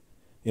would,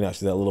 you know, she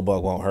said a little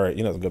bug won't hurt.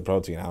 You know, it's a good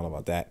protein. I don't know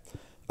about that.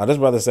 This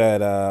brother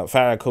said,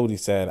 Farrah Cody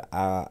said,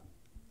 I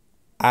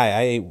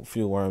ate a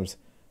few worms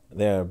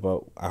there,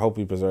 but I hope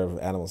we preserve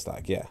animal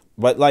stock. Yeah.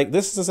 But like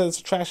this is it's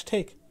a trash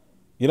take,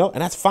 you know,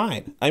 and that's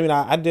fine. I mean,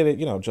 I did it,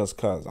 you know, just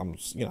cause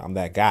I'm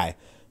that guy.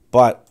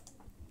 But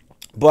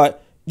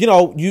you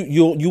know,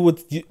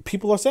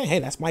 people are saying, hey,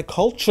 that's my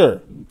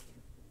culture.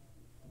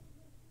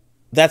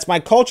 That's my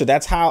culture.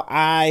 That's how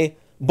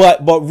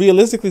but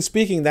realistically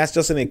speaking, that's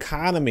just an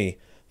economy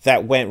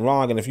that went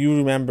wrong. And if you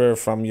remember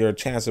from your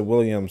Chancellor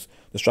Williams'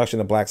 Destruction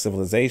of Black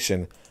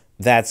Civilization,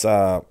 that's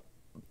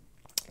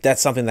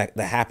something that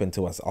happened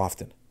to us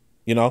often,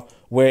 you know,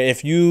 where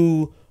if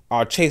you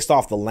are chased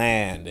off the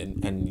land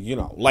and you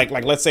know, like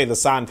let's say the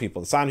San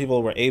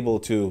people were able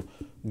to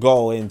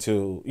go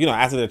into, you know,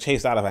 after they're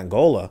chased out of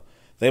Angola,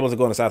 they're able to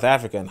go into South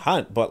Africa and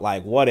hunt. But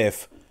like, what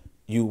if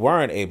you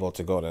weren't able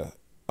to go to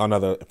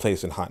another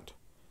place and hunt?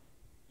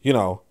 You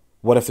know,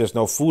 what if there's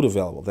no food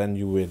available? Then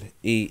you would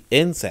eat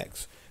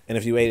insects. And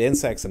if you ate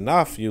insects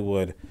enough, you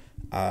would,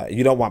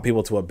 you don't want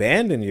people to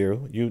abandon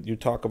you. You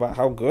talk about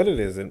how good it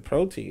is in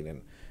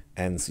protein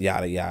and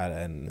yada, yada,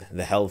 and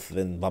the health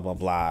and blah, blah,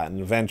 blah.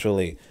 And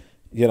eventually,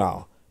 you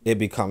know, it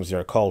becomes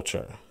your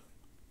culture,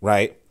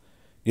 right?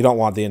 You don't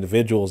want the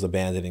individuals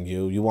abandoning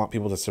you. You want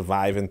people to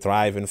survive and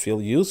thrive and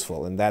feel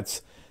useful. And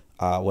that's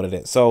what it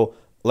is. So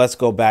let's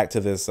go back to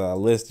this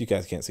list. You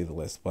guys can't see the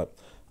list, but,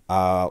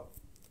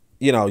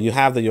 you know, you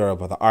have the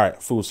Yoruba, the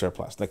art, food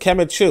surplus, the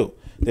Kemechu,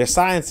 their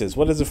sciences.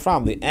 What is it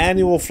from? The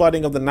annual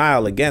flooding of the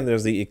Nile. Again,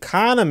 there's the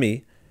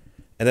economy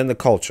and then the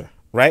culture,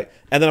 right?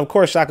 And then, of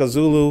course, Shaka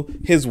Zulu,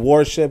 his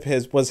worship,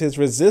 was his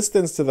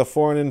resistance to the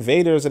foreign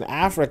invaders in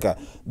Africa.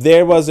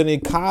 There was an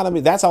economy.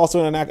 That's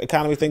also an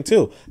economy thing,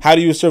 too. How do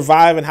you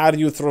survive and how do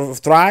you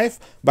thrive?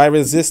 By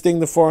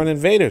resisting the foreign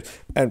invaders.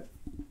 And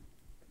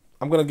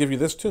I'm going to give you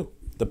this, too.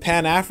 The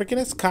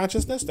Pan-Africanist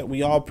consciousness that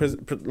we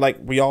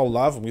all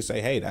love, and we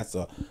say, hey, that's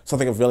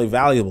something really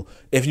valuable.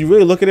 If you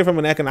really look at it from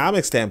an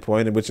economic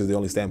standpoint, and which is the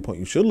only standpoint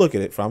you should look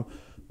at it from,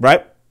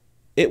 right?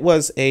 It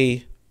was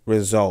a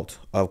result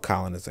of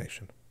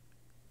colonization.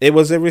 It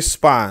was a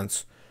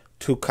response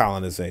to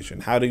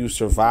colonization. How do you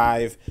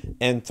survive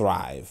and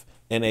thrive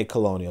in a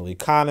colonial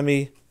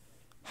economy?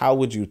 How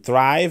would you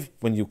thrive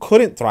when you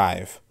couldn't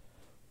thrive?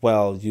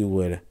 Well, you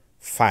would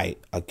fight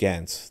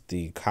against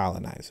the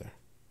colonizer.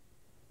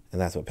 And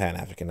that's what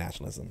Pan-African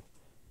nationalism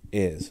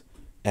is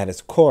at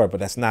its core, but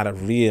that's not a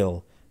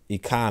real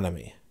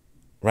economy,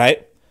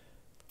 right?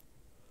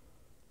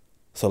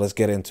 So let's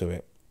get into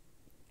it.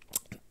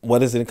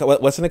 What's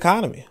an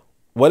economy?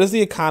 What is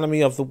the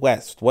economy of the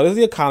West? What is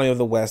the economy of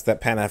the West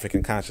that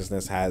Pan-African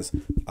consciousness has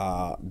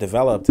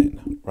developed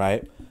in,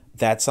 right?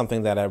 That's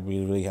something that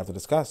we really have to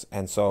discuss.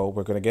 And so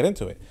we're going to get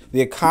into it.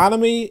 The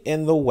economy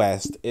in the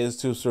West is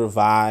to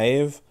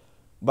survive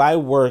by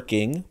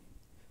working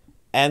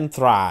and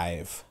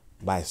thrive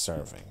by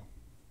serving.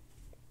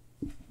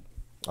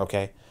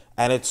 Okay?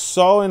 And it's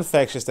so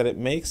infectious that it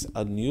makes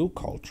a new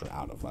culture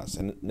out of us.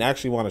 And I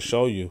actually want to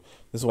show you,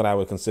 this is what I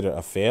would consider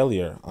a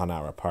failure on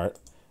our part,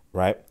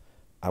 right?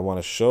 I want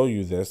to show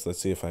you this. Let's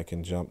see if I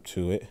can jump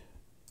to it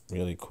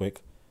really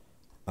quick.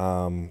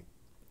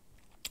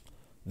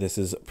 This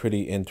is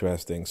pretty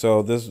interesting.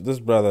 So this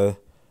brother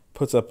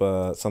puts up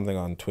something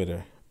on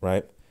Twitter,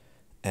 right?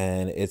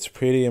 And it's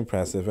pretty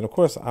impressive. And of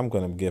course, I'm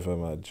going to give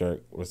him a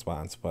jerk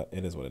response, but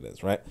it is what it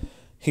is, right?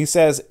 He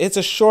says, it's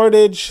a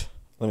shortage.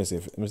 Let me see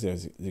if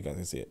you guys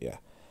can see it. Yeah.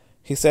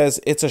 He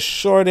says, it's a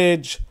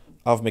shortage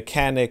of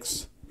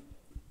mechanics,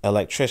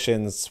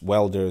 electricians,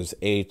 welders,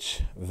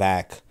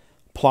 HVAC,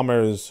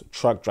 plumbers,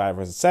 truck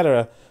drivers,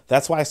 etc.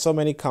 That's why so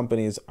many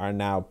companies are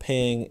now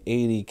paying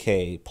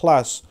 $80K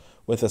plus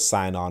with a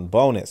sign-on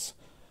bonus.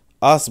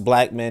 Us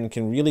black men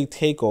can really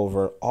take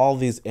over all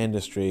these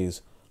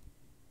industries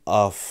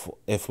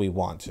if we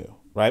want to,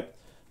 right?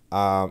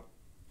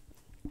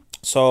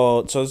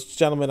 So this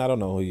gentleman, I don't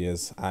know who he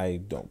is.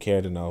 I don't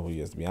care to know who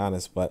he is, to be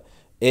honest. But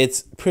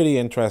it's pretty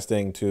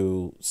interesting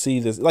to see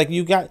this. Like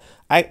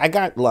I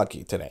got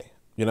lucky today.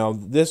 You know,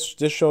 this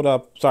showed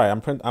up. Sorry,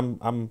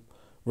 I'm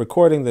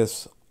recording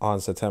this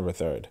on September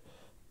 3rd.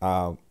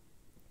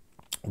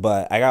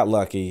 But I got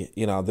lucky.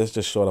 You know, this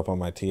just showed up on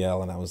my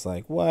TL, and I was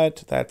like,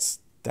 what? That's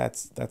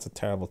a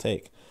terrible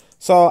take.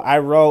 So I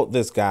wrote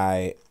this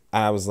guy.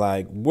 I was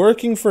like,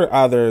 working for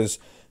others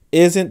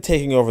isn't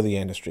taking over the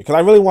industry, because I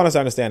really want us to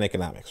understand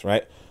economics,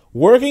 right?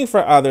 Working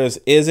for others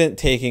isn't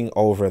taking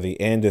over the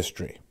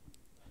industry.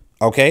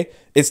 Okay?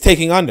 It's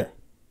taking under.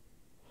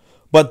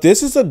 But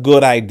this is a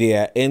good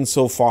idea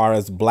insofar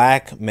as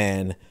black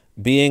men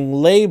being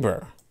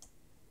labor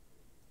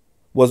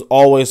was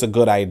always a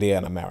good idea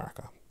in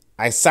America.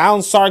 I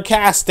sound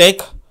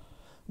sarcastic,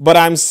 but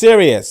I'm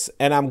serious,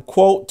 and I'm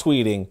quote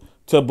tweeting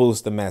to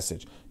boost the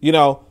message. You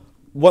know,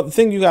 what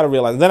thing you got to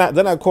realize, then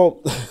I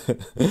quote,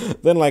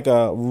 then like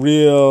a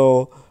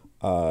real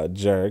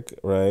jerk,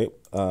 right?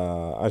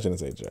 I shouldn't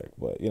say jerk,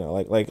 but you know,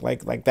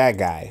 like that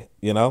guy,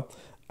 you know,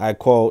 I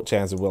quote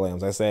Chancellor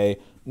Williams. I say,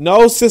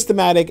 no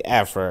systematic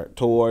effort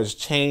towards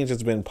change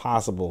has been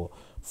possible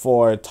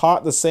for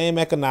taught the same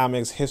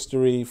economics,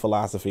 history,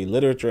 philosophy,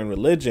 literature, and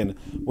religion,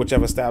 which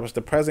have established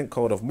the present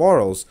code of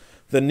morals.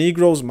 The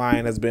Negro's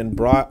mind has been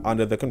brought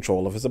under the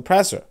control of his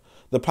oppressor.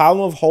 The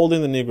problem of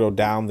holding the Negro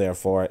down,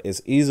 therefore,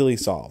 is easily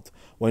solved.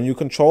 When you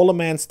control a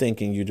man's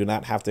thinking, you do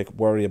not have to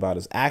worry about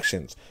his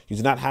actions. You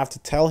do not have to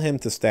tell him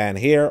to stand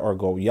here or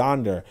go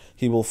yonder.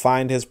 He will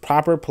find his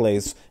proper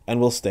place and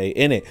will stay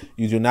in it.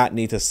 You do not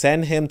need to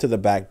send him to the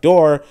back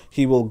door.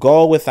 He will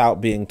go without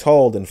being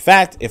told. In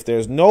fact, if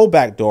there's no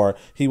back door,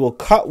 he will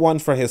cut one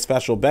for his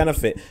special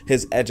benefit.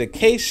 His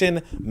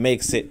education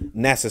makes it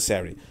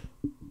necessary.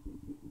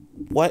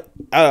 What?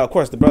 Of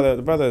course, the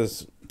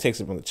brothers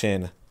takes it from the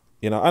chin.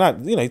 You know,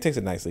 he takes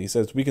it nicely. He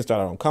says we can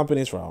start our own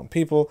companies for our own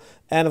people.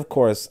 And of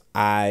course,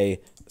 I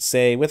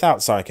say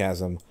without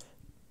sarcasm,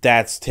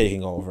 that's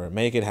taking over.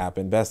 Make it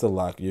happen. Best of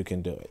luck. You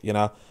can do it. You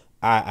know,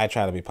 I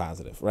try to be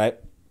positive, right?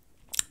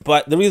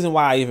 But the reason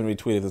why I even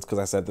retweeted this, because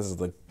I said this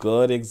is a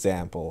good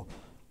example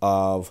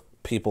of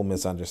people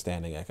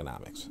misunderstanding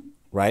economics,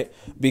 right?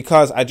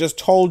 Because I just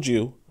told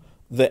you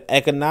the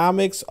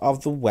economics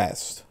of the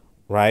West,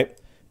 right,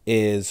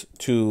 is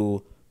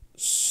to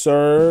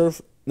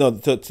serve. No,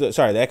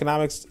 sorry, the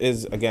economics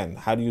is, again,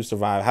 how do you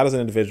survive? How does an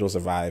individual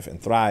survive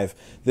and thrive?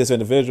 This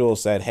individual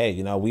said, hey,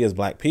 you know, we as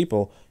black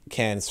people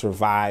can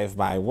survive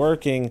by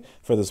working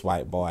for this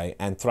white boy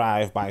and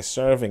thrive by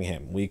serving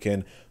him. We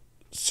can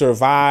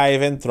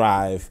survive and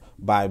thrive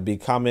by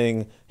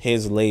becoming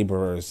his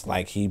laborers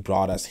like he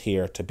brought us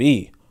here to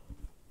be.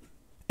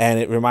 And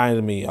it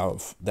reminded me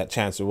of that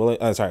Chancellor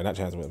Williams, sorry, not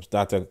Chancellor Williams,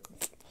 Dr.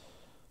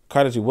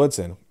 Carter G.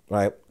 Woodson,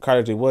 right?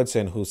 Carter G.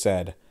 Woodson, who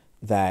said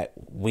that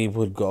we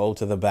would go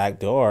to the back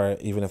door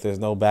even if there's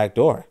no back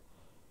door,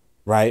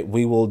 right?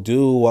 We will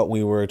do what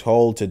we were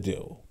told to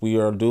do. We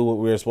will do what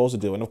we were supposed to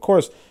do. And of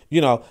course,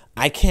 you know,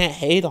 I can't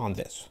hate on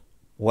this.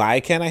 Why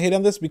can't I hate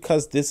on this?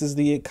 Because this is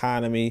the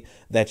economy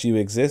that you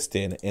exist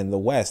in the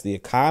West. The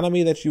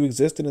economy that you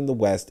exist in the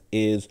West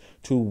is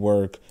to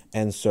work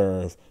and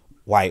serve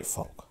white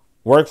folk.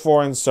 Work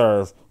for and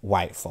serve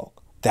white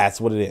folk. That's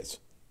what it is,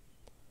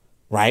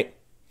 right?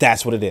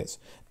 That's what it is.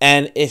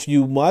 And if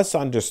you must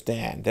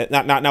understand that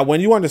now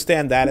when you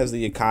understand that as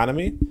the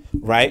economy,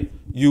 right,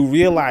 you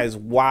realize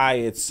why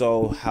it's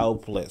so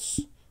helpless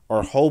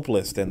or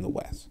hopeless in the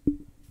West,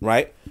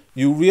 right?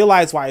 You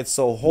realize why it's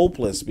so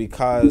hopeless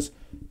because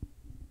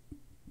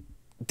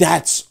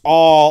that's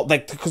all,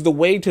 like, because the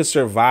way to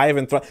survive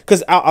and thrive,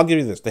 because I'll give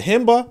you this, the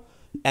Himba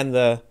and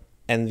the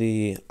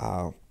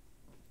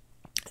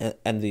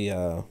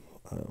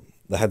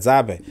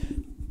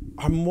Hadzabe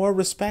are more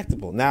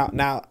respectable.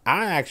 Now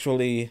I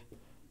actually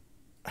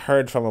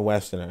heard from a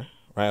Westerner,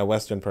 right, a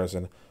Western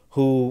person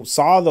who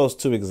saw those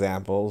two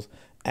examples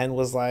and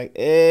was like,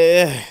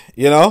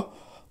 you know,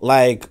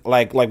 like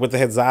with the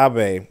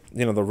Hadzabe,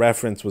 you know, the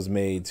reference was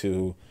made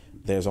to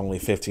there's only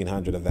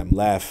 1,500 of them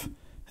left,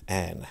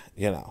 and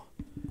you know,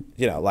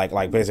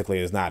 like basically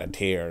it's not a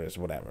tier, it's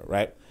whatever,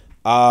 right?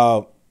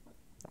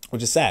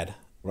 Which is sad,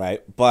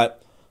 right?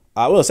 But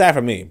well, it's sad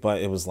for me,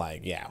 but it was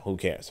like, yeah, who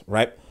cares,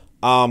 right?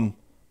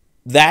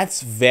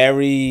 That's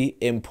very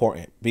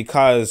important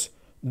because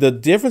the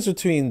difference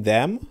between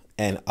them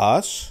and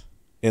us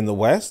in the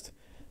West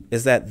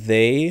is that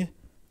they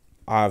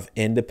have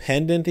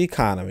independent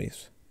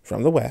economies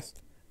from the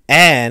West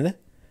and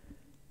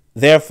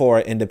therefore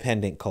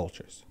independent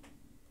cultures.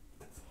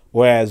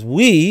 Whereas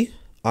we,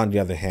 on the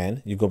other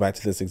hand, you go back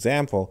to this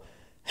example,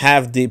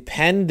 have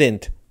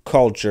dependent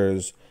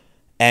cultures,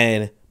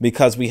 and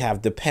because we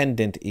have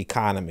dependent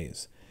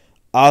economies,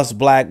 us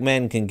black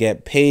men can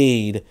get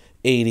paid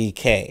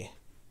 $80K.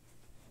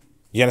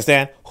 You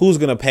understand? Who's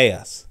going to pay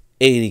us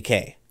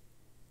 $80K?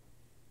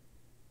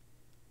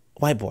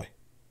 White boy.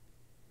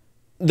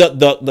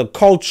 The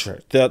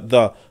culture,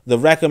 the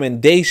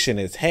recommendation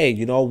is, hey,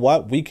 you know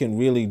what? We can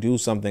really do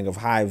something of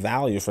high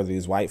value for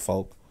these white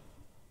folk.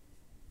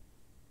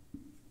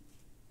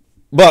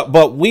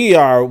 But we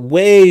are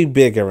way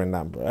bigger in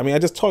number. I mean, I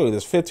just told you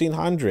there's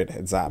 1,500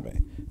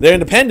 Htp. They're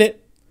independent.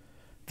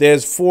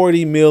 There's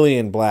 40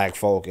 million black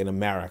folk in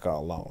America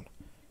alone.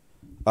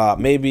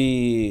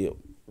 Maybe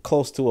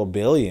close to a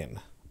billion.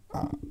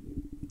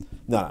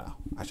 No,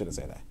 I shouldn't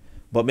say that.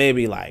 But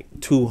maybe like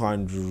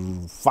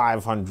 200,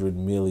 500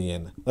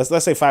 million.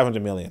 Let's say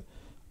 500 million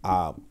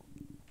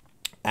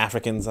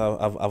Africans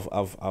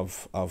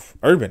of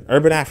urban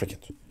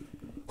Africans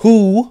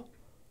who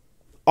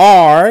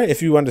are,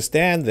 if you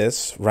understand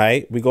this,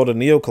 right? We go to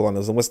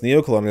neocolonialism. What's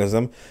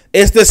neocolonialism?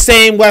 It's the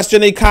same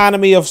Western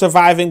economy of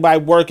surviving by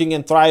working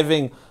and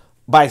thriving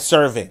by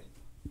serving.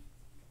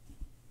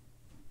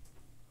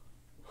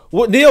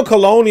 What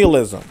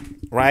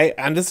neocolonialism, right?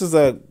 And this is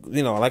a,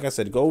 like I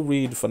said, go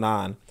read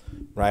Fanon,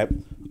 right?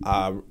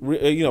 Go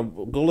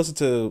listen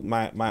to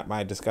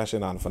my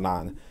discussion on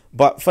Fanon.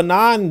 But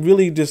Fanon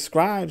really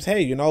describes,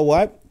 hey, you know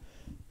what?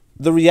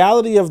 The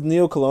reality of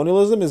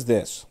neocolonialism is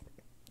this.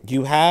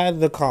 You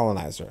had the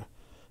colonizer.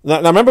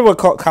 Now remember what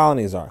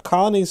colonies are.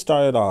 Colonies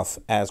started off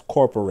as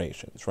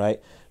corporations, right?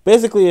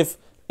 Basically,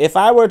 if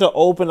I were to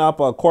open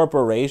up a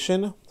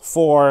corporation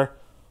for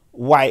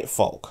white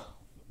folk,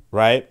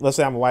 right? Let's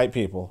say I'm white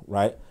people,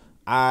 right?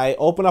 I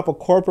open up a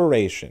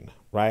corporation,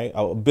 right?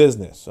 A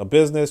business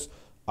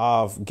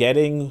of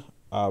getting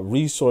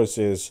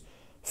resources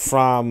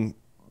from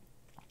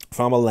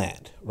a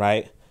land,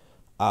 right?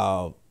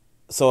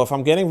 So if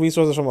I'm getting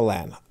resources from a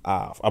land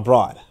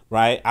abroad,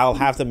 right, I'll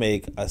have to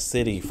make a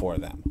city for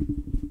them.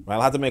 Right?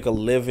 I'll have to make a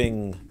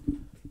living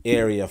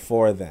area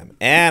for them.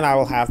 And I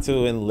will have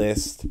to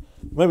enlist,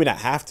 maybe not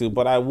have to,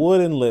 but I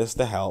would enlist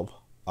the help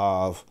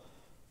of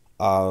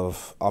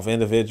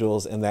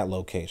individuals in that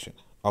location.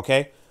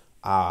 Okay?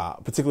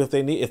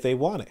 Particularly if they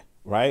want it,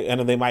 right?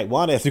 And they might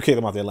want it if you kick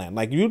them off their land.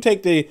 Like if you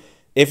take the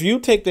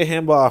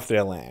Himba off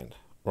their land,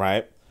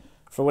 right?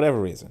 For whatever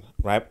reason,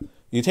 right?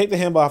 You take the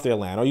Himba off their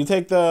land, or you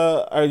take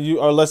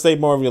or let's say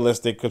more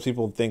realistic, because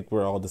people think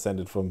we're all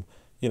descended from,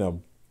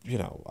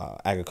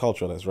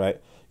 agriculturalists,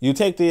 right? You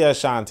take the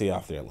Ashanti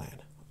off their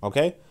land,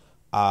 okay?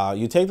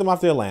 You take them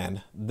off their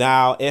land.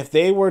 Now, if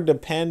they were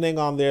depending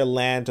on their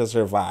land to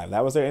survive,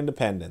 that was their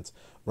independence,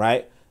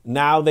 right?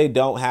 Now they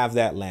don't have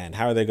that land.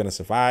 How are they going to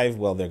survive?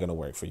 Well, they're going to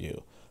work for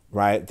you,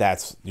 right?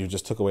 You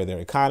just took away their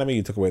economy.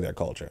 You took away their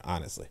culture,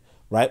 honestly,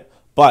 right?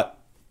 But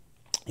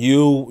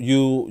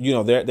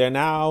they're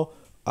now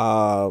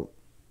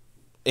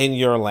in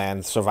your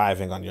land,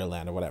 surviving on your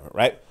land or whatever,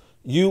 right?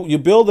 You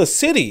build a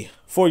city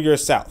for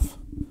yourself.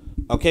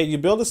 Okay, you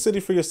build a city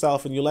for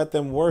yourself and you let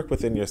them work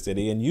within your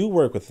city and you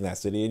work within that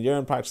city and you're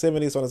in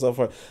proximity, so on and so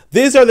forth.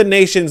 These are the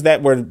nations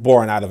that were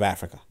born out of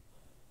Africa.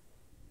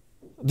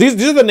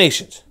 These are the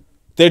nations.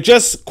 They're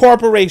just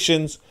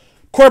corporations,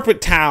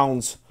 corporate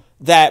towns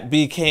that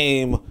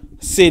became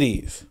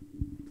cities.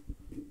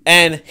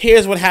 And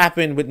here's what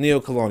happened with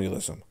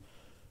neocolonialism.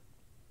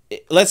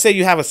 Let's say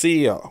you have a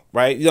CEO,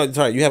 right? You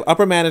have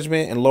upper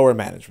management and lower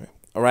management,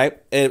 all right?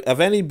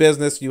 Of any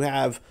business, you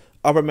have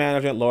upper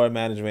management, lower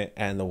management,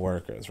 and the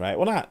workers, right?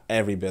 Well, not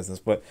every business,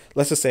 but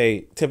let's just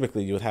say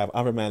typically you would have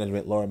upper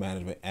management, lower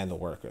management, and the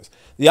workers.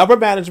 The upper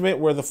management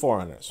were the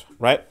foreigners,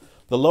 right?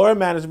 The lower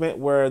management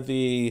were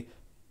the,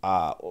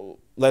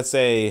 let's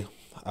say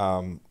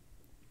the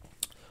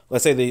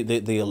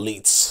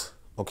elites,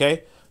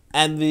 okay?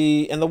 And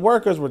the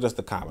workers were just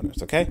the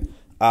commoners, okay?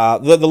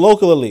 The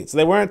local elites.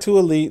 They weren't too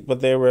elite,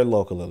 but they were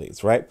local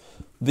elites, right?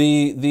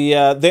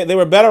 They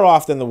were better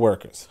off than the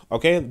workers,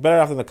 okay? Better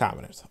off than the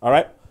commoners, all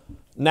right?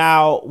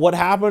 Now, what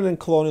happened in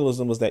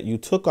colonialism was that you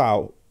took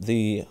out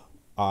the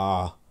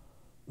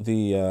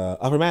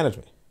upper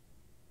management,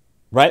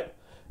 right?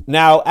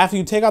 Now, after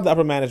you take out the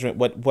upper management,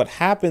 what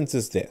happens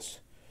is this.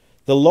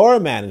 The lower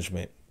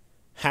management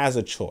has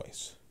a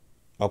choice,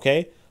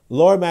 okay?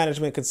 Lower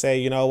management could say,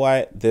 you know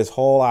what? This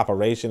whole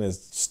operation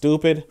is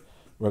stupid.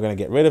 We're going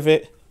to get rid of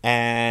it,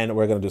 and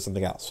we're going to do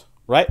something else,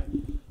 right?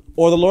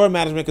 Or the lower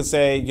management could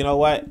say, you know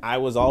what? I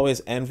was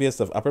always envious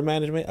of upper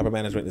management. Upper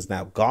management is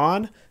now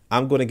gone.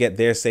 I'm going to get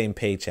their same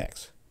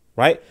paychecks,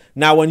 right?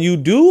 Now, when you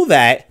do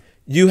that,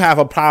 you have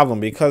a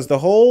problem because the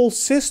whole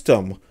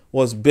system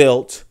was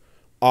built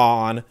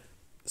on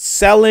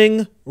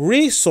selling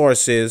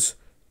resources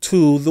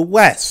to the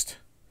West,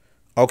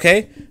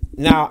 okay?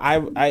 Now,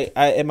 I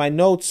in my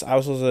notes, I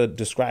was supposed to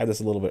describe this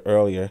a little bit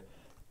earlier.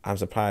 I'm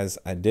surprised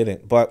I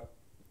didn't, but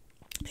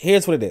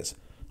here's what it is.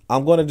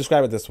 I'm going to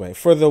describe it this way.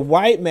 For the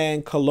white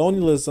man,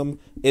 colonialism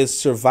is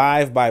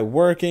survive by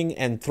working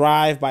and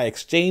thrive by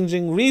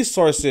exchanging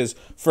resources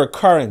for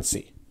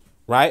currency,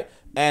 right?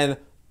 And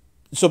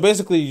so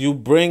basically you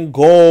bring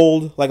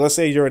gold, like let's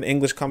say you're an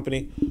English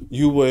company,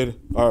 you would,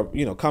 or,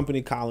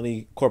 company,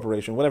 colony,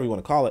 corporation, whatever you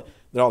want to call it.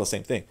 They're all the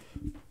same thing.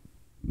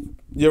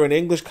 You're an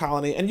English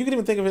colony, and you can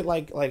even think of it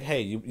like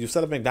hey, you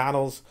set up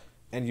McDonald's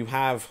and you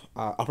have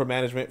upper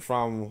management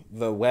from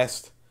the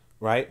West,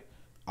 right?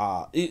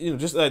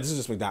 This is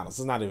just McDonald's.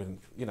 This is not even,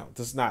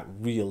 this is not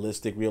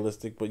realistic,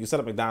 but you set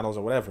up McDonald's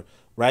or whatever,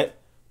 right?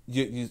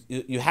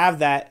 You have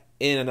that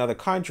in another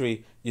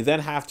country. You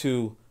then have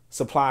to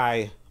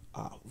supply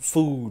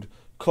food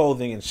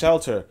clothing and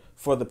shelter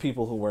for the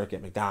people who work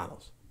at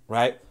McDonald's,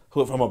 right?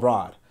 Who are from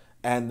abroad.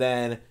 And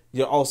then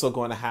you're also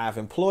going to have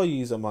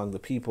employees among the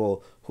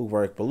people who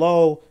work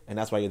below, and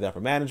that's why you're the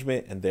upper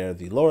management, and they're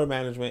the lower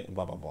management, and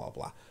blah, blah, blah,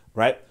 blah,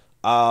 right?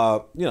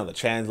 You know, the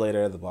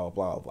translator, the blah,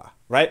 blah, blah, blah,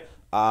 right?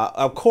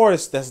 Of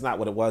course, that's not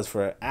what it was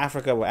for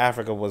Africa. What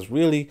Africa was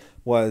really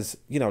was,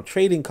 you know,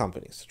 trading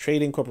companies,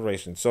 trading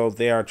corporations. So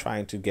they are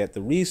trying to get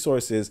the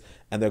resources,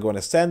 and they're going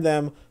to send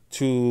them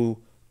to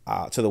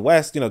the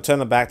West, you know, turn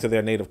them back to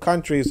their native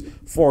countries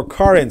for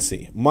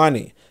currency,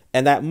 money.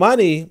 And that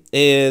money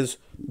is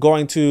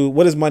going to,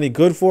 what is money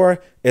good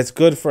for? It's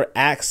good for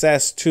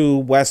access to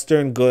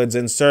Western goods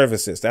and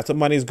services. That's what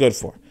money is good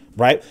for,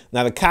 right?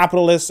 Now, the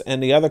capitalists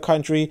in the other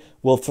country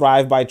will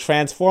thrive by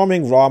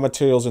transforming raw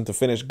materials into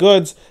finished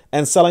goods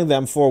and selling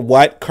them for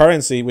what?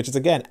 Currency, which is,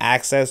 again,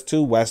 access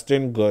to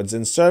Western goods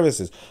and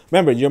services.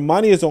 Remember, your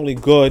money is only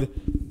good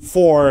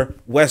for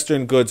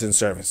Western goods and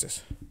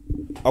services.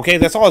 Okay,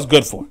 that's all it's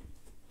good for,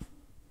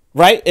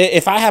 right?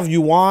 If I have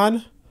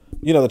yuan,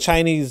 you know, the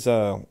Chinese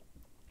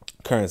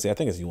currency, I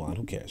think it's yuan,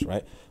 who cares,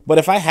 right? But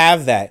if I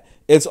have that,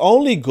 it's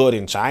only good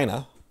in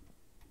China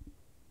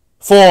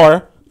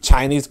for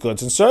Chinese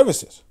goods and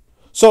services.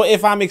 So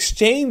if I'm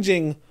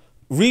exchanging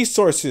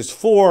resources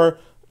for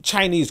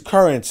Chinese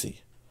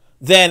currency,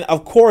 then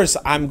of course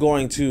I'm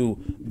going to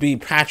be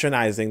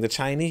patronizing the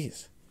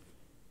Chinese,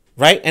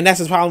 right? And that's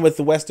the problem with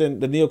the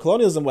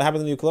neocolonialism. What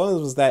happens in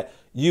neocolonialism is that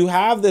you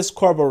have this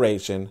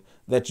corporation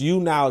that you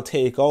now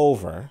take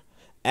over,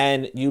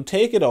 and you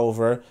take it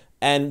over,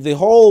 and the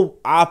whole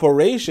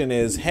operation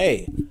is,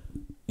 hey,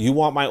 you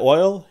want my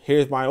oil?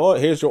 Here's my oil.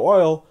 Here's your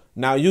oil.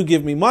 Now you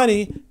give me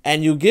money,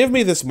 and you give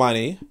me this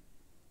money,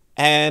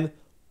 and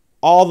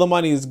all the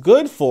money is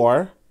good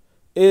for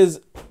is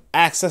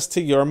access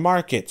to your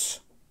markets.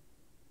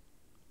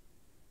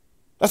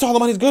 That's all the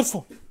money is good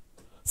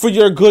for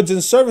your goods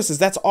and services.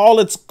 That's all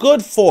it's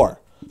good for.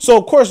 So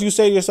of course you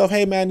say to yourself,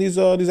 hey man, these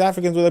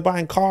Africans, they're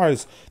buying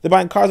cars. They're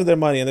buying cars with their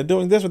money, and they're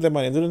doing this with their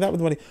money, and they're doing that with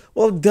their money.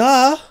 Well,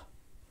 duh.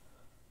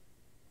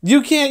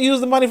 You can't use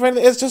the money for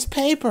anything. It's just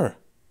paper.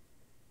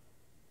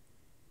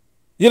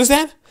 You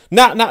understand?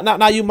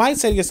 Now you might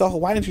say to yourself,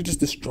 well, why didn't you just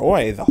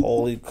destroy the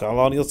whole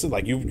colonial system?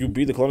 Like you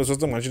beat the colonial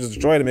system, why don't you just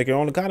destroy it and make your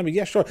own economy?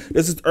 Yeah, sure.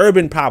 This is an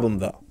urban problem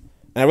though.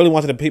 And I really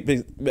wanted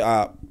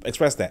to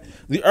express that.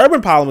 The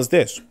urban problem is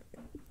this.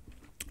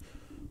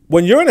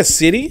 When you're in a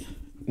city,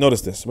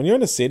 notice this. When you're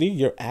in a city,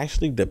 you're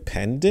actually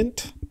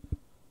dependent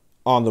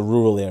on the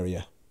rural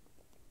area.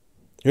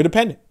 You're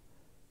dependent.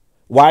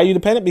 Why are you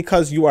dependent?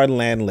 Because you are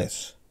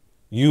landless.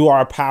 You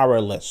are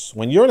powerless.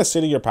 When you're in a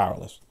city, you're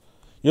powerless.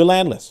 You're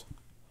landless.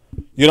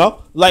 You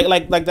know, like the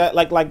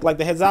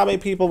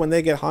Htp people, when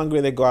they get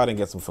hungry, they go out and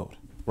get some food,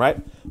 right?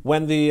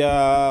 When the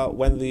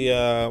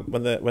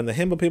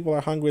Himba people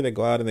are hungry, they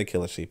go out and they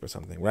kill a sheep or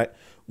something, right?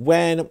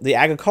 When the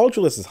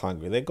agriculturalist is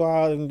hungry, they go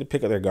out and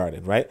pick up their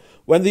garden, right?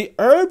 When the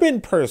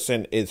urban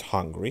person is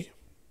hungry,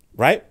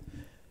 right,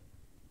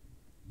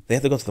 they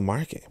have to go to the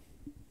market.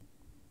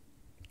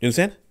 You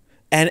understand?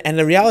 And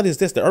the reality is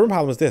this, the urban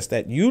problem is this,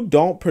 that you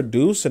don't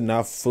produce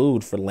enough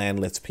food for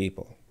landless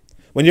people.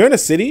 When you're in a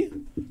city,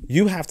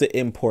 you have to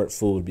import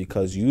food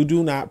because you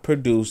do not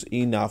produce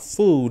enough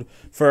food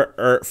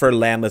for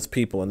landless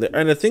people. And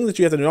the thing that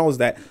you have to know is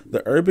that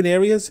the urban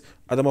areas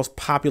are the most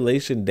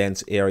population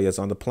dense areas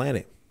on the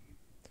planet.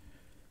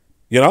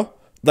 You know,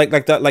 like the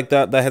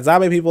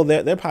Htp people,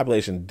 their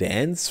population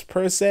dense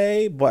per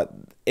se, but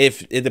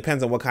if it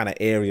depends on what kind of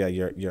area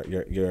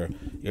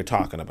you're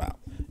talking about.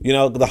 You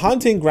know, the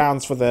hunting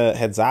grounds for the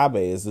Htp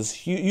is this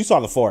huge. You saw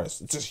the forest;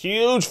 it's this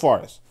huge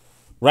forest,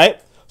 right?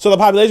 So the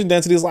population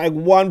density is like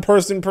one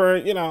person per,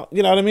 you know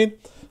what I mean?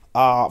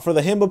 For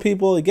the Himba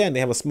people, again, they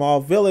have a small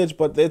village,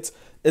 but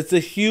it's a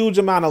huge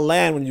amount of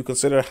land when you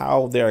consider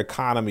how their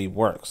economy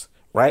works,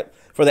 right?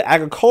 For the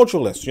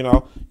agriculturalists, you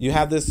know, you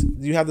have this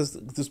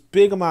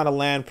big amount of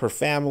land per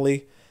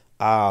family,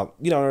 you know,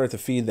 in order to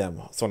feed them,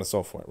 so on and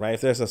so forth, right?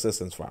 If there's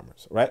subsistence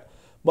farmers, right?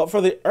 But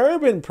for the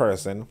urban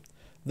person,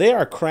 they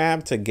are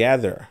crammed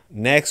together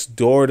next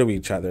door to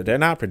each other. They're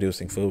not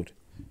producing food.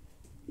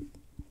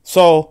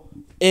 So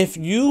if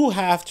you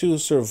have to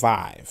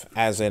survive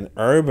as an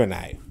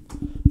urbanite,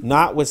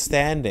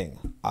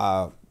 notwithstanding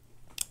the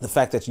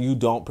fact that you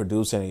don't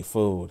produce any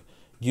food,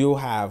 you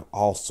have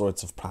all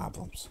sorts of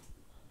problems.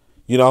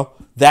 You know,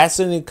 that's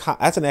an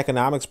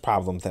economics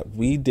problem that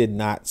we did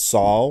not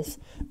solve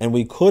and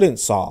we couldn't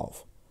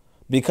solve.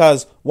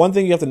 Because one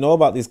thing you have to know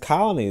about these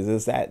colonies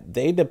is that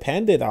they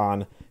depended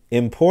on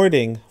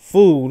importing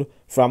food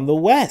from the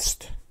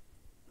West.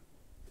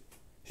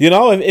 You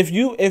know, if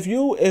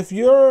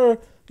you're,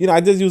 you know,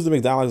 I did use the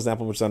McDonald's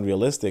example, which is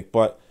unrealistic,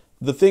 but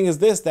the thing is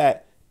this,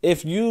 that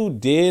if you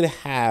did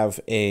have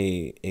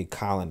a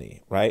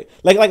colony, right?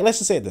 Like let's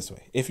just say it this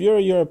way. If you're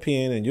a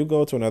European and you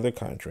go to another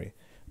country,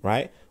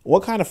 right?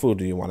 What kind of food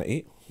do you want to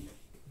eat?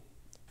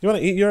 You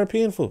want to eat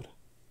European food,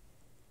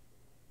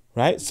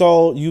 right?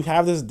 So you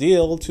have this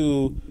deal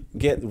to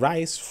get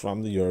rice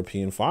from the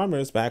European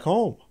farmers back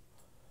home.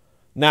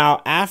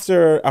 Now,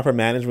 after upper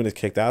management is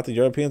kicked out, the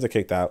Europeans are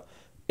kicked out,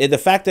 the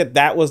fact that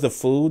that was the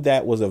food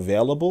that was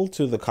available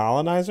to the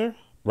colonizer,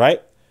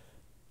 right?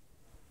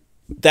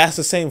 That's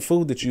the same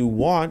food that you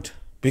want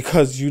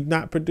because you're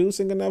not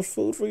producing enough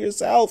food for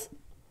yourself.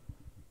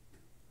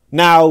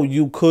 Now,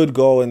 you could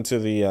go into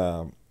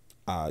the,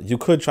 you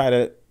could try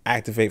to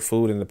activate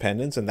food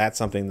independence, and that's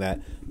something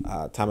that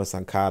Thomas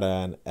Sankara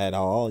and et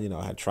al.,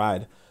 had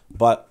tried.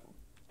 But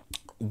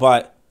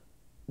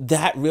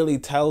that really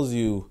tells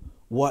you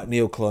what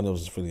neocolonialism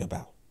is really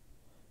about.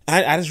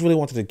 I just really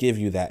wanted to give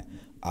you that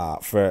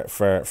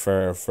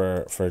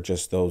for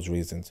just those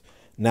reasons.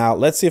 Now,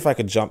 let's see if I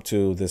could jump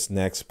to this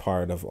next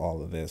part of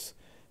all of this,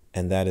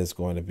 and that is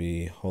going to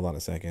be, hold on a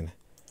second,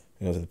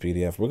 go to the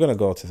PDF. We're going to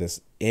go to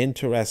this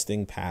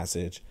interesting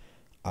passage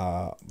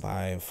by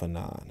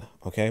Fanon,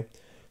 okay?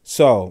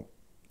 So,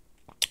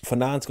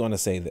 Fanon's going to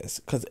say this,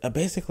 because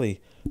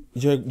basically,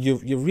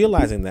 you're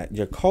realizing that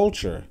your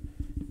culture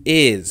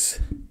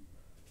is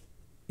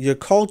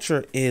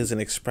an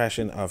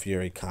expression of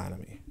your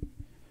economy,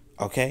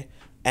 okay?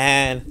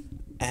 And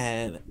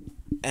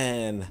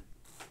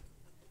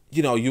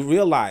you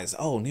realize,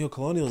 oh,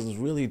 neocolonialism is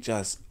really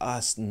just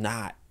us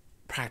not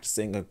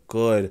practicing a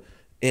good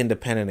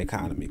independent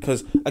economy.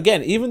 Because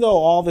again, even though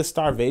all this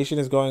starvation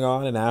is going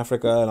on in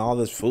Africa and all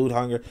this food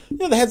hunger,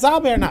 the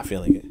Hetzabe are not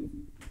feeling it.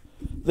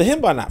 The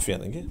Himba are not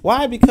feeling it.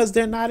 Why? Because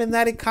they're not in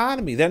that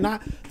economy. They're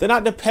not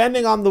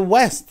depending on the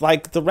West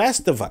like the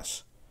rest of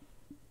us.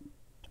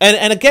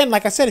 And again,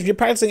 like I said, if you're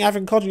practicing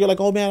African culture, you're like,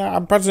 oh man,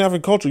 I'm practicing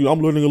African culture. I'm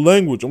learning a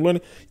language. I'm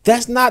learning.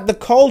 That's not the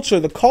culture.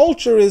 The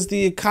culture is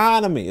the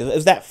economy.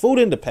 Is that food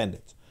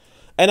independence.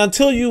 And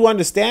until you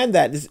understand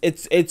that,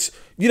 it's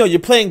you're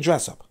playing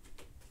dress up.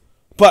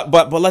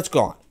 But let's go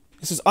on.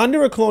 This is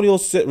under a colonial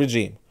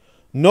regime.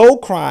 No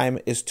crime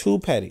is too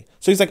petty.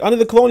 So he's like, under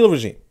the colonial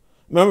regime.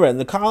 Remember, in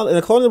the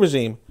colonial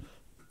regime,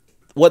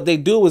 what they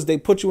do is they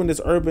put you in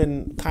this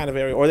urban kind of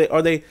area,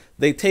 or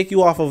they take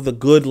you off of the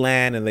good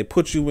land and they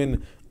put you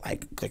in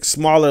like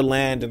smaller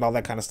land and all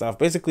that kind of stuff.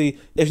 Basically,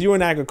 if you were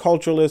an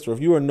agriculturalist or if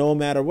you were a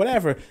nomad or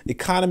whatever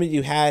economy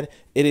you had,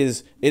 it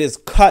is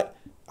cut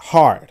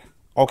hard.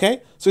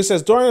 Okay? So he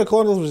says, during the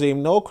colonial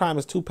regime, no crime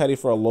is too petty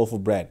for a loaf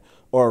of bread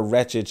or a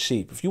wretched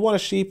sheep. If you want a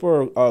sheep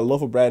or a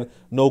loaf of bread,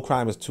 no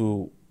crime is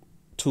too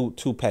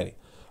petty.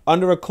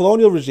 Under a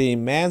colonial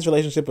regime, man's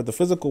relationship with the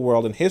physical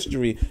world and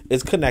history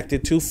is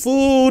connected to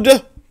food.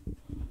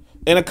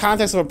 In a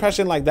context of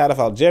oppression like that of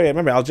Algeria,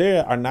 remember,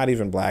 Algeria are not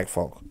even black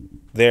folk.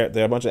 They're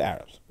a bunch of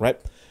Arabs, right?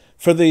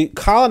 For the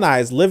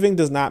colonized, living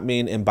does not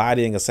mean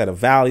embodying a set of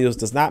values,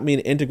 does not mean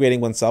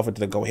integrating oneself into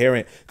the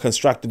coherent,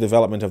 constructive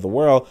development of the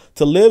world.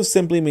 To live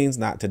simply means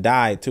not to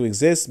die. To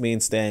exist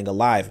means staying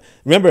alive.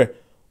 Remember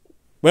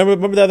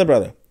the other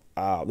brother,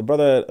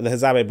 the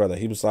Hetzabe brother.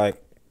 He was like,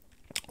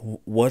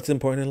 what's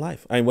important in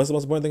life? I mean, what's the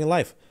most important thing in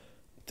life?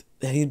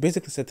 And he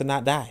basically said to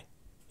not die.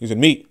 He said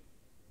meat.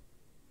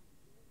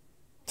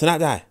 To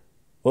not die.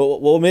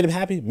 What made him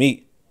happy?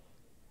 Meat.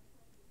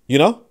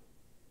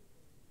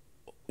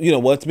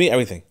 What's meat?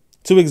 Everything.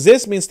 To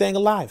exist means staying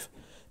alive.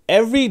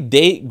 Every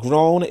date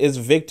grown is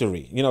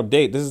victory.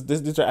 Date.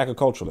 These are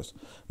agriculturalists.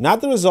 Not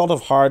the result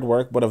of hard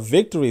work, but a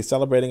victory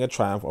celebrating a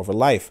triumph over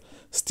life.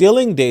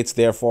 Stealing dates,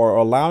 therefore, or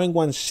allowing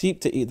one's sheep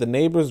to eat the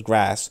neighbor's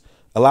grass,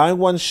 allowing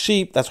one's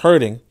sheep that's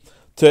herding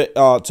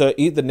to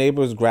eat the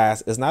neighbor's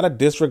grass is not a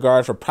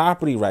disregard for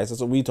property rights.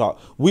 That's what we talk.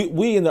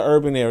 We in the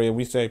urban area,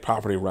 we say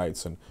property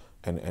rights and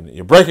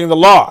you're breaking the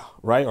law,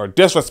 right? Or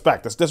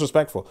disrespect. That's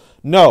disrespectful.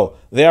 No,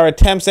 they are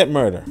attempts at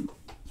murder.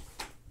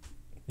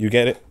 You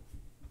get it?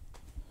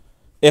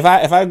 If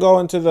I go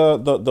into the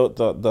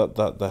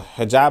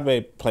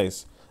Hetzabe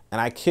place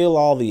and I kill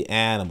all the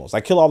animals,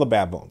 I kill all the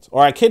baboons,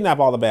 or I kidnap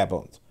all the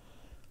baboons,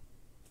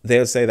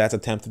 they'll say that's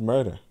attempted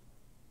murder.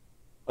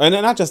 And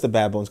not just the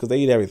baboons, because they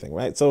eat everything,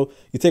 right? So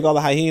you take all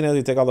the hyenas,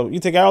 you take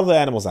all the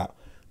animals out.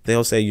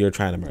 They'll say you're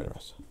trying to murder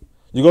us.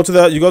 You go to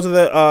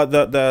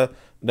the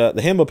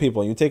Himba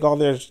people, and you take all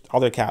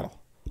their cattle,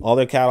 all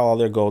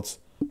their goats,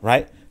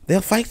 right? They'll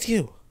fight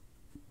you.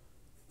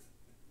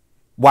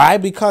 Why?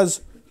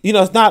 Because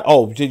it's not,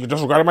 oh, you're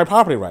disregarding my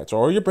property rights,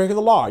 or you're breaking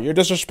the law, you're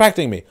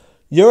disrespecting me.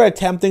 You're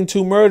attempting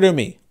to murder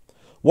me.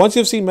 Once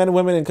you've seen men and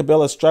women in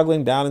Kabilas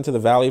struggling down into the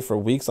valley for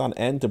weeks on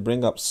end to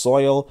bring up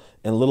soil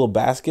in little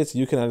baskets,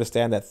 you can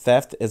understand that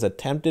theft is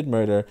attempted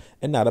murder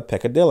and not a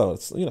peccadillo.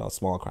 It's, a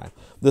small crime.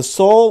 The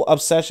sole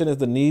obsession is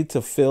the need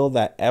to fill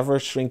that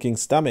ever-shrinking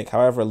stomach,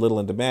 however little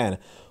in demand.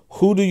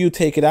 Who do you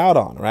take it out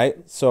on,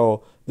 right?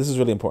 So this is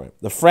really important.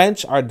 The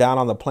French are down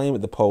on the plain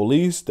with the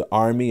police, the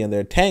army, and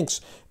their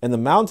tanks. In the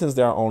mountains,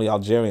 there are only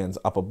Algerians.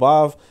 Up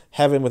above,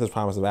 heaven with its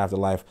promise of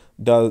afterlife.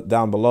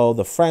 Down below,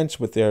 the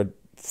French with their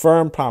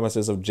firm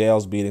promises of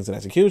jails, beatings, and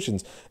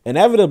executions.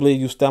 Inevitably,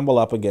 you stumble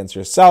up against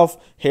yourself.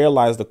 Here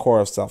lies the core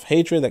of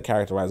self-hatred that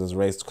characterizes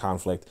race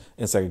conflict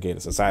in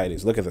segregated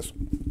societies. Look at this.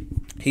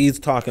 He's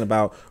talking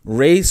about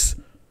race.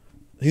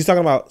 He's talking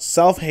about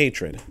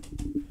self-hatred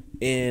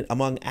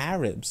among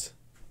Arabs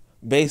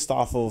based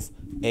off of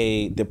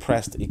a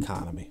depressed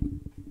economy.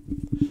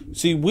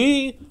 See,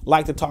 we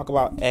like to talk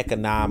about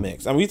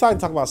economics, and we like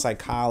to talk about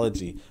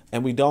psychology,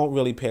 and we don't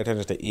really pay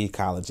attention to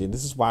ecology. And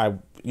this is why,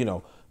 you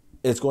know,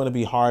 it's going to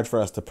be hard for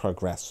us to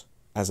progress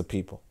as a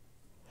people.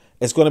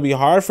 It's going to be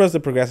hard for us to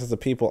progress as a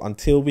people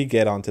until we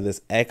get onto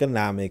this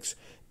economics,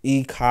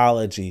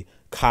 ecology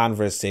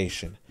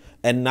conversation.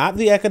 And not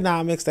the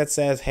economics that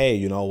says, hey,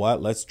 you know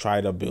what, let's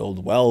try to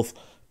build wealth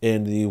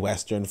in the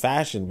Western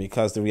fashion.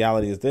 Because the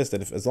reality is this,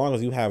 that as long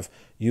as you have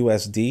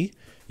USD,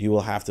 you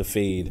will have to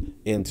feed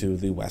into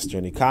the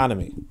Western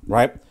economy,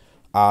 right?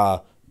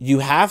 You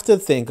have to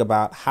think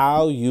about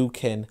how you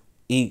can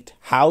eat,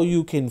 how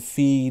you can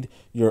feed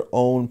your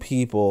own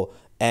people,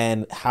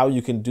 and how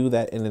you can do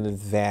that in an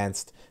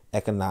advanced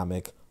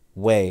economic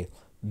way.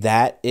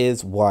 That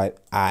is what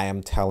I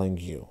am telling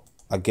you.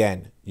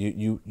 Again,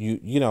 you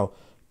know,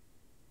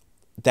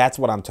 that's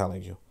what I'm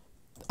telling you.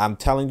 I'm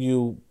telling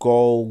you,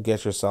 go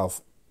get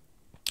yourself,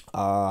 you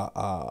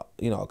know,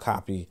 a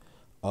copy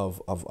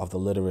of the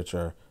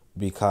literature,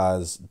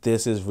 because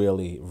this is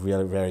really,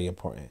 really very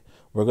important.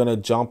 We're gonna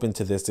jump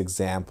into this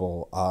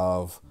example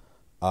of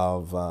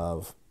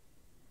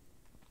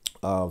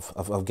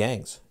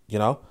gangs, you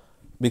know,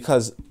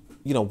 because,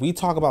 you know, we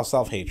talk about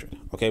self-hatred.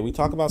 Okay, we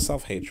talk about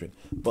self-hatred,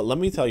 but let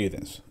me tell you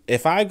this: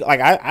 if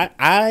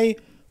I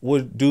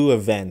would do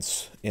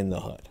events in the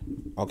hood.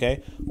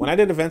 Okay, when I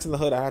did events in the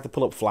hood, I had to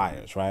pull up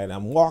flyers, right?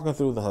 I'm walking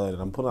through the hood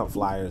and I'm pulling up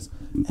flyers,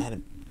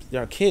 and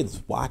there are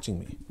kids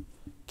watching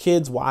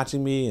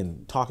me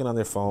and talking on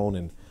their phone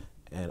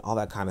and all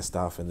that kind of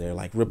stuff, and they're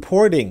like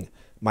reporting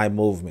my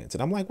movements,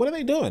 and I'm like, what are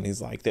they doing?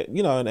 He's like,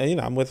 you know, and you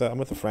know, I'm with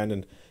a friend,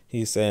 and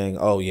he's saying,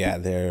 oh yeah,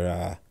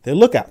 they're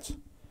lookouts.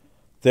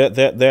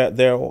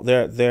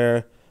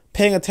 They're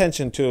paying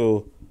attention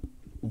to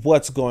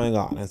what's going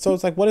on. And so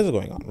it's like, what is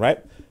going on,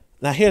 right?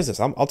 Now here's this.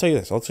 I'll tell you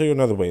this. I'll tell you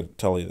another way to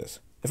tell you this.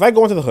 If I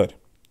go into the hood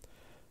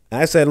and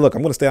I said, look,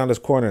 I'm going to stay on this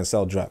corner and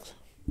sell drugs,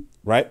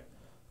 right?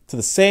 To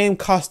the same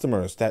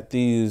customers that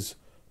the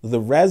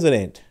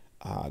resident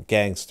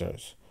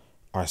gangsters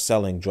are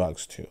selling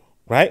drugs to,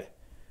 right?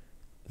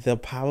 They'll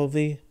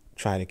probably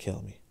try to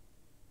kill me,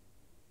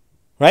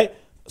 right?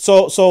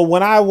 So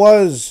when I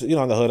was, you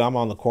know, in the hood, I'm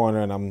on the corner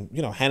and I'm,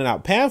 you know, handing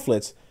out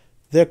pamphlets,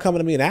 they're coming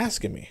to me and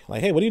asking me,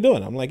 like, hey, what are you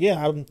doing? I'm like,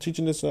 yeah, I'm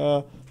teaching this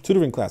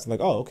tutoring class. I'm like,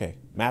 oh, okay.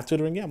 Math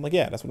tutoring? Yeah. I'm like,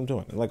 yeah, that's what I'm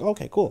doing. I'm like,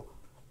 okay, cool.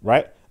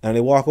 Right? And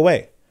they walk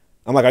away.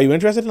 I'm like, are you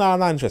interested? No, I'm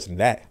not interested in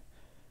that.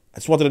 I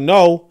just wanted to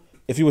know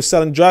if you were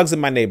selling drugs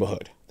in my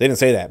neighborhood. They didn't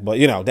say that, but,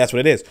 you know, that's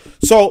what it is.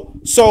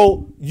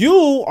 So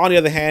you, on the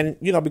other hand,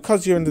 you know,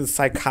 because you're in the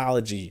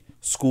psychology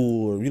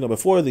school, or, you know,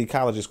 before the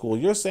ecology school,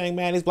 you're saying,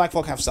 man, these black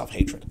folk have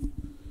self-hatred.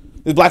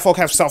 These black folk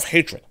have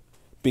self-hatred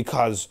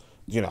because,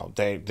 you know,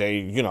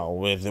 they you know,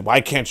 why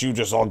can't you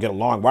just all get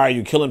along? Why are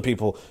you killing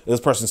people? This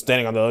person's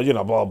standing on the, you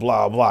know, blah,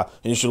 blah, blah.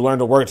 And you should learn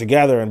to work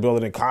together and build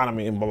an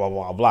economy and blah, blah,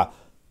 blah, blah.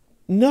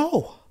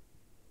 No.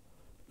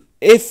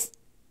 If,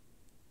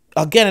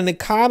 again, an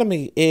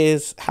economy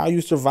is how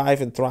you survive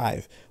and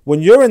thrive.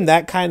 When you're in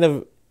that kind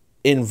of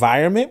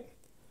environment,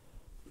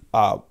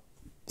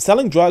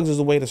 selling drugs is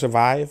a way to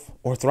survive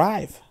or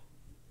thrive.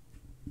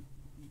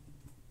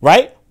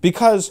 Right?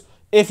 Because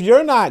if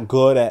you're not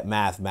good at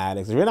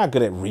mathematics, if you're not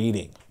good at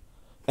reading,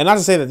 and not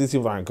to say that these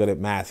people aren't good at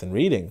math and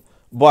reading,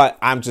 but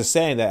I'm just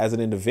saying that as an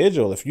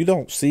individual, if you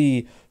don't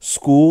see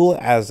school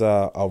as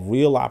a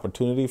real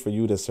opportunity for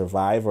you to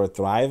survive or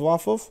thrive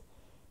off of,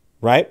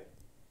 right,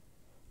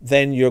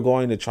 then you're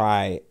going to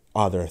try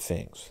other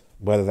things,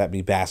 whether that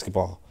be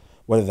basketball,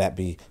 whether that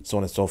be so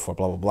on and so forth,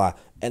 blah, blah, blah.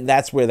 And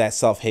that's where that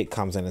self-hate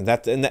comes in.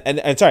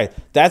 And sorry,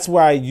 that's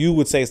why you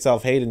would say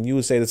self-hate and you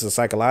would say this is a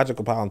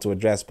psychological problem to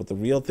address. But the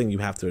real thing you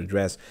have to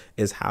address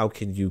is how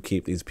can you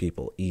keep these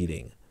people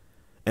eating?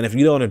 And if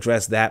you don't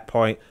address that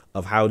point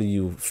of how do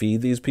you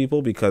feed these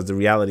people, because the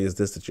reality is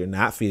this, that you're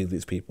not feeding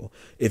these people.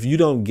 If you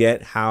don't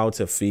get how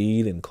to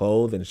feed and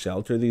clothe and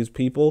shelter these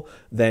people,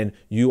 then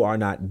you are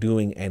not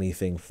doing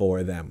anything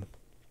for them.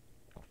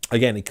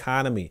 Again,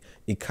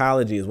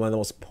 ecology is one of the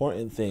most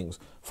important things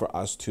for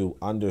us to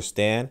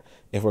understand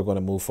if we're going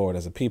to move forward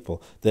as a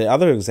people. The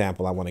other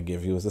example I want to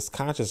give you is this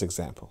conscious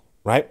example,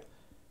 right?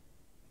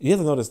 You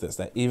have to notice this,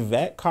 that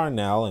Yvette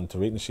Carnell and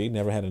Tariq Nasheed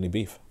never had any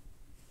beef.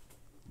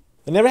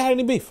 They never had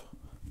any beef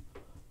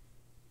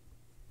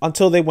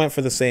until they went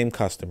for the same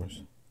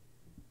customers,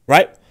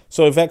 right?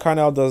 So Yvette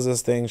Carnell does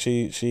this thing.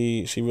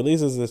 She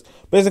releases this.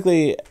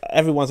 Basically,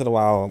 every once in a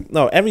while,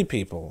 no, every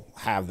people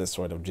have this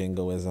sort of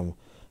jingoism.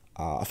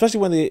 Especially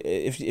when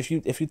if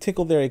you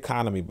tickle their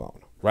economy bone,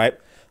 right?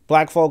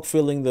 Black folk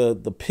feeling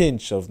the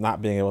pinch of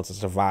not being able to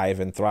survive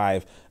and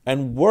thrive,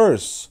 and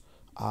worse,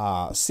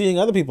 seeing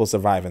other people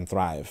survive and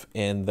thrive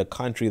in the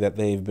country that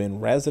they've been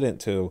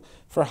resident to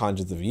for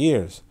hundreds of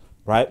years,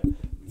 right?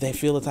 They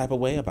feel a type of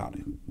way about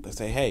it. They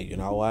say, hey, you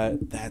know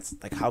what? That's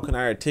like, how can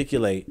I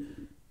articulate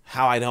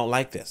how I don't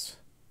like this,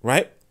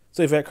 right?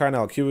 So Yvette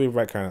Carnell,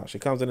 Yvette Carnell, she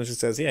comes in and she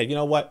says, yeah, you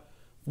know what?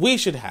 We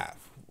should have.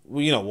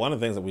 You know, one of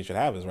the things that we should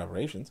have is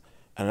reparations.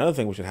 And another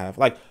thing we should have,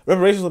 like,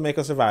 reparations will make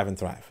us survive and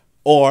thrive.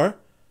 Or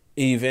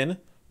even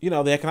you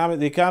know, the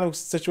economic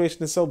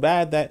situation is so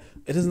bad that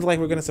it doesn't look like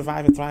we're going to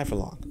survive and thrive for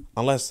long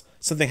unless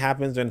something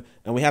happens and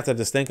we have to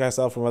distinct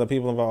ourselves from other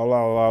people and blah,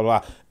 blah, blah,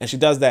 blah. And she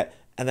does that.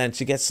 And then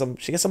she gets some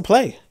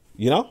play,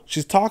 you know,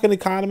 she's talking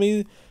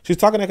economy. She's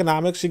talking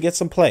economics. She gets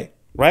some play.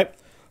 Right.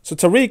 So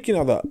Tariq, you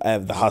know,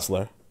 the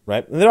hustler.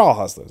 Right. And they're all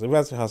hustlers.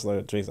 Everybody's a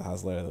hustler. Tariq's a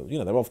hustler. You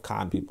know, they're both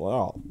con people at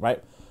all.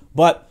 Right.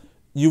 But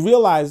you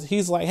realize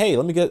he's like, hey,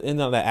 let me get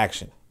into that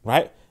action.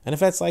 Right. And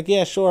if that's like,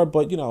 yeah, sure.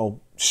 But, you know,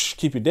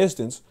 keep your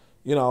distance.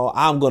 You know,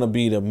 I'm going to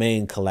be the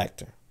main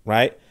collector,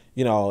 right?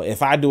 You know,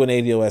 if I do an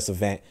ADOS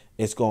event,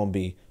 it's going to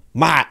be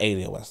my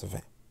ADOS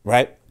event,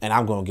 right? And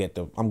I'm going to get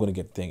the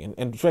thing.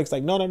 And Drake's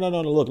like, no,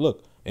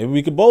 look, maybe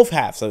we could both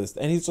have. So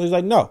he's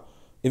like, no,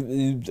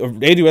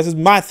 ADOS is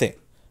my thing.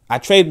 I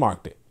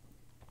trademarked it.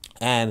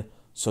 And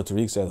so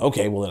Tariq says,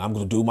 okay, well, then I'm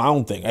going to do my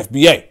own thing.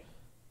 FBA.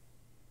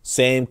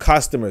 Same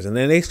customers. And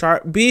then they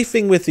start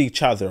beefing with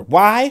each other.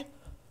 Why?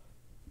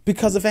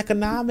 Because of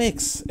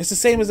economics. It's the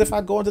same as if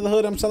I go into the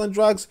hood, I'm selling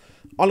drugs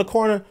on the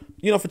corner,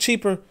 you know, for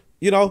cheaper,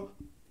 you know,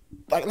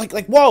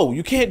 like, whoa,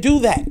 you can't do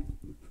that.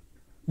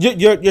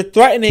 You're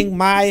threatening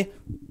my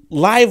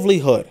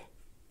livelihood.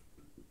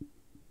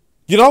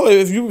 You know,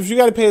 if you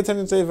got to pay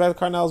attention to Yvette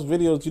Carnell's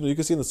videos, you know, you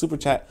can see in the super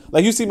chat,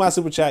 like you see my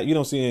super chat, you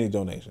don't see any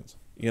donations.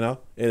 You know,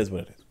 it is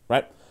what it is,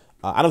 right?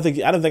 I don't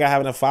think I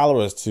have enough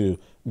followers to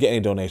get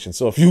any donations.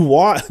 So if you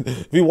want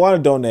to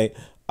donate,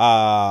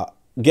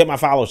 get my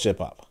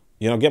followership up.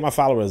 You know, get my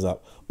followers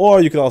up.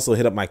 Or you could also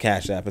hit up my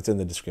Cash App. It's in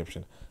the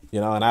description.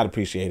 You know, and I'd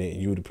appreciate it.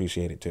 And you would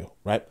appreciate it too,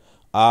 right?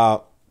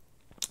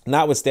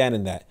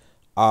 Notwithstanding that,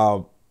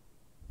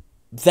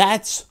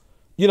 that's,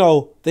 you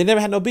know, they never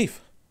had no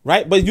beef,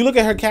 right? But you look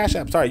at her Cash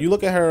App. Sorry, you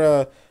look at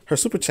her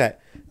super chat.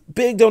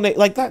 Big donate,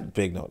 like that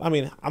big note. I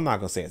mean, I'm not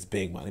going to say it's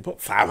big money, but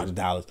 $500,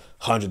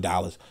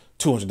 $100,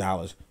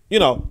 $200, you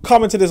know,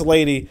 coming to this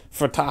lady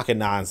for talking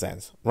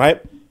nonsense,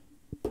 right?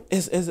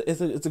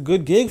 It's a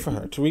good gig for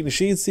her. Tariq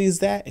Nasheed sees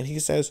that and he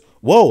says,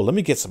 whoa, let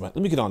me get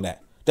on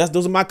that.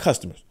 Those are my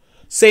customers.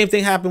 Same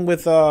thing happened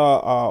with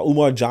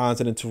Umar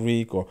Johnson and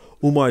Tariq, or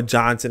Umar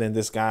Johnson and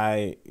this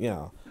guy, you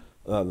know,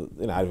 I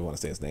don't want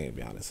to say his name, to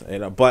be honest. You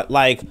know, but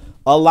like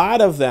a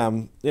lot of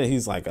them, you know,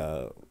 he's like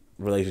a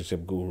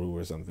relationship guru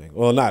or something.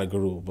 Well, not a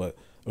guru, but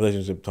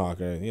relationship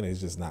talker. You know,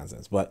 he's just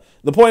nonsense. But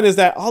the point is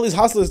that all these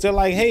hustlers, they're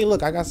like, hey,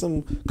 look, I got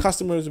some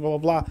customers, blah,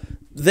 blah, blah.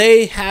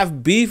 They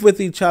have beef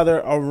with each other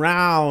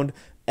around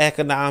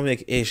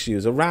economic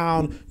issues,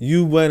 around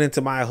you went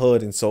into my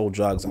hood and sold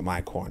drugs on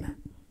my corner,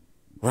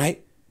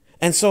 right?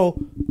 And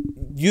so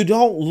you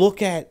don't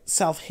look at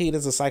self-hate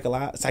as a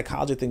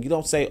psychology thing. You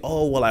don't say,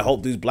 oh, well, I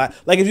hope these black,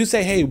 like if you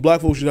say, hey,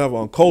 black folks should have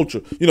on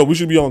culture, you know, we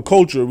should be on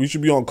culture, we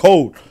should be on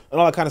code and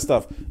all that kind of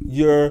stuff.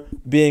 You're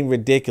being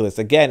ridiculous.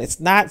 Again,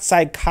 it's not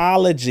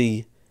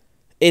psychology,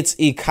 it's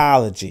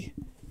ecology.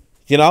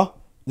 You know,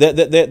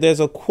 there's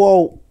a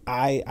quote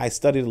I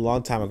studied a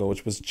long time ago,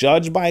 which was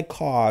judge by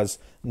cause,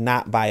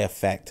 not by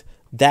effect.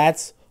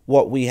 That's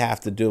what we have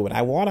to do. And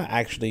I want to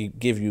actually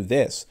give you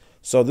this.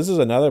 So this is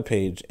another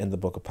page in the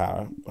Book of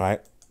Power, right?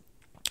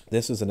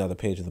 This is another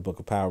page in the Book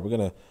of Power. We're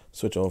going to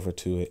switch over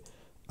to it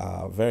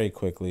very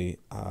quickly.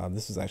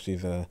 This is actually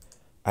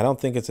I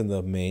don't think it's in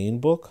the main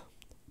book.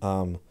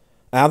 I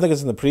don't think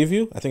it's in the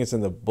preview. I think it's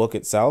in the book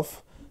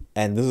itself.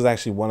 And this is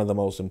actually one of the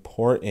most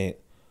important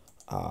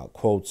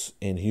quotes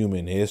in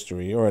human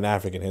history, or in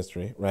African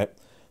history, right?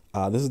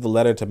 This is the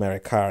letter to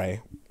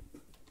Merikare.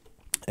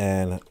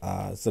 And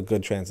it's a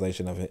good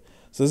translation of it.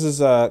 So this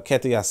is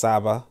Keti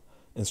Asaba.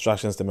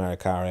 Instructions to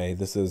Merikare.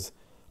 This is,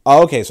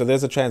 oh, okay, so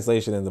there's a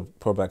translation in the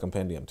Pro-Black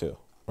Compendium too,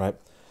 right?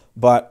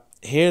 But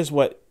here's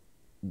what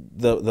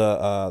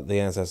the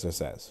ancestor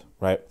says,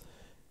 right?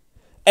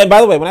 And by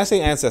the way, when I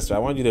say ancestor, I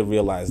want you to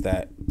realize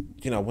that,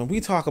 you know, when we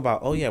talk about,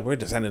 oh yeah, we're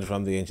descended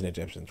from the ancient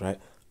Egyptians, right?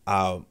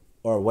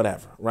 Or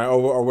whatever, right?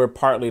 Or we're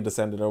partly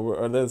descended,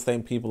 or they're the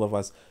same people of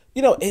us.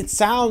 You know, it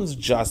sounds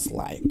just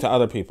like, to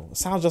other people, it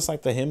sounds just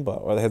like the Himba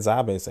or the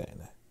Hedzabe saying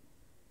that.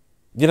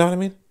 You know what I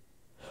mean?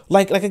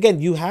 Like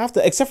again, you have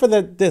to, except for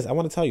this, I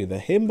want to tell you, the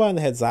Himba and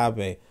the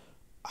Hedzabe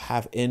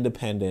have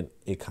independent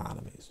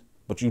economies,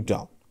 but you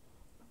don't.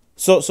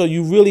 So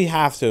you really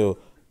have to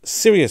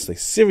seriously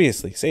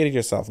say to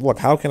yourself, look,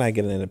 how can I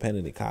get an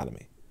independent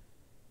economy?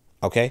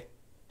 Okay?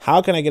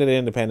 How can I get an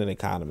independent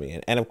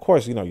economy? And of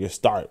course, you know, your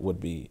start would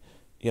be,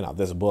 you know,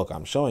 this book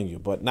I'm showing you,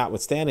 but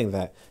notwithstanding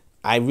that,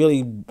 I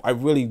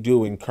really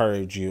do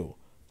encourage you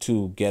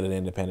to get an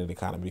independent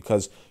economy,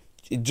 because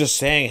just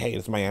saying, hey,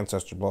 it's my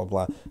ancestor, blah,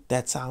 blah,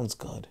 that sounds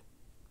good.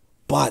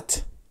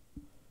 But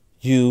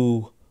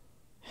you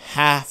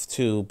have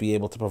to be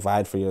able to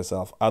provide for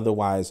yourself.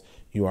 Otherwise,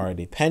 you are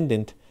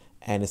dependent,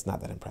 and it's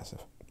not that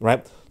impressive,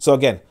 right? So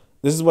again,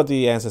 this is what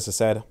the ancestor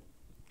said.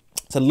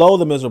 To lo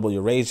the miserable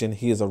Eurasian,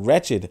 he is a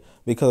wretched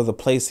because of the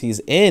place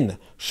he's in,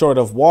 short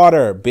of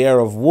water, bare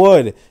of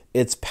wood.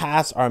 Its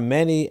paths are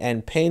many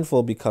and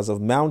painful because of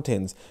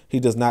mountains. He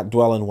does not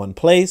dwell in one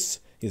place.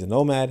 He's a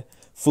nomad.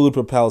 Food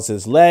propels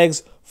his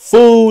legs.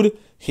 Food.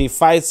 He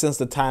fights since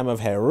the time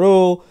of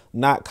Heru,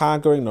 not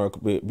conquering nor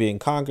being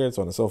conquered,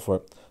 so on and so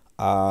forth.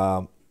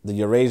 The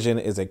Eurasian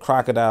is a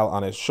crocodile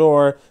on its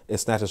shore. It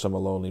snatches from a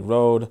lonely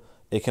road.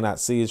 It cannot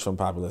seize from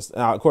populace.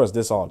 Now, of course,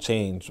 this all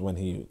changed when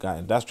he got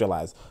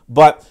industrialized.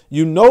 But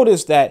you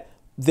notice that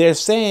they're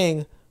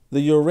saying the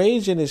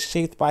Eurasian is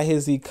shaped by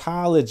his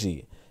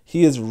ecology.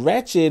 He is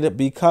wretched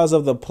because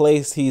of the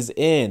place he's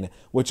in,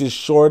 which is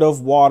short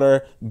of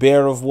water,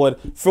 bare of wood.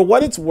 For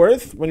what it's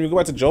worth, when you go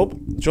back to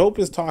Job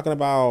is talking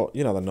about,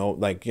 you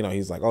know,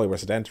 he's like, oh, we're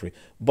sedentary.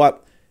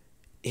 But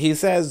he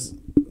says,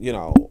 you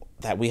know,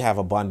 that we have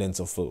abundance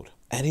of food.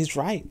 And he's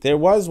right. There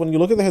was, when you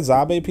look at the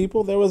Htp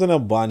people, there was an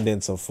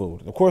abundance of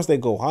food. Of course, they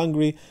go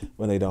hungry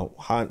when they don't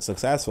hunt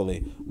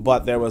successfully,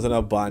 but there was an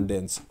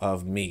abundance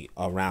of meat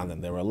around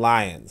them. There were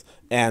lions,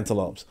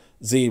 antelopes,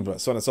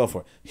 zebras, so on and so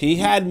forth. He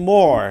had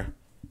more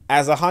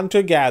as a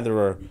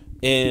hunter-gatherer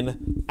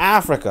in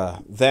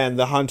Africa than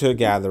the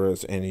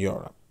hunter-gatherers in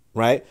Europe,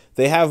 right?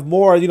 They have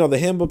more, you know, the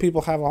Himba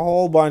people have a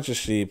whole bunch of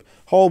sheep,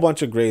 whole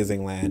bunch of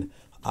grazing land,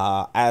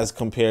 as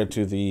compared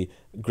to the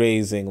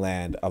grazing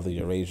land of the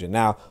Eurasian.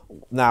 Now,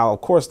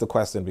 of course, the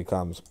question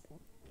becomes,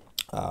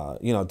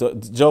 you know,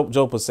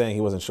 Job was saying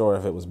he wasn't sure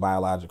if it was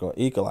biological or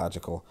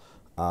ecological,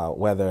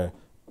 whether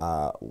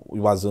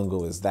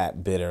Wazungu is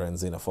that bitter and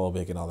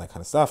xenophobic and all that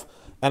kind of stuff.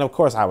 And of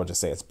course, I would just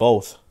say it's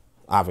both,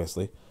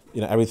 obviously. You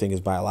know, everything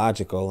is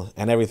biological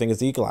and everything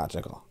is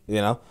ecological.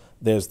 You know,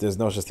 there's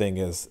no such thing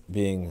as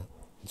being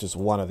just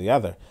one or the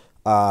other.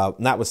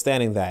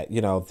 Notwithstanding that,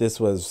 you know,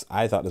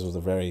 I thought this was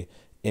a very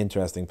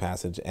interesting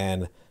passage,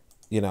 and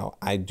you know,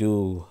 I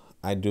do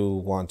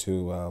want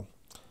to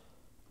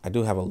I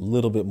do have a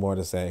little bit more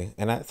to say,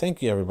 and I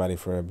thank you everybody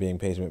for being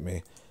patient with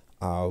me.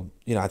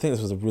 You know, I think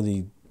this was a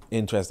really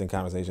interesting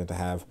conversation to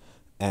have,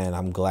 and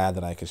I'm glad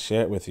that I could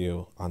share it with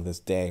you on this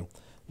day.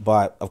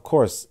 But of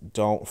course,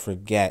 don't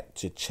forget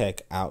to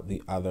check out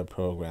the other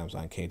programs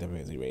on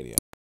KWAZ Radio.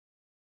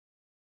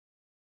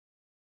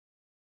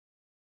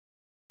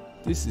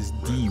 This is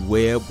D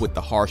Webb with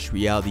the Harsh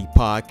Reality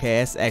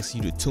Podcast,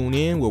 asking you to tune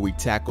in where we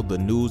tackle the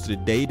news of the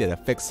day that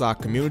affects our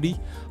community,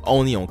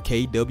 only on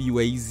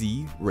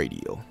KWAZ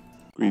Radio.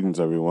 Greetings,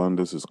 everyone.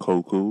 This is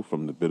Koku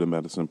from the Bitter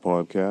Medicine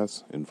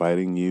Podcast,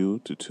 inviting you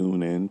to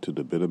tune in to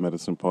the Bitter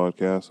Medicine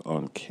Podcast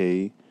on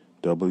KWAZ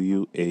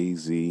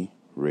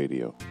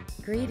Radio.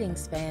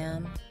 Greetings,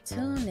 fam.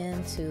 Tune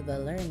in to The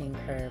Learning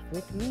Curve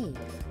with me,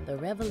 the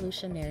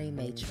revolutionary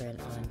matron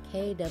on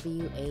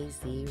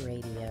KWAZ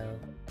Radio.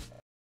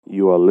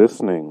 You are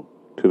listening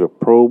to the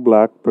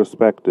Pro-Black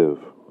Perspective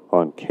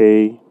on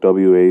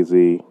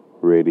KWAZ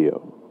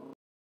Radio.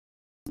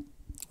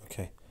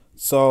 Okay,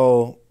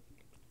 so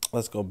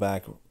let's go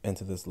back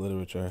into this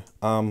literature.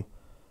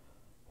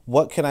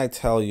 What can I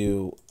tell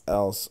you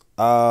else?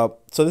 So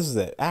this is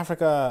it.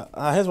 Africa.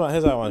 Here's what I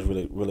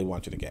really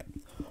want you to get.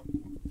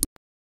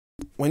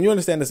 When you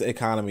understand this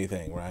economy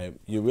thing, right?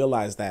 You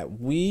realize that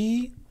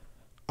we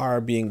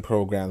are being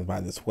programmed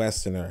by this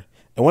Westerner.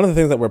 And one of the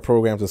things that we're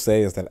programmed to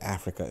say is that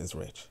Africa is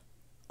rich.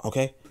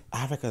 Okay?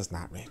 Africa is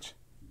not rich.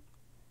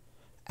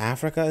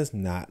 Africa is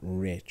not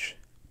rich.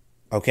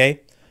 Okay?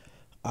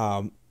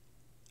 The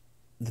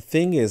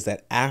thing is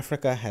that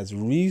Africa has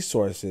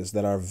resources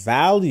that are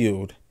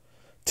valued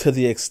to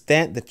the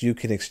extent that you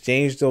can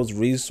exchange those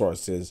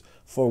resources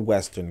for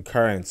Western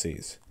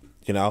currencies.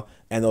 You know?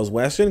 And those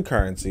Western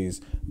currencies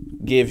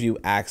give you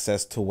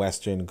access to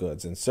Western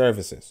goods and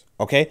services.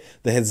 Okay?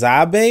 The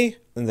Htp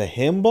and the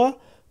Himba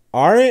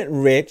aren't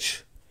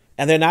rich,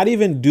 and they're not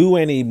even due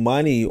any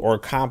money or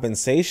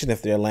compensation if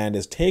their land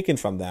is taken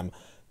from them,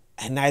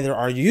 and neither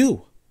are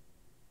you.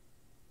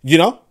 You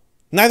know?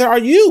 Neither are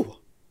you.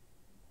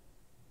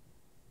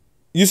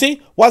 You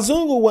see,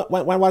 Wazungu,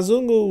 when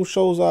Wazungu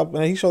shows up,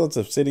 and he shows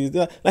up to cities.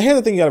 Now, here's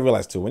the thing you got to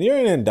realize, too. When you're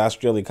in an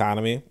industrial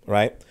economy,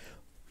 right,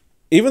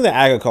 even the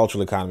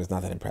agricultural economy is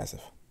not that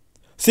impressive.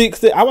 See,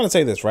 I want to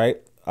say this, right?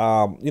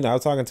 You know, I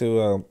was talking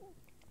to,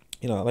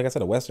 you know, like I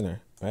said, a Westerner,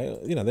 right?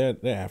 You know, they're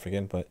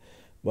African, but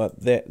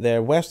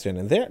they're Western,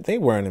 and they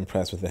weren't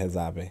impressed with the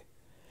Htp.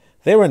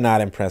 They were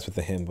not impressed with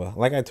the Himba.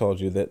 Like I told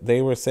you, that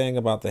they were saying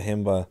about the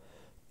Himba,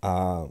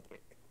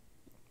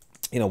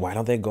 you know, why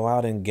don't they go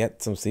out and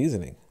get some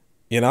seasoning?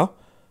 You know,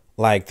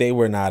 like they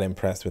were not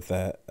impressed with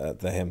the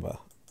Himba.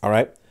 All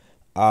right.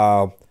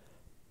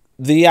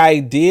 The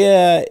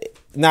idea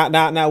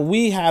now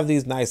we have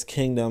these nice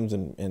kingdoms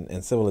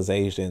and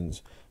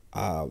civilizations,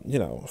 you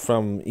know,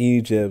 from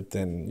Egypt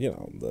and, you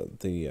know,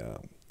 the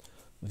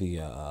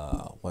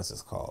what's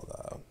this called?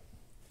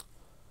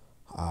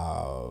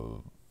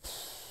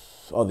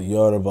 The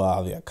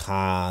Yoruba, the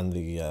Akan,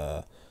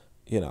 the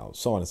you know,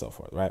 so on and so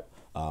forth, right?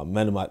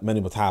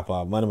 Menumotapa,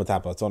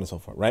 so on and so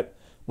forth, right?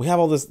 We have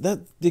all this.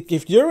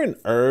 If you're an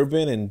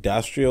urban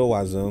industrial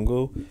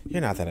Wazungu,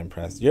 you're not that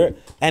impressed.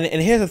 And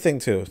here's the thing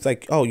too. It's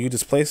like, oh, you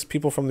displace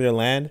people from their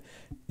land,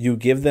 you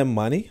give them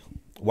money.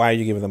 Why are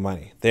you giving them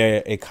money?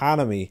 Their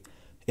economy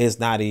is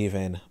not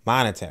even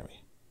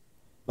monetary.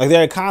 Like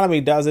their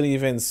economy doesn't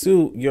even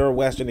suit your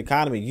Western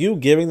economy. You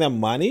giving them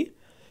money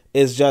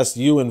is just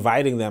you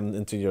inviting them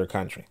into your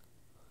country.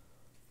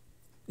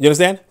 You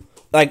understand?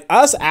 like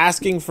us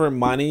asking for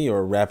money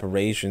or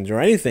reparations or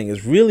anything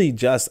is really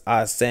just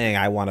us saying,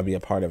 I want to be a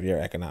part of your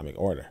economic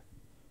order.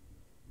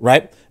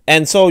 Right?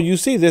 And so you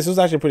see, this was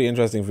actually a pretty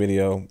interesting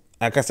video.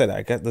 Like I said,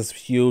 I got this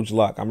huge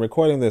luck. I'm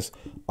recording this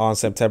on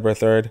September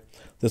 3rd.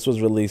 This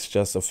was released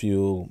just a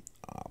few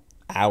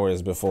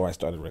hours before I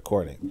started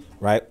recording,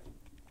 right?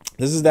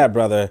 This is that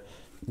brother,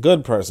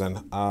 good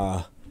person.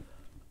 I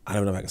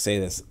don't know if I can say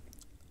this.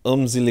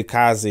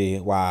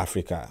 Umzilikazi wa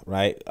Africa,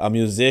 right? A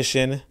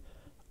musician.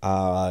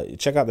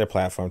 Check out their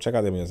platform. Check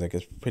out their music.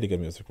 It's pretty good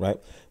music, right?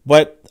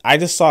 But I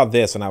just saw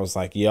this and I was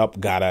like, "Yup,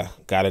 gotta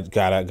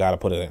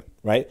put it in."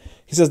 Right?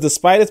 He says,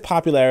 despite its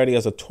popularity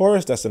as a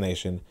tourist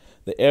destination,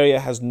 the area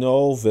has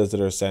no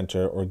visitor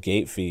center or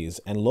gate fees,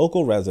 and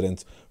local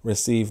residents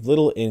receive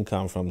little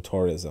income from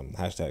tourism.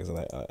 Hashtags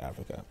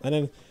Africa. And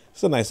then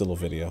it's a nice little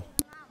video.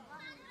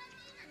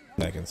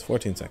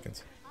 14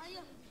 seconds.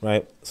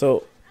 Right?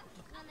 So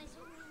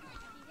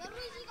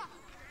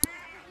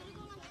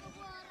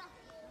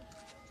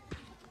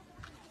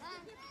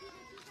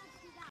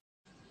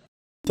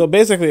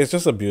basically, it's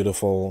just a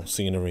beautiful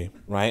scenery,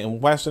 right?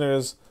 And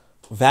Westerners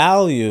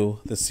value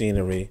the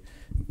scenery,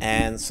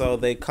 and so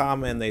they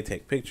come and they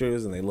take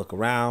pictures and they look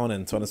around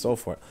and so on and so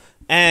forth.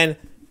 And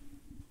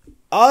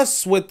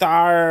us, with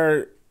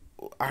our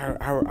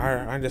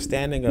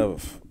understanding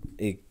of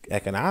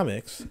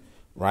economics,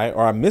 right,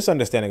 or our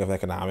misunderstanding of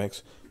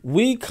economics,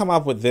 we come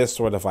up with this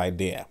sort of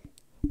idea,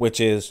 which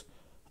is,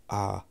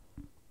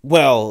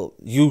 well,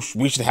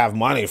 we should have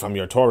money from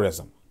your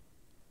tourism.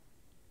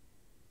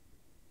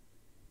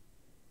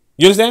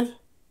 You understand?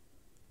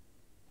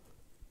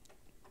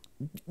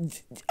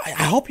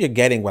 I hope you're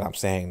getting what I'm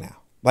saying now.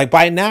 Like,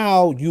 by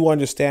now, you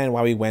understand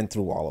why we went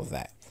through all of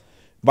that.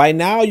 By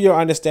now, you're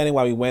understanding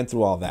why we went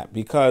through all that.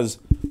 Because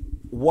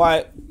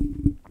what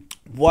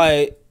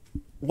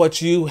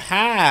you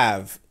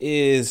have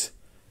is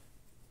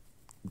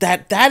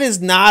that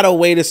is not a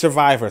way to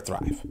survive or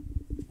thrive.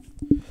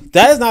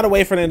 That is not a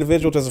way for an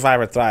individual to survive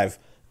or thrive.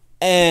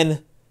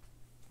 And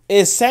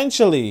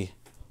essentially,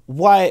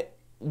 what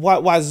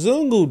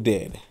Wazungu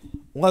did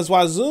was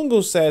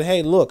Wazungu said,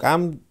 hey, look,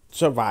 I'm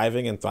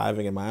surviving and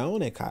thriving in my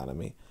own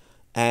economy,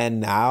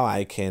 and now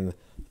I can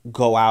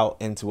go out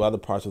into other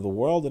parts of the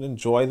world and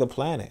enjoy the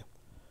planet,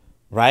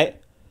 right?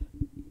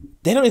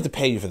 They don't need to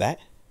pay you for that.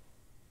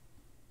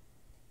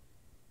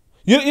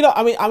 You know,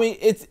 I mean,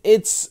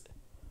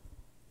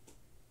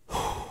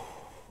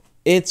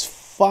 it's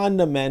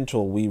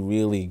fundamental we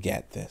really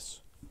get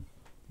this,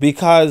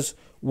 because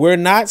we're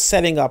not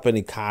setting up an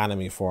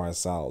economy for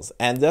ourselves.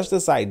 And there's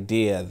this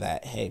idea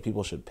that, hey,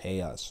 people should pay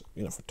us,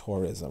 you know, for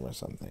tourism or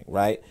something,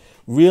 right?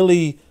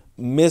 Really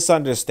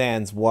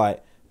misunderstands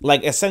what,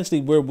 like, essentially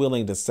we're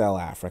willing to sell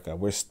Africa.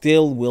 We're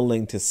still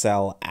willing to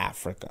sell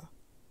Africa.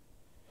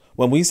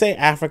 When we say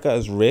Africa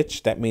is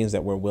rich, that means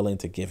that we're willing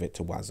to give it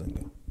to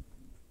Wazungu.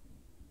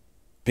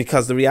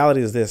 Because the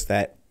reality is this,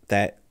 that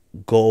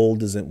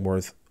gold isn't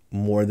worth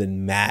more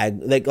than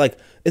like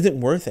isn't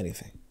worth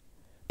anything.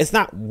 It's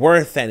not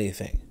worth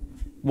anything.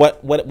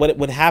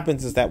 What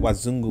happens is that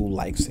Wazungu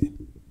likes it.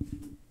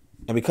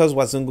 And because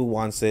Wazungu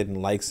wants it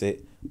and likes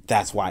it,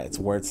 that's why it's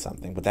worth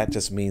something. But that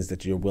just means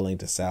that you're willing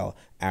to sell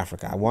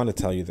Africa. I want to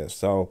tell you this.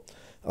 So,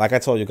 like I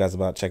told you guys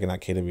about checking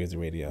out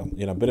KWZ Radio,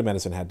 you know, Bit of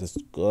Medicine had this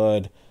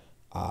good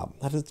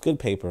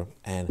paper.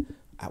 And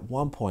at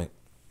one point,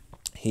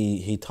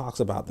 he talks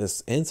about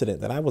this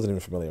incident that I wasn't even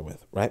familiar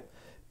with, right?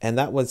 And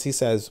that was, he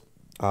says,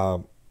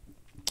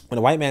 when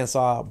a white man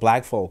saw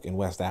black folk in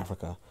West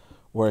Africa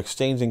were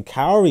exchanging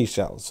cowrie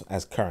shells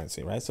as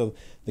currency, right? So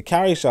the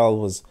cowrie shell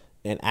was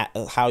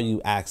how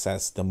you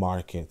access the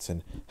markets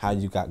and how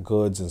you got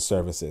goods and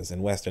services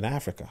in Western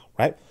Africa,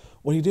 right?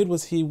 What he did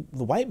was the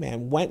white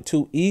man went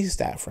to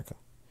East Africa,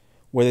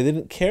 where they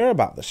didn't care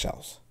about the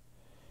shells,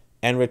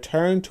 and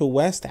returned to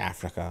West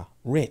Africa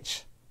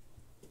rich.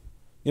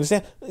 You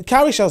understand?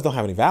 Cowrie shells don't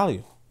have any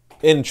value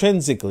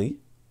intrinsically.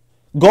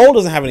 Gold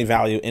doesn't have any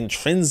value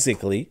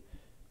intrinsically.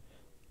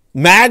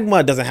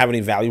 Magma doesn't have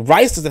any value.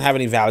 Rice doesn't have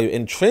any value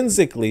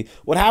intrinsically.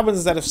 What happens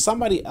is that if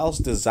somebody else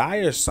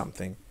desires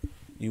something,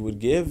 you would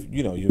give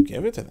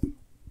it to them.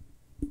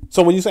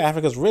 So when you say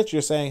Africa's rich,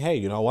 you're saying, hey,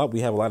 you know what? We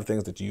have a lot of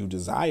things that you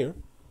desire.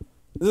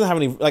 It doesn't have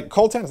any, like,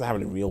 coltan doesn't have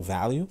any real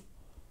value.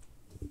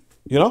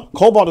 You know,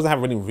 cobalt doesn't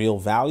have any real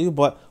value,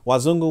 but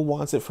Wazungu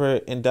wants it for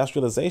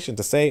industrialization,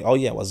 to say, oh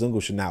yeah,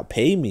 Wazungu should now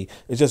pay me.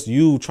 It's just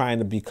you trying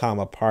to become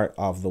a part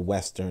of the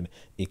Western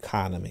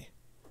economy.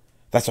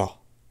 That's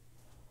all.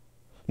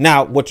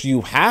 Now, what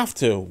you have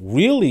to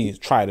really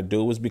try to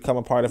do is become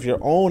a part of your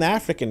own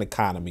African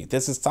economy.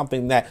 This is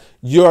something that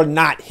you're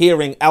not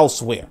hearing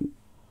elsewhere,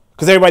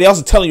 because everybody else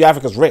is telling you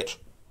Africa's rich.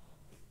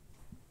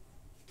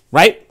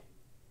 Right?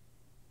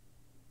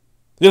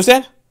 You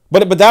understand?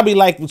 But that'd be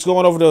like what's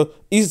going over to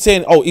East,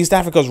 saying, oh, East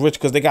Africa's rich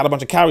because they got a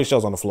bunch of cowrie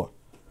shells on the floor.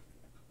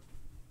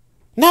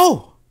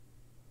 No.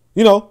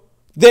 You know,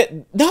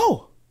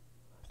 no.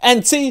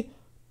 And see,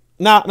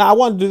 now I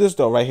want to do this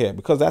though right here,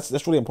 because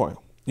that's really important.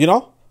 You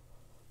know?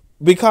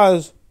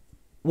 Because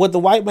what the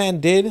white man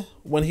did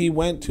when he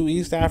went to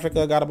East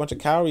Africa, got a bunch of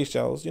cowrie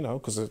shells, you know,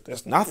 because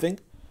there's nothing,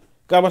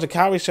 got a bunch of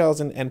cowrie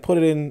shells and put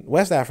it in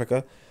West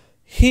Africa,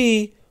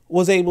 he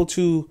was able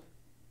to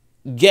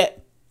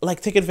get,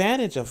 like, take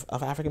advantage of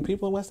African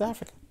people in West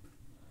Africa.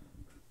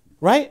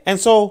 Right? And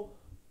so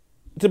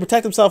to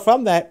protect himself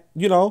from that,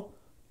 you know,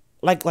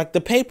 like the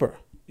paper,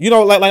 you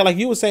know, like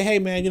you would say, hey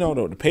man, you know,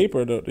 the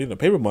paper, the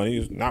paper money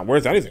is not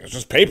worth anything. It's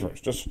just paper.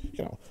 It's just,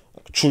 you know,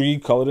 a tree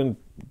colored in,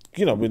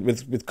 you know,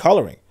 with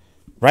coloring.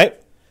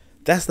 Right?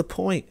 That's the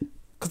point.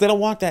 Because they don't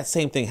want that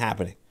same thing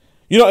happening.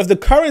 You know, if the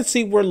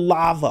currency were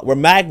lava, were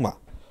magma,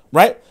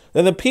 right?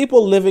 Then the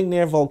people living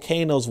near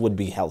volcanoes would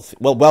be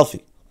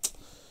wealthy.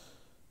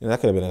 You know, that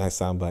could have been a nice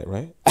soundbite,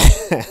 right?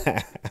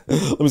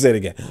 Let me say it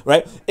again,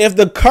 right? If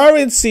the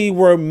currency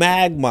were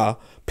magma,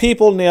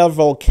 people near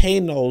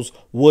volcanoes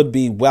would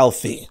be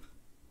wealthy.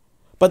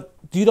 But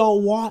you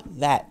don't want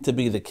that to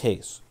be the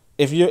case.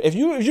 If you're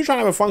trying to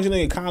have a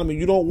functioning economy,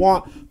 you don't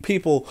want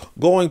people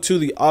going to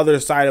the other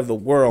side of the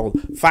world,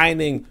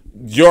 finding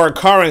your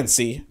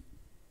currency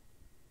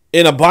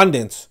in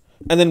abundance,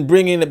 and then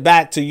bringing it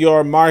back to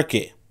your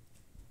market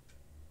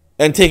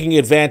and taking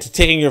advantage,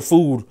 taking your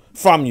food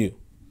from you.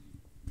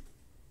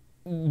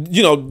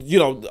 You know,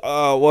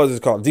 what is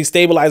it called?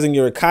 Destabilizing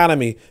your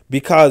economy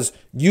because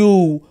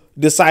you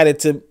decided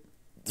to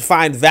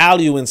find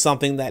value in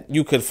something that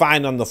you could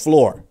find on the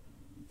floor.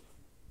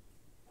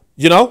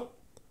 You know,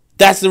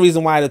 that's the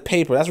reason why the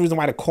paper, that's the reason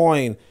why the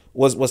coin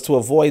was to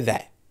avoid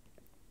that.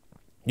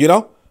 You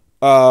know,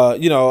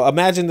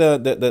 imagine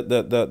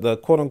the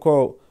quote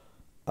unquote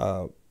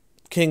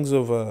kings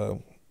of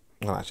well,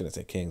 I shouldn't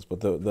say kings, but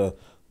the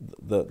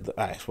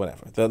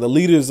whatever. The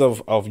leaders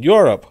of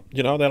Europe,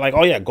 you know, they're like,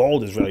 oh yeah,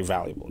 gold is really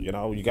valuable. You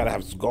know, you got to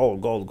have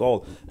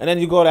gold. And then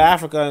you go to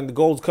Africa and the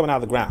gold's coming out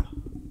of the ground.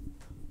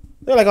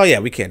 They're like, oh yeah,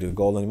 we can't do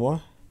gold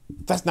anymore.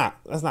 That's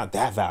not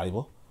that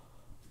valuable.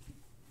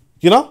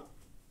 You know,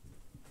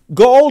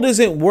 gold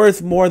isn't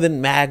worth more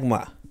than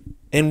magma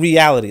in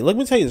reality. Let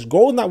me tell you this,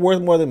 gold is not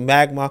worth more than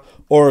magma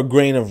or a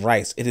grain of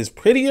rice. It is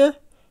prettier.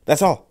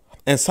 That's all.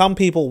 And some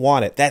people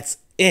want it. That's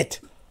it.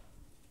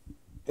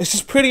 It's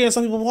just prettier and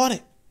some people want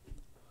it.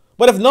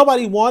 But if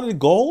nobody wanted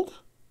gold,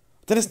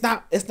 then it's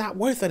not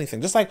worth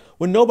anything. Just like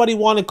when nobody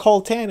wanted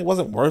coltan, it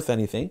wasn't worth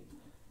anything.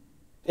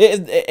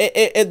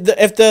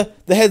 If the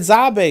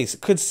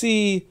Hetzabe could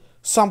see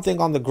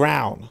something on the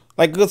ground,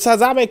 like the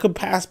Hetzabe could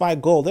pass by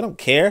gold, they don't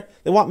care.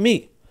 They want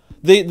meat.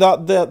 The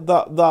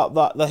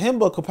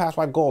Himba could pass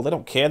by gold. They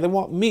don't care. They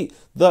want meat.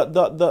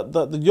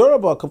 The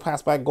Yoruba could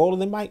pass by gold,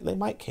 and they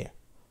might care.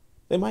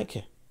 They might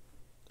care,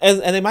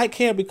 and they might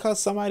care because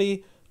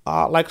somebody.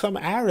 Like some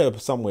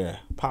Arab somewhere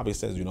probably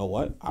says, you know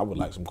what? I would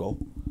like some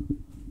gold.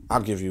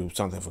 I'll give you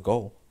something for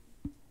gold.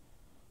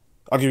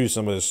 I'll give you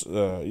some of this,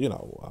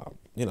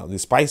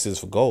 these spices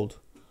for gold.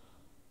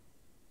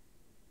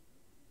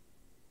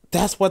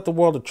 That's what the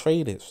world of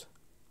trade is.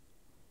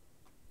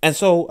 And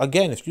so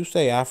again, if you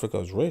say Africa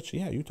is rich,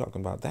 yeah, you're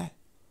talking about that.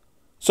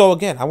 So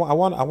again, I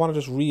want to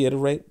just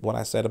reiterate what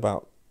I said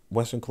about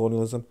Western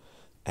colonialism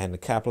and the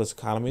capitalist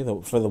economy.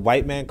 For the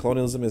white man,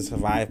 colonialism is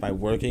survived by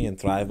working and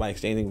thrive by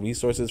exchanging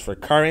resources for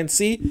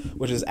currency,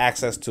 which is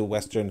access to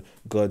Western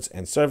goods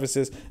and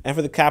services. And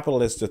for the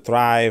capitalist to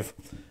thrives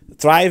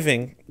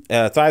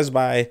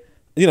by,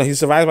 he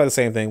survives by the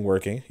same thing,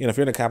 working. If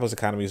you're in a capitalist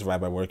economy, you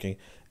survive by working.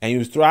 And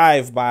you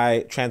thrive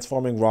by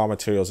transforming raw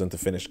materials into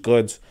finished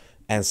goods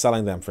and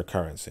selling them for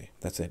currency.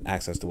 That's it,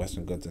 access to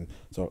Western goods and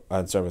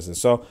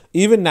services. So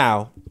even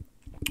now,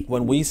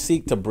 when we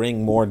seek to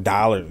bring more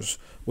dollars,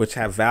 which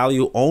have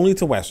value only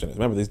to Westerners.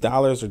 Remember, these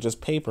dollars are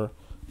just paper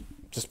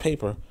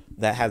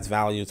that has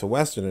value to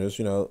Westerners,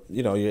 your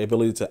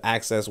ability to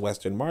access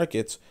Western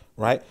markets,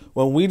 right?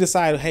 When we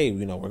decide, hey,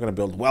 we're going to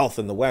build wealth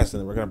in the West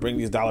and we're going to bring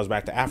these dollars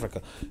back to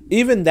Africa.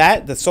 Even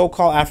that, the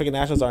so-called African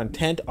nationalists are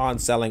intent on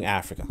selling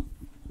Africa.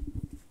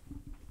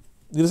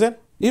 You understand?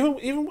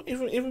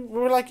 Even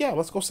we're like, yeah,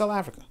 let's go sell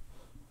Africa.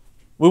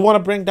 We want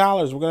to bring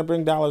dollars. We're going to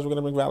bring dollars. We're going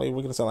to bring value.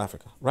 We're going to sell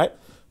Africa, right?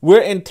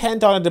 We're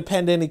intent on a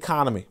dependent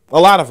economy. A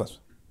lot of us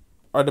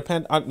are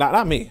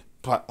not me,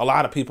 but a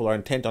lot of people are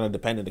intent on a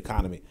dependent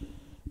economy.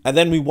 And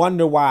then we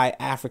wonder why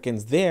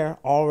Africans there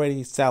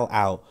already sell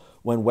out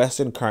when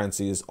Western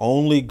currency is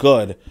only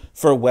good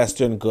for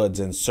Western goods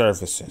and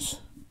services.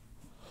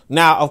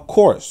 Now, of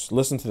course,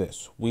 listen to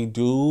this. We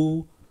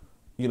do,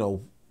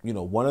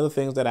 one of the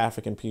things that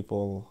African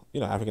people,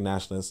 African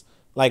nationalists,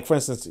 like for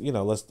instance,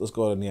 let's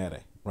go to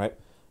Nyerere, right?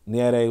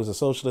 Nyerere was a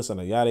socialist and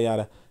a yada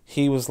yada.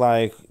 He was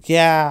like,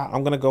 yeah,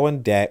 I'm going to go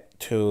in debt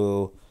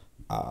to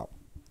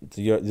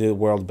the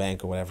World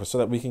Bank or whatever so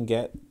that we can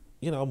get,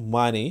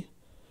 money.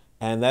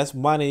 And that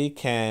money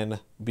can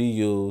be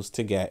used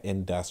to get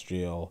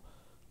industrial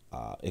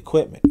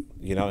equipment,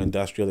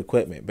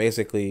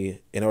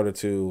 Basically, in order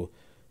to,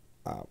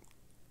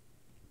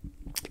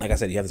 like I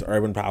said, you have this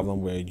urban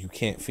problem where you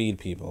can't feed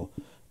people.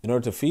 In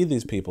order to feed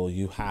these people,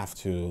 you have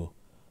to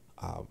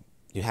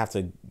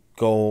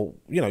go,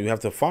 you have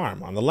to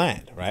farm on the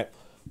land, right?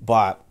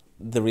 But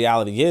the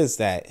reality is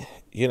that,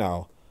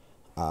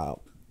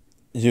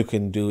 you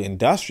can do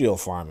industrial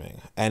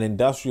farming, and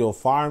industrial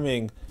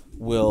farming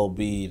will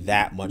be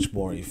that much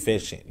more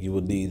efficient. You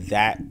would need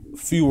that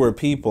fewer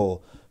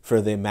people for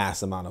the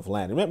mass amount of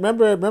land.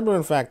 Remember,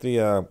 in fact,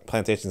 the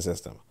plantation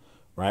system,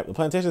 right? The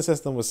plantation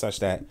system was such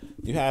that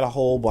you had a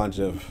whole bunch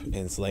of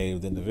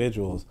enslaved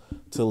individuals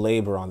to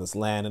labor on this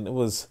land, and it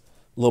was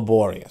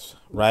laborious,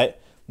 right?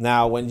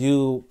 Now, when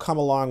you come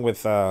along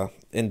with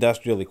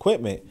industrial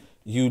equipment,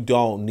 you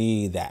don't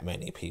need that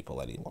many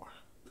people anymore,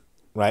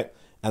 right?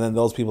 And then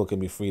those people can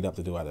be freed up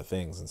to do other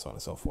things and so on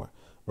and so forth,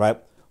 right?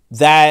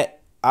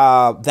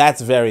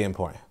 That's very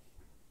important,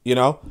 you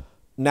know?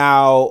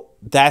 Now,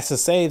 that's to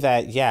say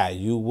that, yeah,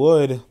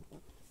 you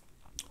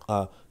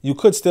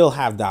could still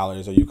have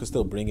dollars, or you could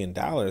still bring in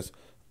dollars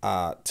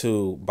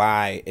to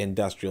buy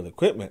industrial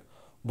equipment,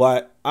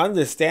 but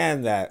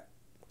understand that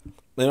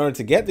in order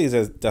to get these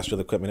industrial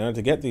equipment, in order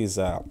to get this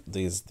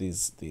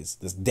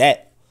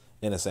debt,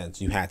 in a sense,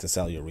 you had to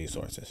sell your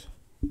resources.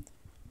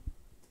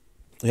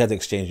 You had to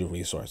exchange your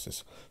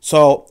resources.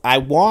 So I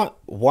want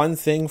one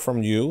thing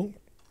from you,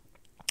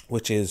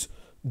 which is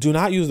do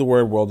not use the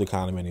word world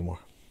economy anymore.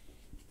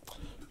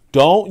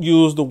 Don't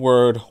use the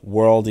word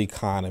world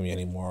economy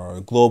anymore,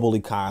 or global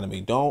economy.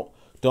 Don't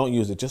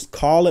use it. Just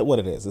call it what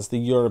it is. It's the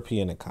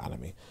European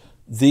economy.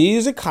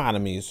 These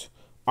economies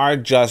are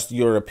just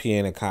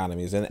European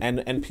economies.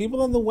 And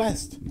people in the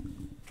West,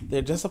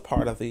 they're just a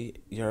part of the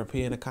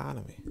European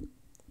economy.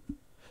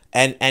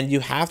 And you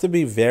have to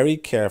be very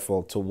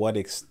careful to what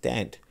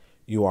extent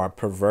you are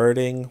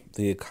perverting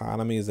the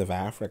economies of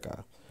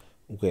Africa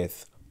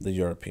with the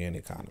European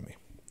economy.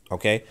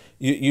 Okay?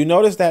 You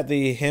notice that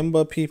the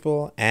Himba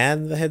people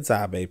and the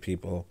Hetzabe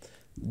people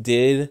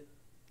did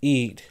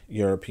eat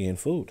European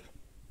food.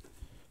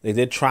 They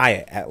did try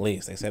it, at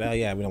least. They said, oh,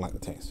 yeah, we don't like the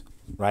taste,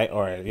 right?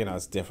 Or, you know,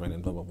 it's different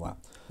and blah, blah, blah.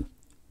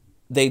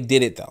 They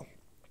did it, though,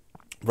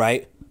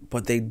 right?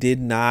 But they did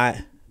not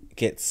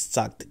get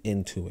sucked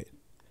into it.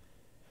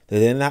 They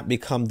did not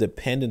become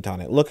dependent on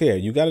it. Look here,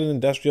 you got an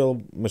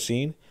industrial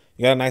machine,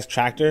 you got a nice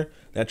tractor,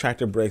 that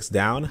tractor breaks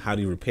down, how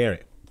do you repair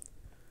it?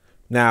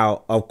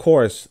 Now, of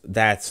course,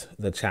 that's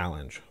the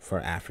challenge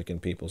for African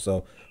people.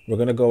 So we're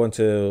going to go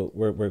into,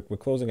 we're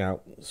closing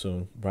out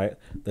soon, right?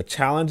 The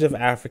challenge of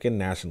African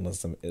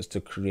nationalism is to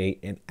create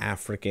an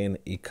African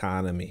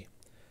economy,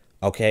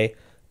 okay?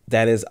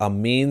 That is a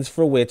means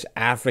for which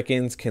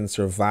Africans can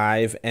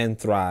survive and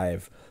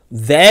thrive.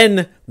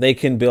 Then they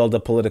can build a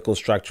political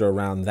structure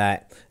around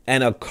that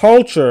and a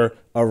culture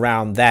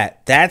around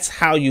that. That's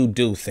how you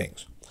do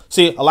things.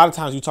 See, a lot of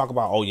times you talk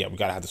about, oh, yeah, we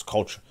got to have this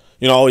culture.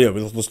 You know, oh, yeah,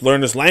 let's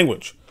learn this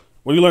language.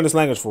 What do you learn this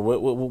language for?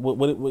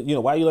 What, you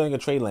know, why are you learning a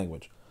trade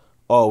language?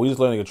 Oh, we're just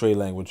learning a trade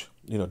language,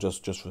 you know,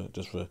 just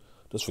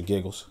for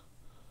giggles.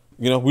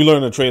 You know, we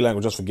learn a trade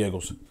language just for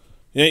giggles.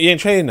 You ain't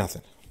trading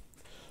nothing.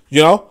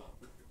 You know?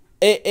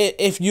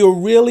 If you're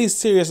really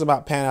serious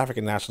about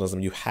Pan-African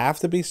nationalism, you have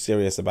to be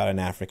serious about an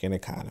African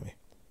economy.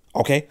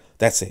 Okay?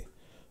 That's it.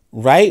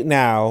 Right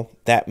now,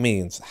 that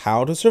means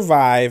how to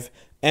survive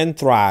and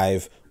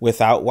thrive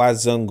without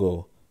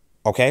Wazungu.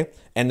 Okay?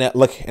 And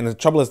look, and the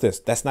trouble is this.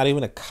 That's not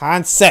even a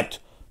concept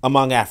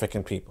among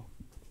African people.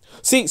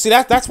 See,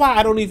 that's why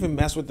I don't even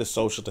mess with the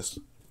socialists.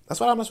 That's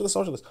why I don't mess with the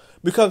socialists.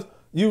 Because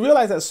you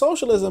realize that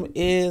socialism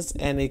is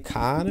an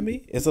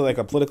economy. It's like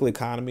a political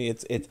economy.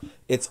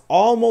 It's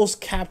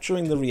almost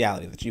capturing the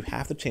reality that you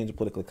have to change the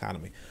political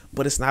economy.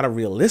 But it's not a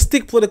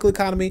realistic political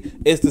economy.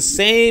 It's the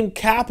same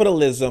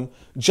capitalism,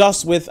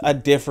 just with a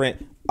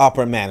different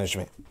upper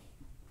management.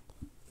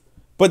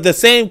 But the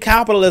same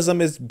capitalism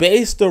is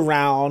based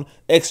around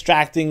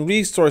extracting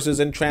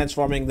resources and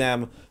transforming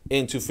them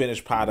into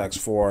finished products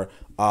for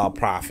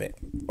profit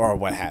or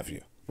what have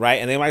you. Right?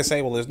 And they might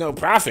say, well, there's no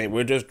profit.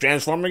 We're just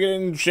transforming it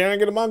and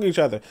sharing it among each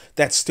other.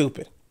 That's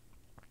stupid.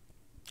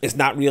 It's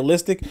not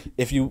realistic.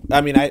 I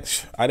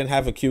didn't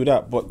have it queued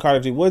up, but Carter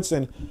G.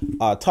 Woodson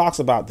talks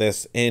about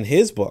this in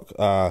his book.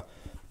 Let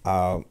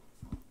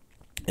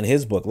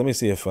me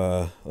see if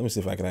I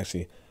can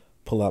actually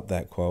pull up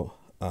that quote.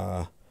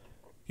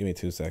 Give me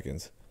 2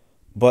 seconds.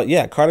 But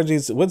yeah, Carter G.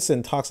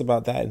 Woodson talks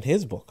about that in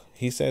his book.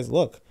 He says,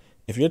 look,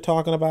 if you're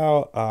talking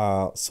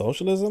about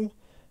socialism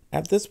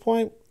at this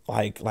point,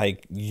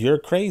 like you're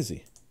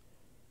crazy.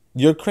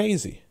 You're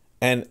crazy.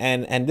 And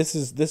this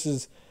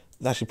is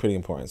actually pretty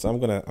important. So I'm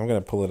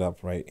gonna pull it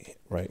up right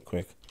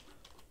quick.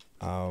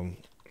 So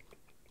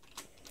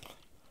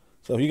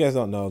if you guys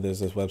don't know,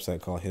 there's this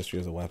website called History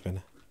as a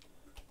Weapon,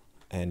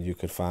 and you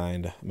could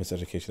find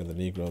Miseducation of the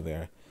Negro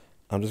there.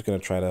 I'm just gonna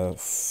try to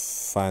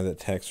find the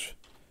text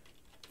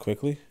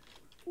quickly.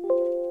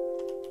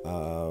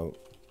 Let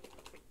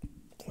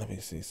me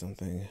see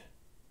something.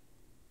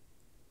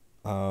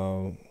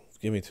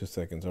 Give me 2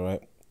 seconds, all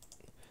right?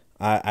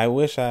 I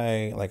wish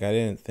I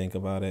didn't think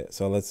about it.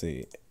 So let's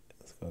see.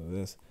 Let's go to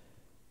this.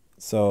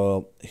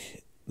 So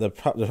the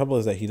trouble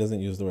is that he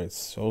doesn't use the word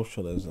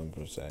socialism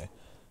per se.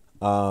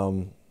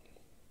 Oh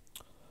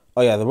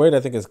yeah, the word I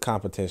think is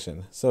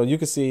competition. So you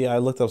can see I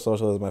looked up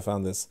socialism. I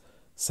found this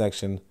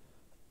section.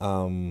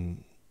 Let's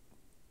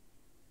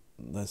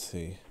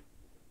see.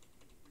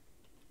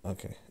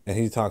 Okay, and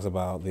he talks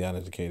about the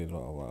uneducated,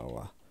 blah,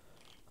 blah,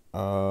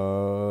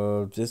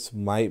 blah. This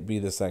might be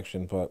the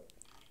section, but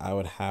I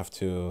would have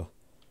to,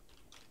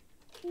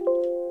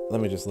 let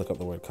me just look up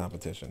the word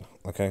competition,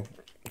 okay?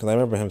 Because I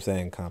remember him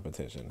saying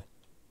competition.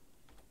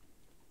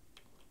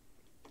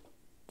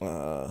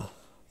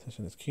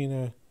 Competition is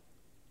keener.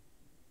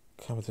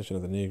 Competition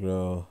of the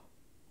Negro.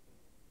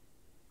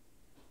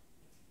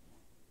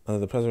 Under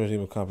the present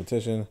regime of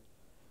competition.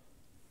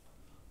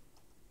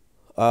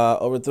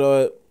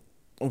 Overthrow it.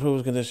 Improve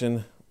its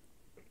condition.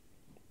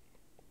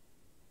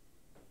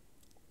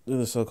 Do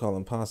the so-called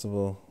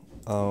impossible.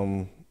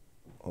 Hold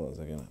on a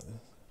second.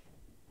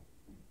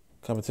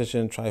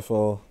 Competition,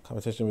 trifle.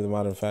 Competition with the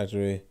modern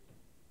factory.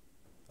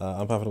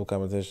 Unprofitable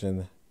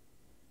competition.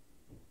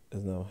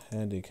 There's no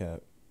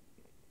handicap.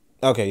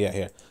 Okay, yeah,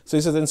 here. So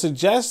he says, in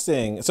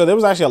suggesting, so there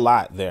was actually a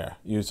lot there.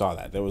 You saw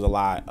that. There was a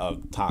lot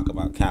of talk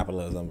about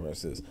capitalism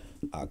versus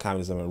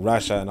communism in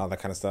Russia and all that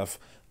kind of stuff.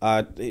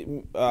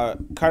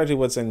 Carter G.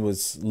 Woodson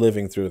was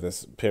living through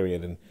this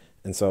period,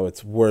 and so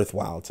it's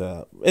worthwhile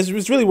to,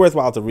 it's really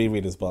worthwhile to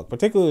reread his book,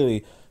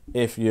 particularly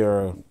if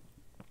you're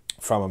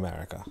from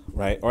America,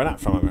 right? Or not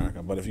from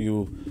America, but if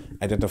you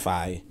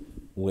identify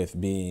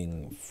with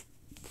being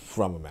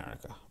from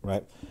America,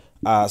 right?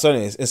 So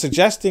anyways, in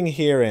suggesting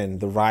herein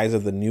the rise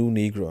of the new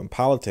Negro in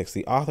politics,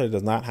 the author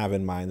does not have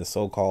in mind the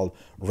so-called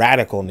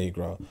radical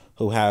Negro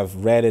who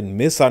have read and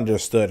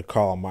misunderstood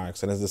Karl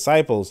Marx and his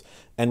disciples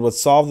and would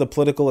solve the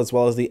political as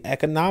well as the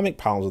economic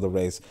problems of the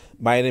race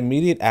by an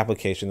immediate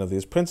application of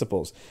these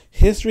principles.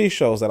 History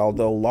shows that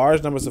although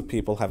large numbers of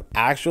people have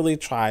actually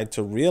tried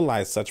to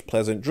realize such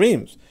pleasant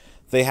dreams,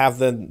 they have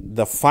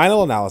the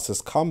final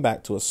analysis come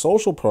back to a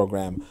social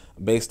program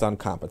based on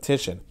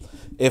competition.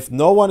 If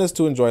no one is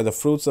to enjoy the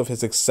fruits of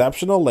his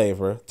exceptional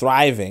labor,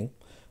 thriving,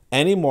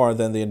 any more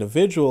than the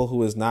individual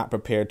who is not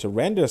prepared to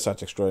render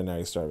such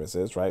extraordinary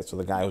services, right? So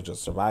the guy who's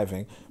just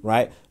surviving,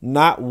 right?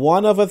 Not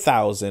one of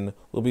 1,000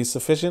 will be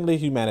sufficiently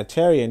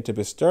humanitarian to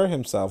bestir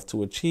himself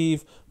to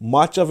achieve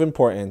much of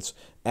importance,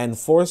 and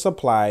force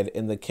applied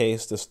in the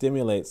case to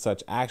stimulate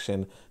such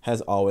action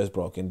has always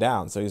broken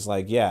down. So he's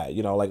like, yeah,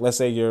 you know, like let's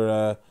say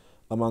you're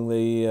among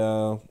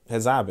the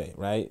Hezabe,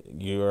 right?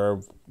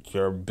 You're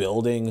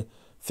building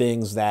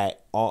things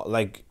that all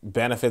like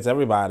benefits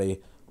everybody,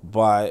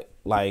 but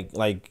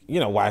like you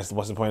know, what's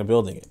the point of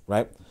building it,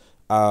 right?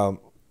 Not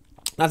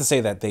to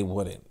say that they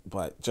wouldn't,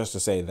 but just to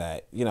say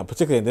that, you know,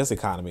 particularly in this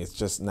economy, it's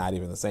just not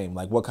even the same.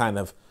 Like what kind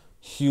of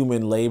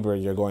human labor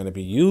you're going to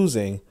be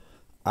using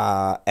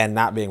and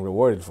not being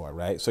rewarded for,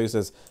 right? So he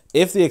says,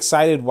 if the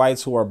excited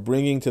whites who are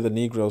bringing to the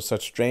Negroes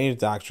such strange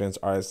doctrines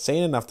are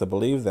sane enough to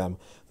believe them,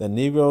 the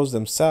Negroes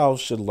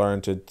themselves should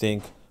learn to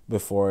think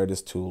before it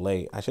is too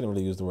late. I shouldn't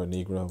really use the word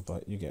Negro,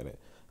 but you get it.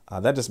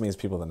 That just means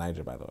people in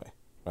Niger, by the way,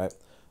 right?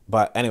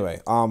 But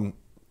anyway, you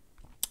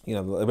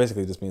know, it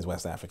basically just means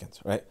West Africans,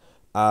 right?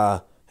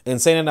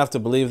 Insane enough to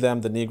believe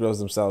them, the Negroes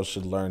themselves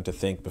should learn to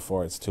think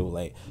before it's too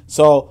late.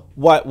 So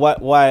what,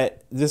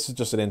 this is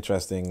just an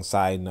interesting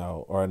side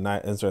note or an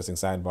interesting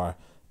sidebar,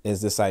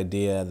 is this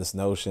idea, this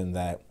notion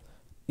that,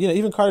 you know,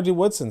 even Carter G.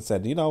 Woodson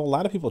said, you know, a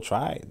lot of people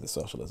try the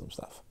socialism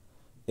stuff.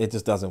 It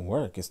just doesn't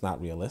work. It's not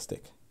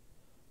realistic.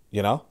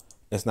 You know,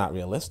 it's not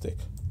realistic.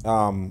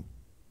 And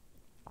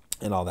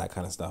all that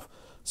kind of stuff.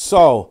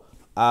 So,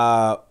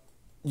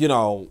 you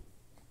know,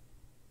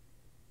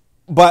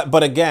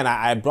 but again,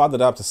 I brought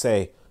it up to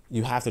say,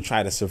 you have to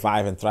try to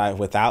survive and thrive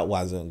without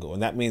Wazungu.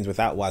 And that means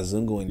without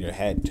Wazungu in your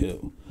head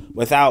too.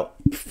 Without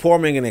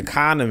forming an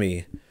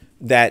economy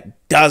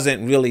that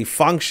doesn't really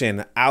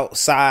function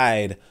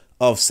outside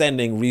of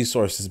sending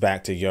resources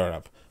back to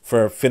Europe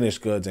for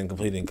finished goods and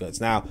completing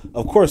goods. Now,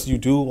 of course, you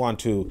do want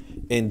to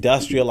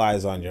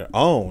industrialize on your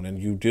own, and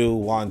you do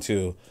want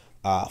to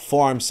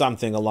form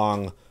something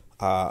along,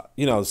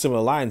 you know,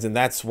 similar lines. And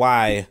that's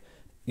why,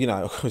 you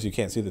know, of course you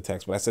can't see the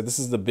text, but I said this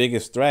is the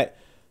biggest threat.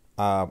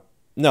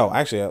 No,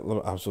 actually,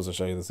 I'm supposed to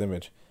show you this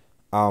image.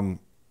 Give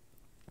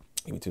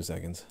me 2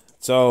 seconds.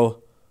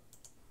 So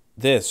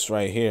this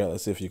right here,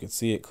 let's see if you can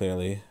see it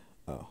clearly.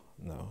 Oh,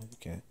 no, you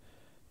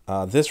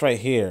can't. This right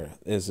here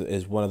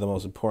is one of the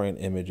most important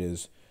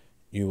images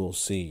you will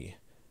see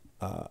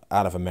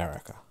out of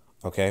America,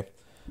 okay?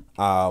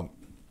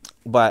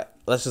 But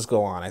let's just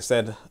go on. I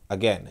said,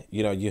 again,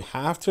 you know, you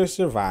have to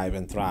survive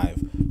and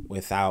thrive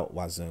without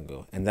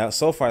Wazungu. And that,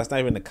 so far, it's not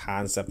even a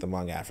concept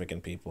among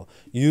African people.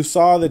 You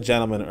saw the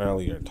gentleman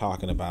earlier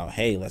talking about,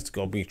 hey, let's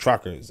go be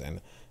truckers and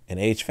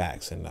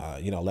HVACs and,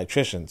 you know,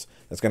 electricians.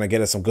 That's going to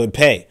get us some good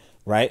pay,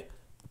 right?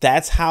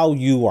 That's how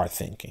you are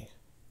thinking.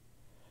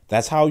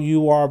 That's how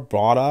you are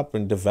brought up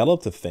and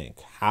developed to think.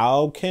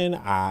 How can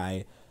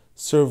I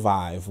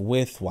survive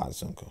with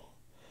Wazungu?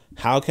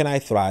 How can I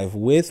thrive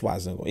with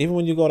Wazungu? Even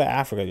when you go to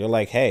Africa, you're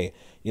like, hey,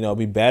 you know, it'd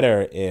be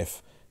better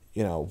if,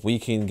 you know, we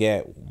can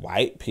get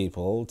white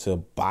people to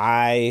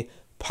buy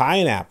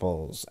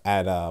pineapples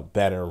at a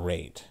better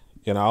rate.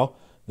 You know,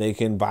 they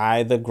can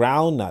buy the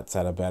groundnuts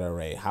at a better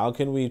rate. How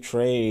can we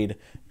trade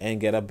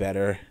and get a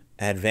better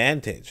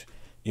advantage?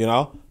 You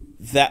know,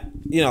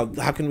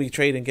 how can we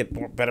trade and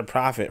get better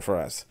profit for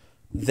us?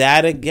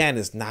 That again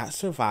is not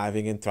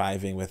surviving and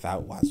thriving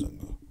without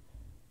Wazungu.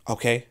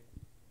 Okay?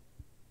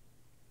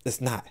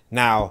 It's not.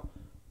 Now,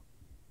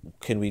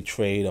 can we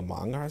trade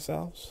among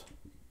ourselves?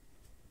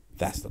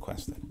 That's the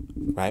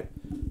question, right?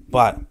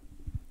 But,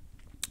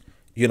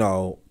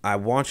 I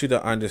want you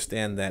to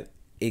understand that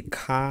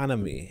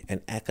economy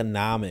and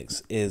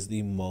economics is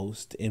the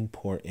most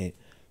important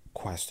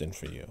question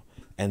for you.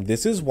 And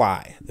this is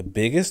why the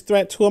biggest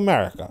threat to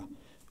America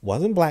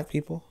wasn't black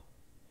people.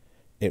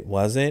 It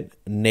wasn't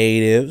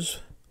natives.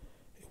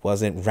 It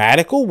wasn't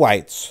radical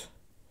whites,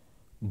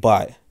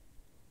 but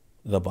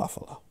the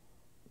buffalo.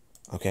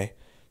 Okay?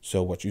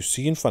 So what you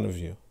see in front of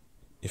you,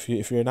 if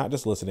you're not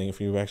just listening, if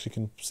you actually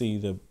can see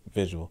the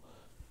visual,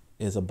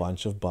 is a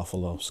bunch of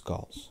buffalo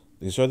skulls.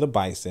 These are the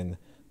bison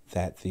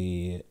that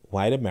the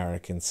white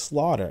Americans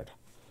slaughtered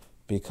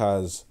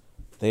because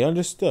they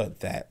understood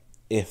that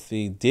if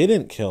they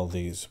didn't kill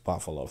these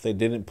buffalo, if they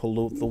didn't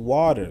pollute the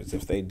waters,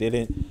 if they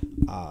didn't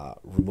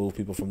remove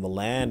people from the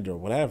land or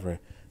whatever,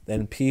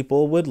 then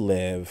people would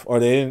live, or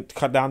they didn't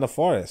cut down the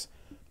forest,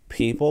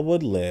 people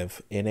would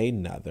live in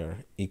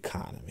another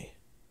economy.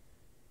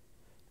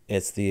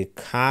 It's the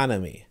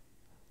economy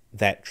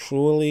that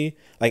truly,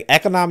 like,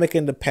 economic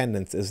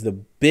independence is the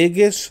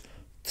biggest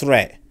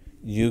threat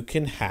you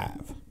can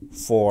have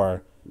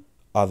for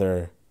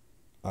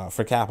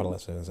for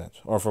capitalists in a sense,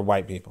 or for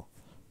white people,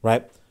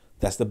 right?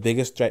 That's the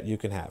biggest threat you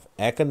can have.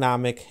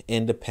 Economic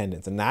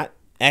independence, and not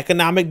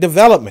economic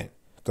development.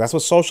 That's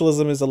what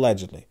socialism is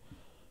allegedly.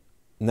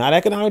 Not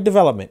economic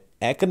development,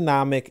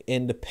 economic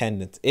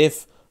independence.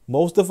 If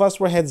most of us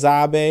were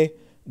Hetzabe,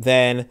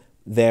 then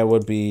there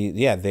would be,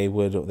 they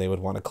would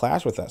want to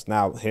clash with us.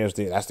 Now,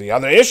 that's the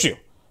other issue,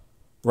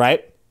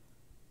 right?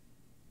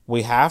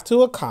 We have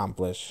to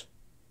accomplish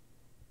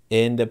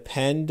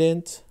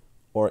independent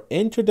or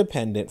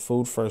interdependent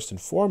food first and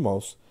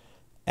foremost,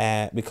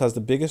 because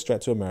the biggest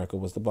threat to America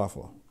was the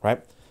buffalo,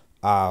 right?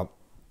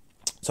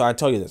 So I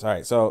told you this. All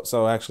right.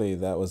 So actually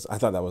I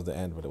thought that was the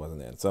end, but it wasn't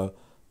the end. So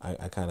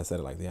I kind of said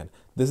it like the end.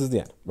 This is the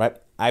end, right?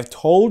 I've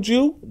told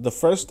you the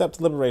first step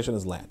to liberation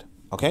is land.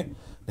 Okay.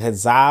 The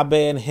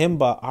Hetzabe and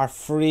Himba are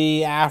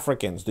free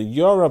Africans. The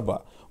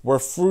Yoruba were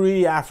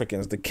free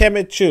Africans. The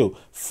Kemechu,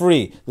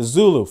 free. The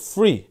Zulu,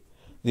 free.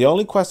 The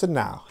only question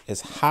now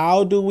is,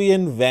 how do we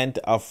invent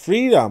a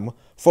freedom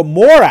for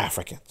more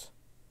Africans?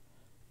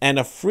 And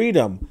a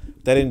freedom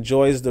that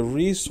enjoys the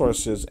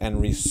resources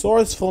and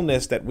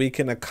resourcefulness that we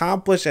can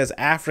accomplish as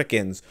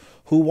Africans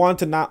who want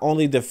to not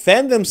only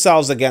defend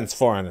themselves against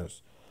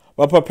foreigners,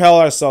 but propel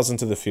ourselves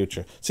into the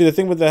future. See, the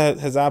thing with the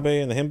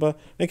Hetzabe and the Himba,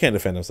 they can't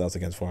defend themselves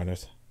against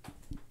foreigners.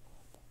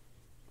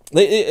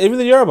 Even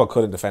the Yoruba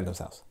couldn't defend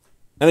themselves.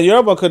 And the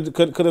Yoruba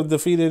could have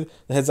defeated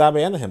the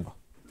Hetzabe and the Himba.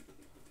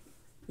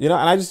 And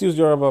I just use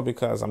Yoruba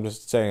because I'm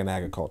just saying an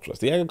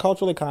agriculturalist. The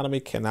agricultural economy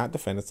cannot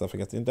defend itself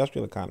against the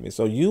industrial economy.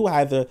 So you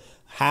either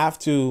have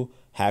to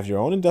have your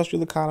own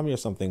industrial economy or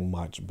something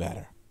much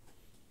better.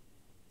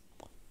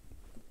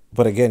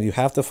 But again, you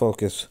have to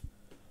focus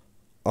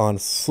on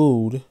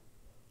food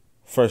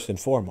first and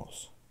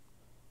foremost.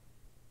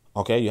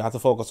 Okay, you have to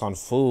focus on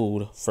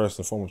food first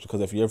and foremost, because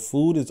if your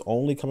food is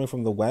only coming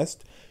from the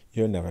West,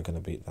 you're never going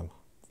to beat them.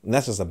 And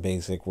that's just a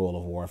basic rule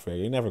of warfare.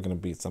 You're never going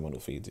to beat someone who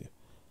feeds you,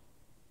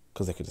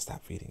 because they could just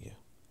stop feeding you,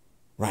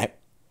 right?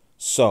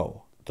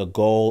 So the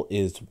goal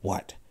is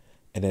what?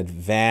 An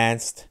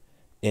advanced,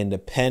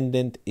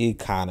 independent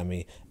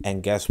economy.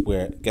 And guess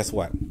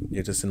what?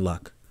 You're just in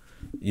luck.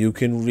 You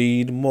can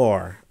read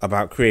more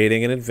about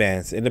creating an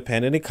advanced,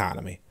 independent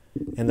economy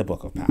in the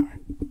Book of Power.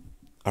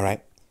 All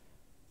right?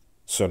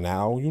 So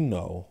now you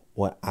know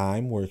what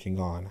I'm working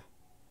on,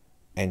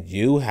 and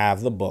you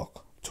have the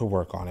book to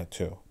work on it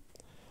too.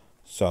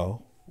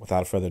 So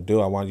without further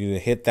ado, I want you to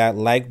hit that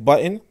like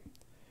button.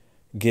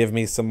 Give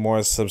me some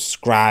more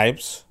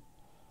subscribes.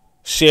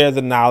 Share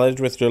the knowledge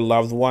with your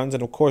loved ones.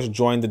 And, of course,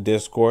 join the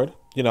Discord,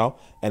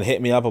 and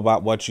hit me up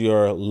about what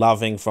you're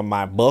loving from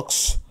my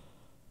books.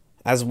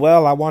 As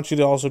well, I want you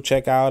to also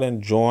check out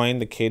and join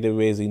the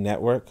KWAZ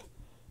network.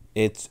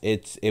 It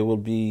will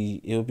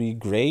be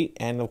great.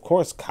 And, of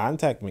course,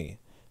 contact me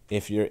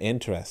if you're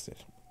interested.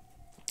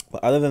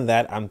 But other than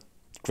that, I'm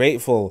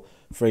grateful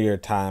for your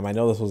time. I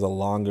know this was a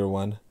longer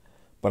one,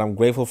 but I'm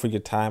grateful for your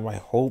time. I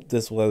hope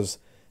this was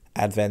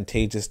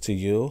advantageous to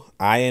you.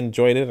 I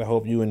enjoyed it. I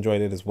hope you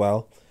enjoyed it as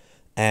well.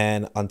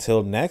 And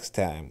until next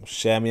time,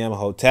 Shemiam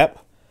Hotep,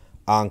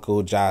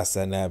 Anku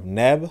Jasa Neb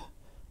Neb,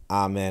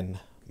 Amen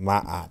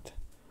Ma'at,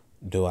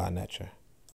 Dua Necher.